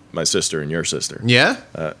my sister and your sister. Yeah?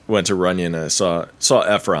 Went to Runyon and I saw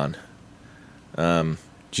Efron. Did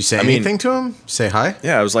you say anything to him? Say hi?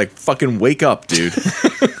 Yeah, I was like, fucking wake up, dude.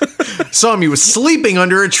 Saw him, he was sleeping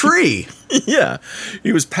under a tree. Yeah.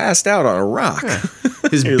 He was passed out on a rock. Yeah.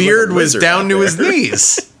 His beard like was down to his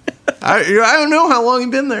knees. I don't know how long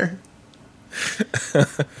he'd been there.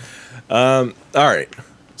 All right.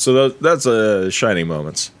 So that's Shining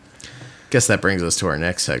Moments. Guess that brings us to our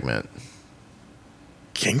next segment.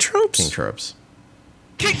 King tropes? King tropes.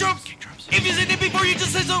 King tropes! If you said it before, you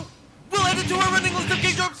just say so. We'll add it to our running list of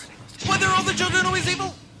king tropes. Why are all the children always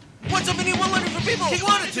evil? Why so many one-liners for people? King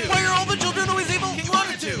wanted to. Why are all the children always evil? King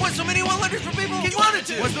wanted to. Why so many one-liners for people? King wanted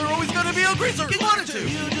to. Why's there always gonna be a greaser? King wanted to.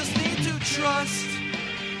 You just need to trust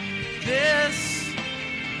this,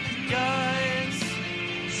 guys.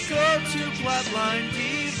 Go to Flatline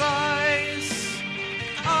Device.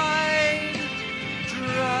 I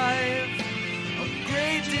drive a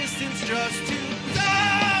great distance just to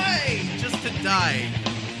die. Just to die.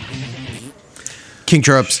 King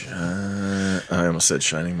tropes. I almost said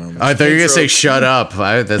Shining Moments. I thought you were going to say shut up.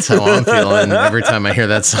 That's how I'm feeling every time I hear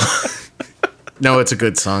that song. No, it's a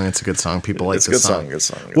good song. It's a good song. People like this song. Good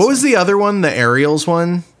song. What was the other one? The Aerials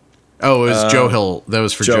one? Oh, it was Joe Hill. That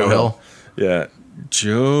was for Joe Hill. Yeah.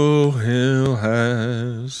 Joe Hill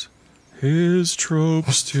has his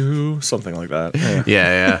tropes too. Something like that.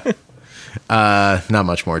 Yeah. Not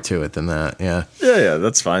much more to it than that. Yeah. Yeah.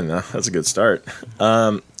 That's fine though. That's a good start.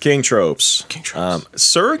 King tropes.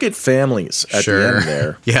 Surrogate families at the end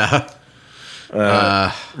there. Yeah.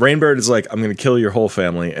 Rainbird is like, I'm going to kill your whole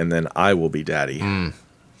family and then I will be daddy.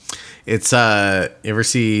 It's, you ever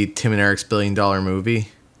see Tim and Eric's $1 billion movie?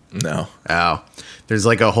 No. Oh. There's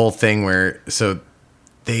like a whole thing where,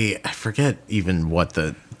 I forget even what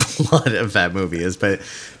the plot of that movie is, but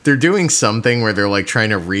they're doing something where they're like trying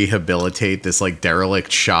to rehabilitate this like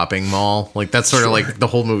derelict shopping mall. Like that's sort of like the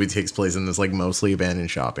whole movie takes place in this like mostly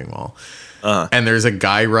abandoned shopping mall. And there's a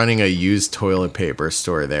guy running a used toilet paper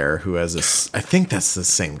store there who has I think that's the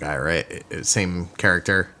same guy, right? Same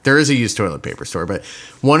character. There is a used toilet paper store, but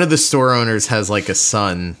one of the store owners has like a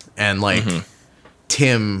son, and like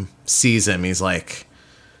Tim sees him. He's like,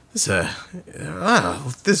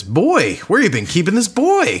 this boy, where you been keeping this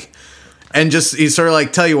boy? And he's sort of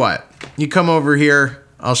like, tell you what, you come over here,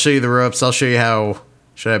 I'll show you the ropes, I'll show you how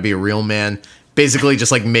should I be a real man. Basically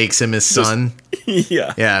just like makes him his son.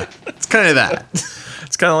 Yeah. It's kind of that.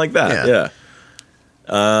 It's kind of like that.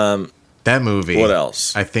 Yeah. That movie. What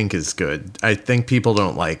else? I think is good. I think people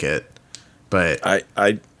don't like it, but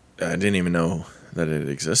I didn't even know that it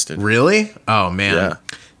existed. Really? Oh man. Yeah.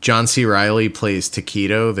 John C. Reilly plays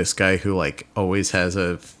Taquito, this guy who like always has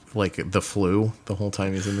the flu the whole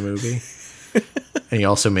time he's in the movie. And he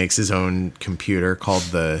also makes his own computer called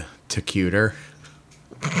the Tacuter.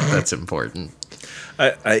 That's important.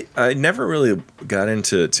 I never really got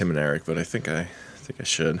into Tim and Eric, but I think I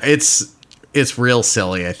should. It's real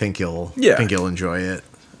silly. I think you'll enjoy it.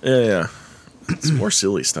 Yeah. Some more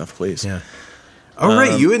silly stuff, please. Yeah. Oh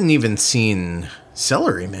right, you hadn't even seen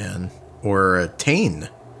Celery Man or Tane.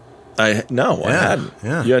 I hadn't.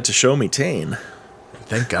 Yeah. You had to show me Tane.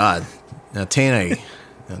 Thank God. Now Tane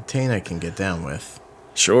I can get down with.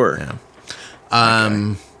 Sure. Yeah.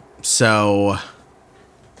 Okay. So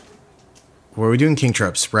what are we doing? King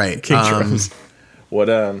tropes, right? King tropes. What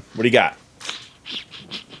do you got?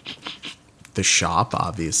 The shop,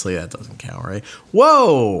 obviously that doesn't count, right?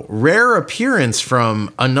 Whoa! Rare appearance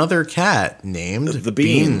from another cat named the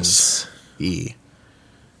Beans.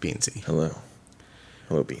 Beansy. Hello,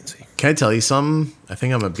 Beansy. Can I tell you something? I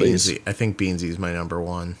think I'm a Please. Beansy. I think Beansy's my number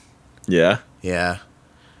one. Yeah. Yeah.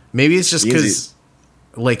 Maybe it's just because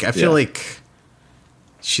Like, I feel like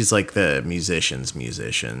she's like the musician's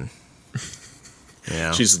musician.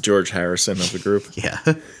 Yeah. She's the George Harrison of the group. Yeah.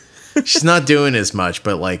 She's not doing as much,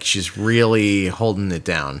 but like she's really holding it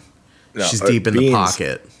down. No, she's deep in the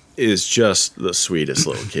pocket. Is just the sweetest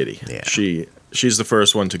little kitty. Yeah. She's the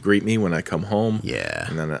first one to greet me when I come home. Yeah.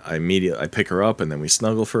 And then I pick her up and then we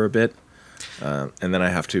snuggle for a bit. And then I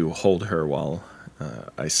have to hold her while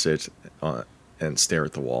I sit and stare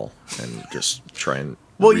at the wall and just try and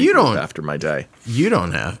you don't after my day. You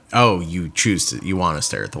don't have. Oh, you want to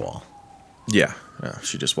stare at the wall. Yeah.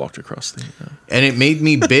 She just walked across the. And it made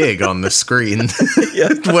me big on the screen.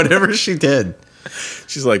 Whatever she did.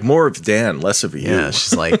 She's like, more of Dan, less of you. Yeah,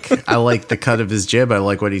 she's like, I like the cut of his jib. I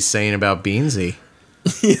like what he's saying about Beansy.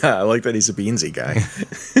 Yeah, I like that he's a Beansy guy.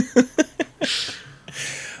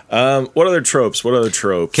 What other tropes?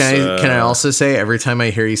 Can I also say, every time I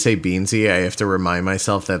hear you say Beansy, I have to remind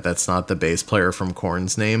myself that that's not the bass player from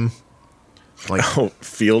Korn's name. Like,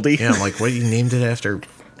 Fieldy? Yeah, I'm like, what, you named it after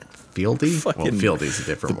Fieldy? Fucking well, Fieldy's a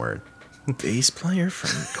different word. Bass player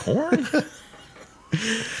from Korn?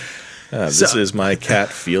 This is my cat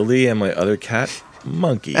Fieldy and my other cat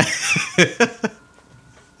Monkey.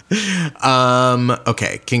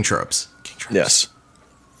 Okay, King Tropes. Yes.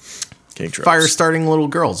 King Tropes. Fire starting little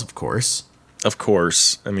girls, of course. Of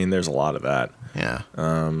course. I mean, there's a lot of that. Yeah.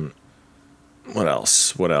 What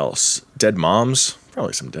else? Dead moms.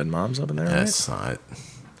 Probably some dead moms up in there, That's right?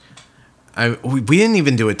 not... We didn't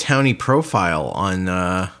even do a townie profile on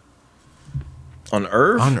Irv?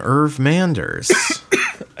 On Irv Manders.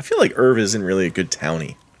 I feel like Irv isn't really a good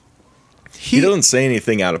townie. He doesn't say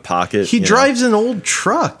anything out of pocket. He drives an old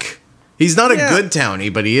truck. He's not a good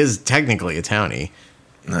townie, but he is technically a townie.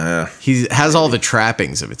 He has all the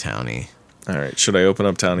trappings of a townie. All right. Should I open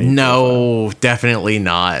up townie? No, definitely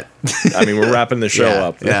not. I mean, we're wrapping the show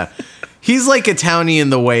up. Yeah. He's like a townie in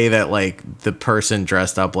the way that like the person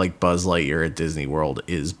dressed up like Buzz Lightyear at Disney World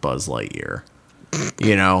is Buzz Lightyear.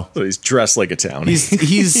 You know? So he's dressed like a townie.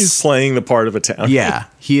 He's playing the part of a townie. Yeah.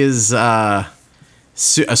 He is a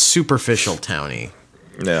superficial townie.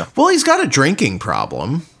 Yeah. Well, he's got a drinking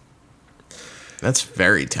problem. That's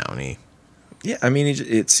very townie. Yeah, I mean,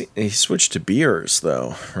 he switched to beers,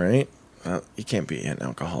 though, right? You can't be an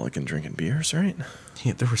alcoholic and drinking beers, right?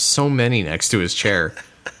 Yeah, there were so many next to his chair.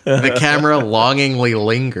 The camera lovingly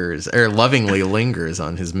lingers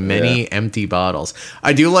on his many empty bottles.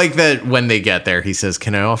 I do like that when they get there, he says,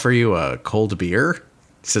 "Can I offer you a cold beer?"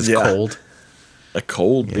 He says cold. A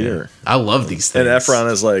cold beer. I love these things. And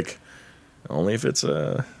Efron is like, only if it's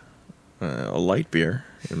a light beer.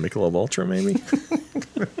 A Michelob Ultra, maybe?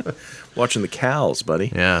 Watching the cows,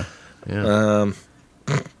 buddy. Yeah. I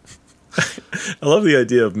love the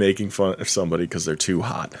idea of making fun of somebody because they're too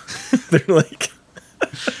hot. They're like,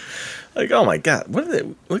 oh my God, what are they?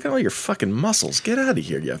 Look at all your fucking muscles. Get out of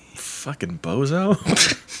here, you fucking bozo.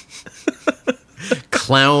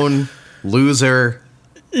 Clown, loser,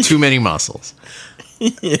 too many muscles.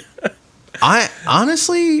 Yeah. I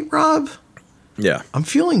honestly, Rob. Yeah. I'm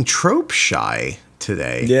feeling trope shy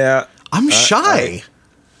today. Yeah. I'm shy.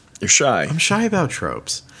 You're shy. I'm shy about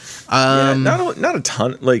tropes. Not a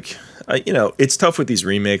ton. Like, it's tough with these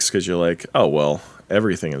remakes because you're like, oh, well,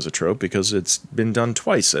 everything is a trope because it's been done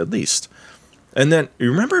twice at least. And then,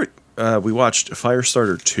 you remember we watched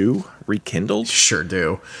Firestarter 2 Rekindled? Sure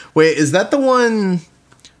do. Wait, is that the one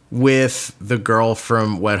with the girl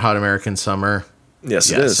from Wet Hot American Summer?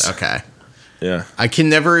 Yes, it is. Okay. Yeah. I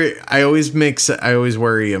always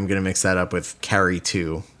worry I'm going to mix that up with Carrie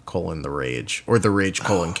 2, The Rage. Or The Rage,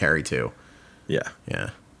 Carrie 2. Yeah.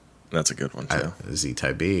 Yeah. That's a good one, too.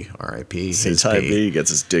 Z-Type B, R.I.P. Z-Type B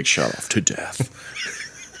gets his dick shot off to death.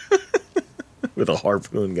 With a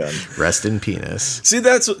harpoon gun. Rest in penis. See,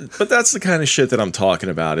 that's the kind of shit that I'm talking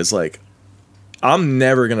about. Is like, I'm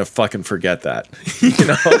never going to fucking forget that. You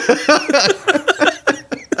know?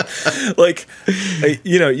 Like,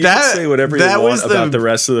 you can say whatever you want about the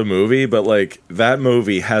rest of the movie, but like that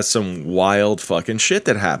movie has some wild fucking shit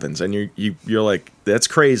that happens, and you're like, that's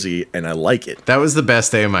crazy, and I like it. That was the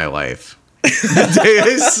best day of my life. The day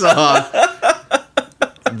I saw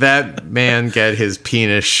that man get his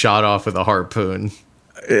penis shot off with a harpoon.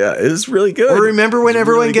 Yeah, it was really good. Or remember when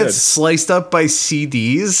everyone gets sliced up by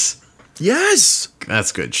CDs? Yes,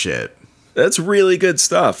 that's good shit. That's really good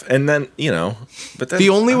stuff. And then, but then, the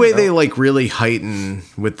only way they like really heighten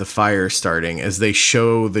with the fire starting is they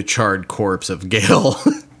show the charred corpse of Gail.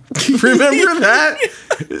 Remember that?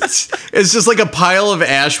 It's just like a pile of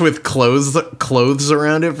ash with clothes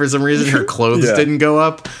around it. For some reason, her clothes didn't go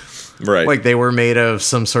up. Right. Like they were made of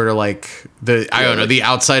some sort of like the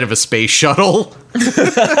outside of a space shuttle.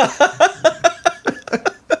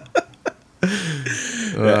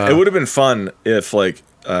 Yeah, it would have been fun if like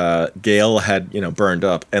Gail had burned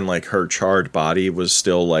up and like her charred body was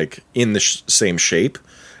still like in the same shape,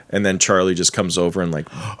 and then Charlie just comes over and like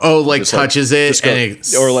touches it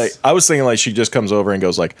or like I was thinking like she just comes over and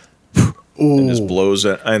goes like and just blows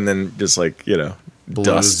it and then just like blows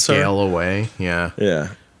dusts Gail away. Yeah.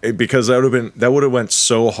 Because that would have went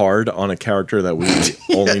so hard on a character that we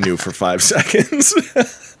only knew for 5 seconds.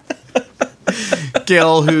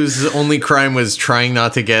 Gail, whose only crime was trying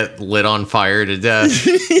not to get lit on fire to death.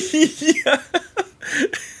 Yeah.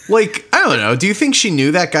 Like, I don't know. Do you think she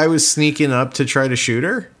knew that guy was sneaking up to try to shoot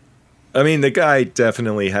her? I mean, the guy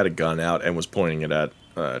definitely had a gun out and was pointing it at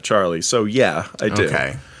Charlie. So, yeah, I do.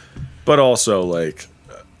 Okay. But also, like,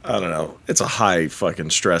 I don't know. It's a high fucking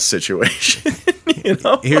stress situation,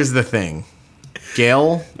 Here's the thing.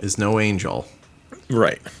 Gail is no angel.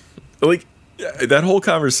 Right. Like, that whole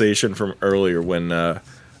conversation from earlier when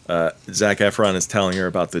Zac Efron is telling her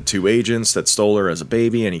about the 2 agents that stole her as a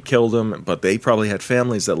baby and he killed them, but they probably had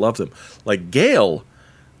families that loved them. Like, Gail,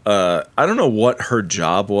 I don't know what her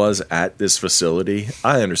job was at this facility.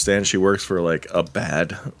 I understand she works for, like, a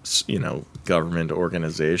bad, government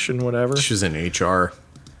organization, whatever. She was in HR.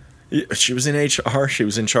 She was in HR. She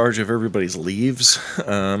was in charge of everybody's leaves.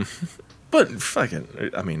 But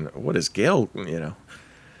fucking, I mean, what is Gail,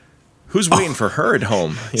 Who's waiting for her at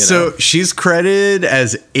home? So she's credited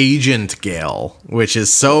as Agent Gail, which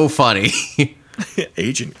is so funny.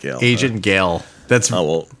 Agent Gail. Agent Gail. That's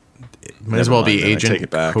might as well be Agent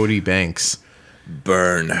Cody Banks.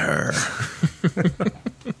 Burn her.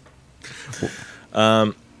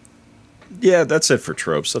 Yeah, that's it for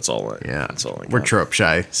tropes. That's all. That's all I got. We're trope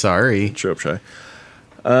shy. Sorry. Trope shy.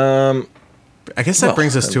 I guess that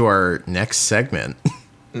brings us to our next segment.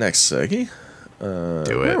 Next seggy.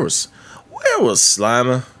 Do it. Where was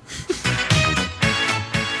Slimer?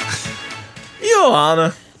 Your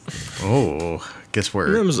Honor. Oh, guess we're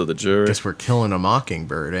members of the jury. Guess we're killing a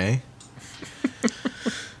mockingbird, eh?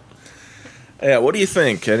 Yeah. What do you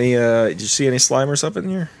think? Did you see any Slimers up in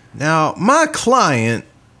here? Now, my client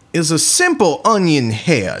is a simple onion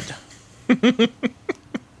head.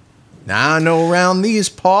 Now, I know around these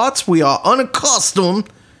parts we are unaccustomed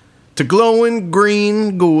to glowing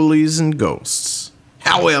green ghoulies and ghosts.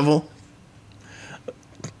 However,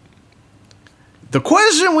 the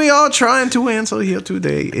question we are trying to answer here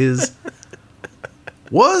today is,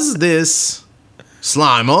 was this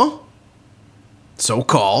Slimer,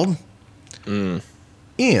 so-called, in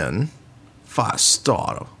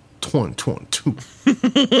Firestarter 2022?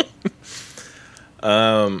 Did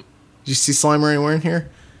you see Slimer anywhere in here?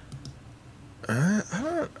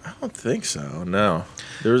 I don't think so. No,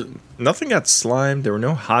 there was nothing got slimed. There were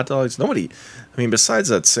no hot dogs. Nobody. I mean, besides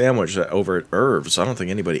that sandwich over at Irv's, I don't think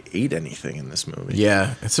anybody ate anything in this movie.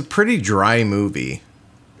 Yeah, it's a pretty dry movie.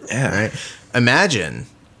 Yeah. Right? Imagine,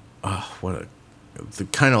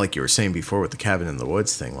 kind of like you were saying before with the cabin in the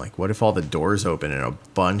woods thing. Like, what if all the doors open and a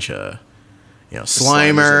bunch of,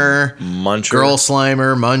 Slimer, Muncher, girl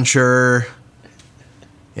Slimer, Muncher.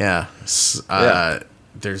 Yeah.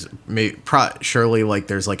 There's surely like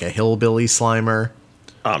there's like a hillbilly Slimer.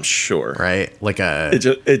 I'm sure. Right? Like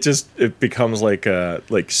it becomes like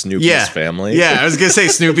Snoopy's family. Yeah, I was gonna say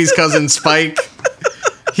Snoopy's cousin Spike.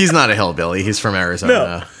 He's not a hillbilly. He's from Arizona,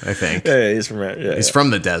 No. I think. Yeah, he's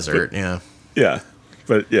from the desert. Yeah.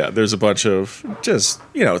 But yeah, there's a bunch of just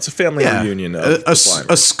it's a family reunion of a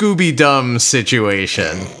Scooby Dum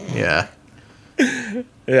situation. Yeah.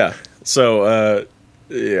 Yeah. So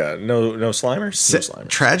no Slimers? No Slimers.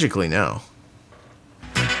 Tragically, no.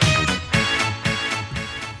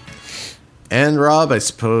 And Rob, I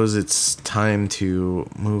suppose it's time to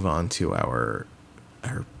move on to our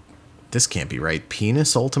this can't be right.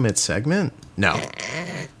 Penis ultimate segment? No.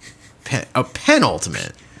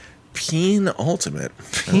 Penultimate. Penultimate.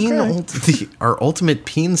 Our ultimate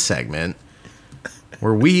peen segment,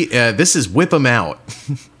 where we this is whip 'em out.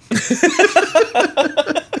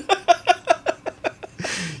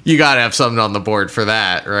 You gotta have something on the board for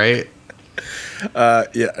that, right?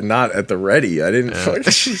 Yeah, not at the ready. I didn't.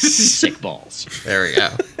 Sick balls. There we go.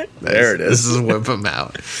 There it is. This is whip 'em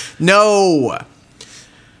out. No.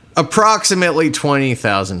 Approximately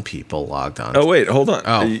 20,000 people logged on. Oh wait, hold on.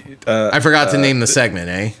 Oh, I forgot to name the segment,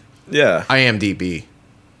 eh? Yeah. IMDb.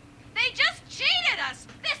 They just cheated us.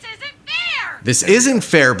 This isn't fair. This isn't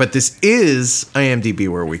fair, but this is IMDb,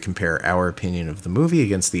 where we compare our opinion of the movie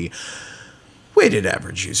against the weighted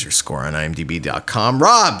average user score on IMDb.com.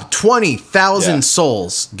 Rob, 20,000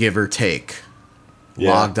 souls, give or take,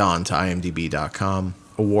 logged on to IMDb.com,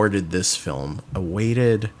 awarded this film a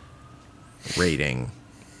weighted rating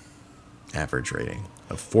average rating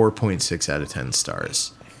of 4.6 out of 10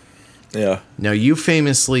 stars. Yeah. Now, you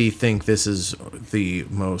famously think this is the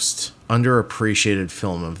most underappreciated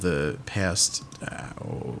film of the past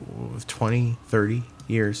 20, 30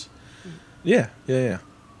 years. Yeah.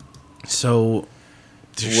 So,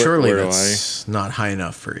 surely where do that's not high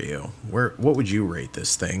enough for you. What would you rate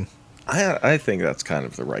this thing? I think that's kind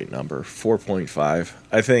of the right number, 4.5.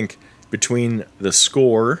 I think between the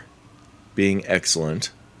score being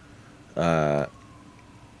excellent,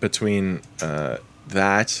 between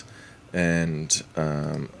that and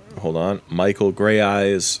hold on, Michael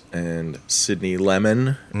Greyeyes and Sidney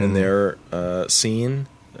Lemon and their scenes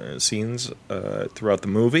throughout the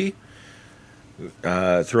movie.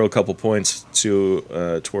 Throw a couple points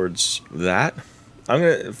towards that.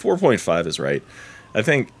 4.5 is right. I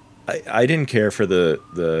think I didn't care for the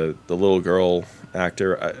little girl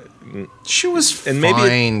actor. She was and fine.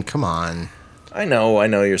 maybe Come on. I know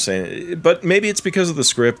you're saying, but maybe it's because of the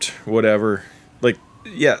script, whatever. Like,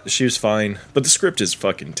 yeah, she was fine, but the script is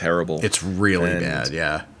fucking terrible. It's really bad,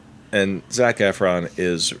 yeah. And Zac Efron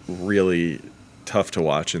is really tough to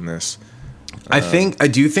watch in this. I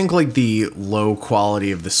do think like the low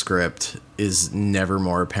quality of the script is never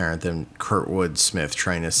more apparent than Kurtwood Smith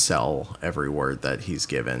trying to sell every word that he's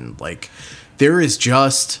given. Like, there is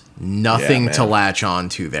just nothing to latch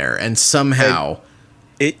onto there, and somehow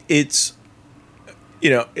it's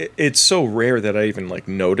it's so rare that I even like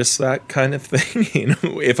notice that kind of thing.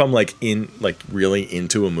 If I'm like really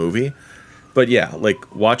into a movie, but yeah,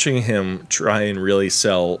 like watching him try and really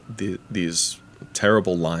sell these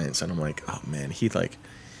terrible lines, and I'm like, oh man, he like,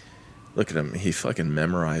 look at him, he fucking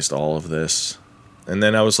memorized all of this, and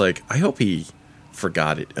then I was like, I hope he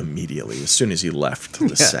forgot it immediately as soon as he left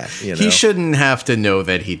the set. He shouldn't have to know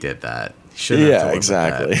that he did that. Yeah,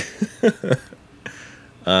 exactly.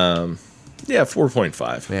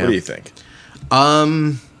 4.5. Yeah. What do you think?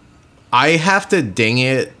 I have to ding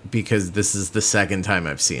it because this is the second time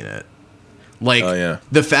I've seen it. Like,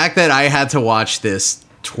 the fact that I had to watch this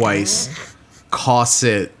twice costs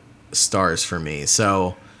it stars for me.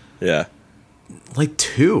 So, yeah, like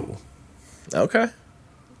 2. Okay.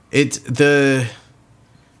 It's the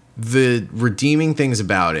redeeming things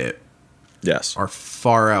about it. Yes. Are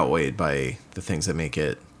far outweighed by the things that make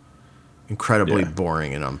it incredibly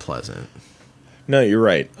boring and unpleasant. No, you're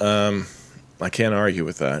right. I can't argue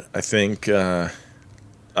with that. I think I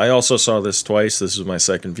also saw this twice. This is my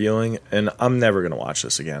second viewing, and I'm never going to watch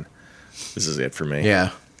this again. This is it for me.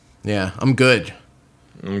 Yeah. I'm good.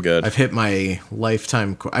 I've hit my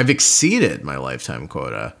lifetime. I've exceeded my lifetime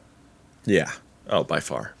quota. Yeah. Oh, by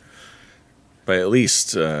far. By at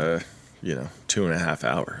least 2.5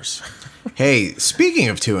 hours. Hey, speaking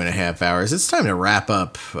of 2.5 hours, it's time to wrap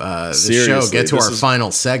up the show. Get to our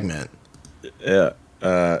final segment. Yeah.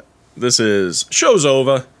 This is Show's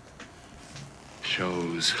Over.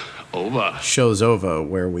 Show's over. Show's over,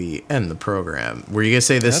 where we end the program. Were you going to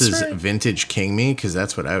say this is right? Vintage King Me? Because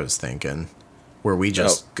that's what I was thinking. Where we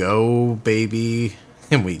just go, baby,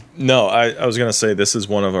 and we... No, I was going to say this is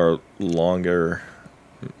one of our longest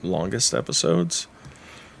episodes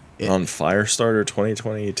on Firestarter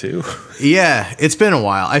 2022. Yeah, it's been a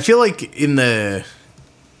while. I feel like in the...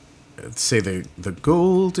 say the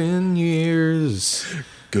golden years,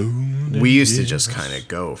 we used to just kind of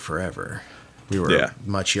go forever. We were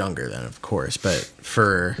much younger then, of course, but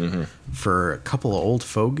for a couple of old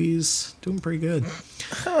fogies, doing pretty good.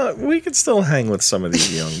 We could still hang with some of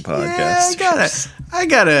these young podcasts. Yeah, I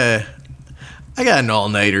got an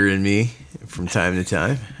all-nighter in me from time to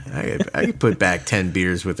time. I could put back 10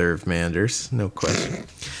 beers with Irv Manders, no question.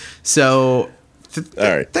 So, all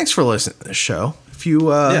right. Thanks for listening to the show. If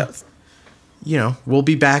you we'll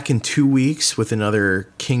be back in 2 weeks with another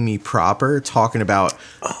King Me Proper, talking about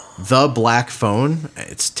The Black Phone.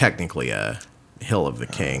 It's technically a Hill of the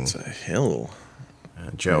King. It's a hill.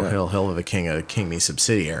 Joe Hill of the King, a King Me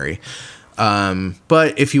subsidiary.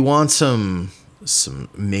 But if you want some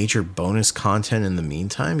major bonus content in the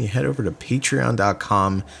meantime, you head over to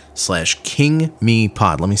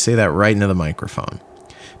patreon.com/KingMePod. Let me say that right into the microphone.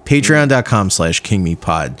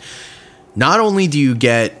 Patreon.com/KingMePod. Not only do you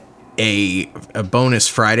get a bonus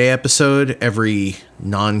Friday episode every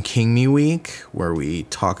non-King Me week where we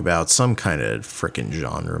talk about some kind of frickin'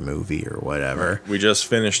 genre movie or whatever. We just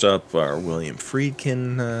finished up our William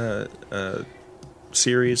Friedkin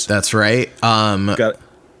series. That's right. We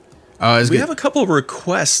have a couple of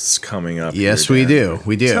requests coming up. Yes, we do.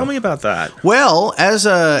 Tell me about that. Well, as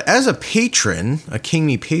a patron, a King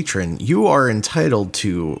Me patron, you are entitled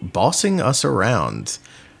to bossing us around.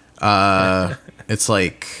 It's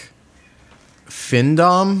like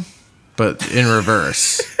Findom, but in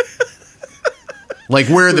reverse. Like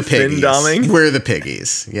we're the piggies. Fin-doming? We're the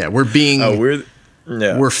piggies. Yeah, we're being. Yeah.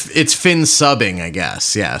 It's fin subbing, I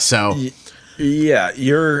guess. Yeah. So. Yeah,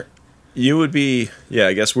 you would be. Yeah,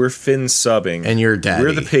 I guess we're fin subbing, And you're daddy.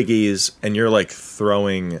 We're the piggies, and you're like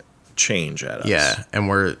throwing change at us. Yeah, and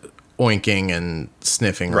we're oinking and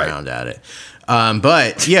sniffing Right. around at it.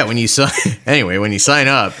 But yeah, when you sign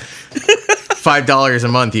up, $5 a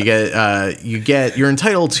month, you're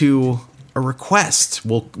entitled to a request.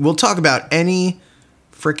 We'll talk about any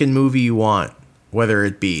freaking movie you want, whether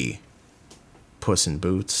it be Puss in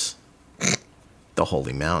Boots, The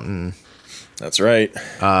Holy Mountain, That's right.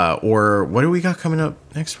 or what do we got coming up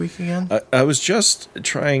next week again? I was just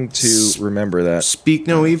trying to remember that. Speak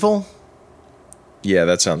No Evil. Yeah,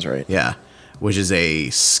 that sounds right. Yeah, which is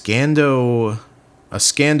a Scandinavian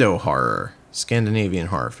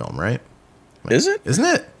horror film, right? Is it? Isn't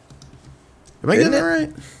it? Am I getting that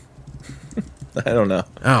right? I don't know.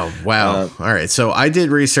 Oh, wow. All right. So I did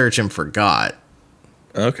research and forgot.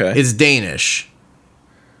 Okay. It's Danish.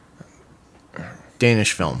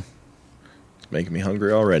 Danish film. It's making me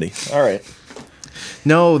hungry already. All right.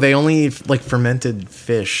 No, they only eat, like fermented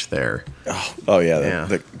fish there. Oh yeah, Yeah.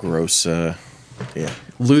 the gross. Yeah.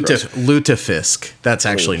 Lutefisk. That's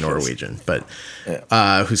actually Lutefisk. Norwegian, but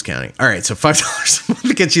who's counting? All right, so $5 a month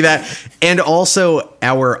to get you that, and also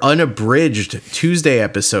our unabridged Tuesday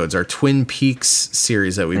episodes, our Twin Peaks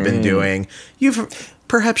series that we've been doing.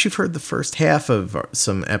 Perhaps you've heard the first half of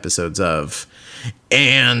some episodes of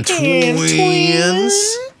and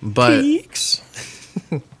Twins, but Peaks.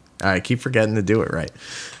 I keep forgetting to do it right.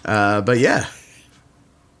 But yeah,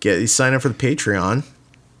 sign up for the Patreon.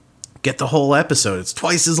 Get the whole episode. It's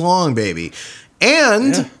twice as long, baby.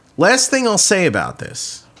 And last thing I'll say about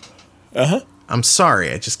this. I'm sorry.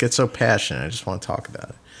 I just get so passionate. I just want to talk about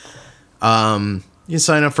it. You can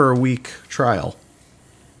sign up for a week trial.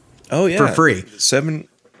 Oh yeah, For free. 7.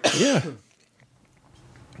 Yeah.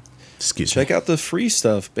 Excuse me. Check out the free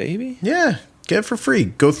stuff, baby. Yeah, get it for free.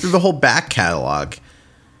 Go through the whole back catalog.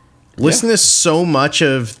 Listen to so much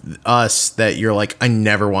of us that you're like, I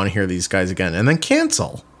never want to hear these guys again. And then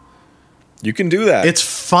cancel. You can do that. It's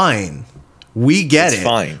fine. We get It's it.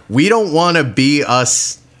 fine. We don't want to be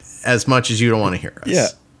us as much as you don't want to hear us. Yeah.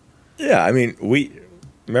 Yeah, I mean,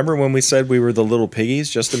 remember when we said we were the little piggies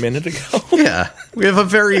just a minute ago? Yeah. We have a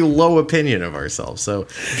very low opinion of ourselves. So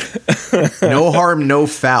no harm, no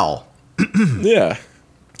foul. Yeah.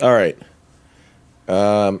 All right.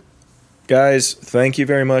 Guys, thank you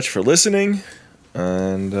very much for listening.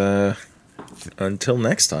 And until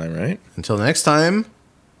next time, right? Until next time,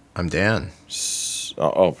 I'm Dan.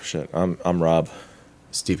 Oh shit. I'm Rob.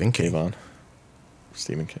 Stephen King. Avon.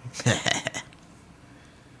 Stephen King.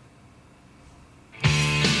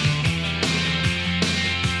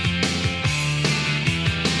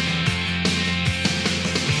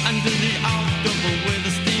 Under the October with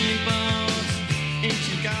the steamboats,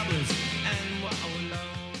 ancient goblins and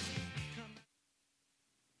wallows.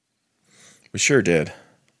 We sure did.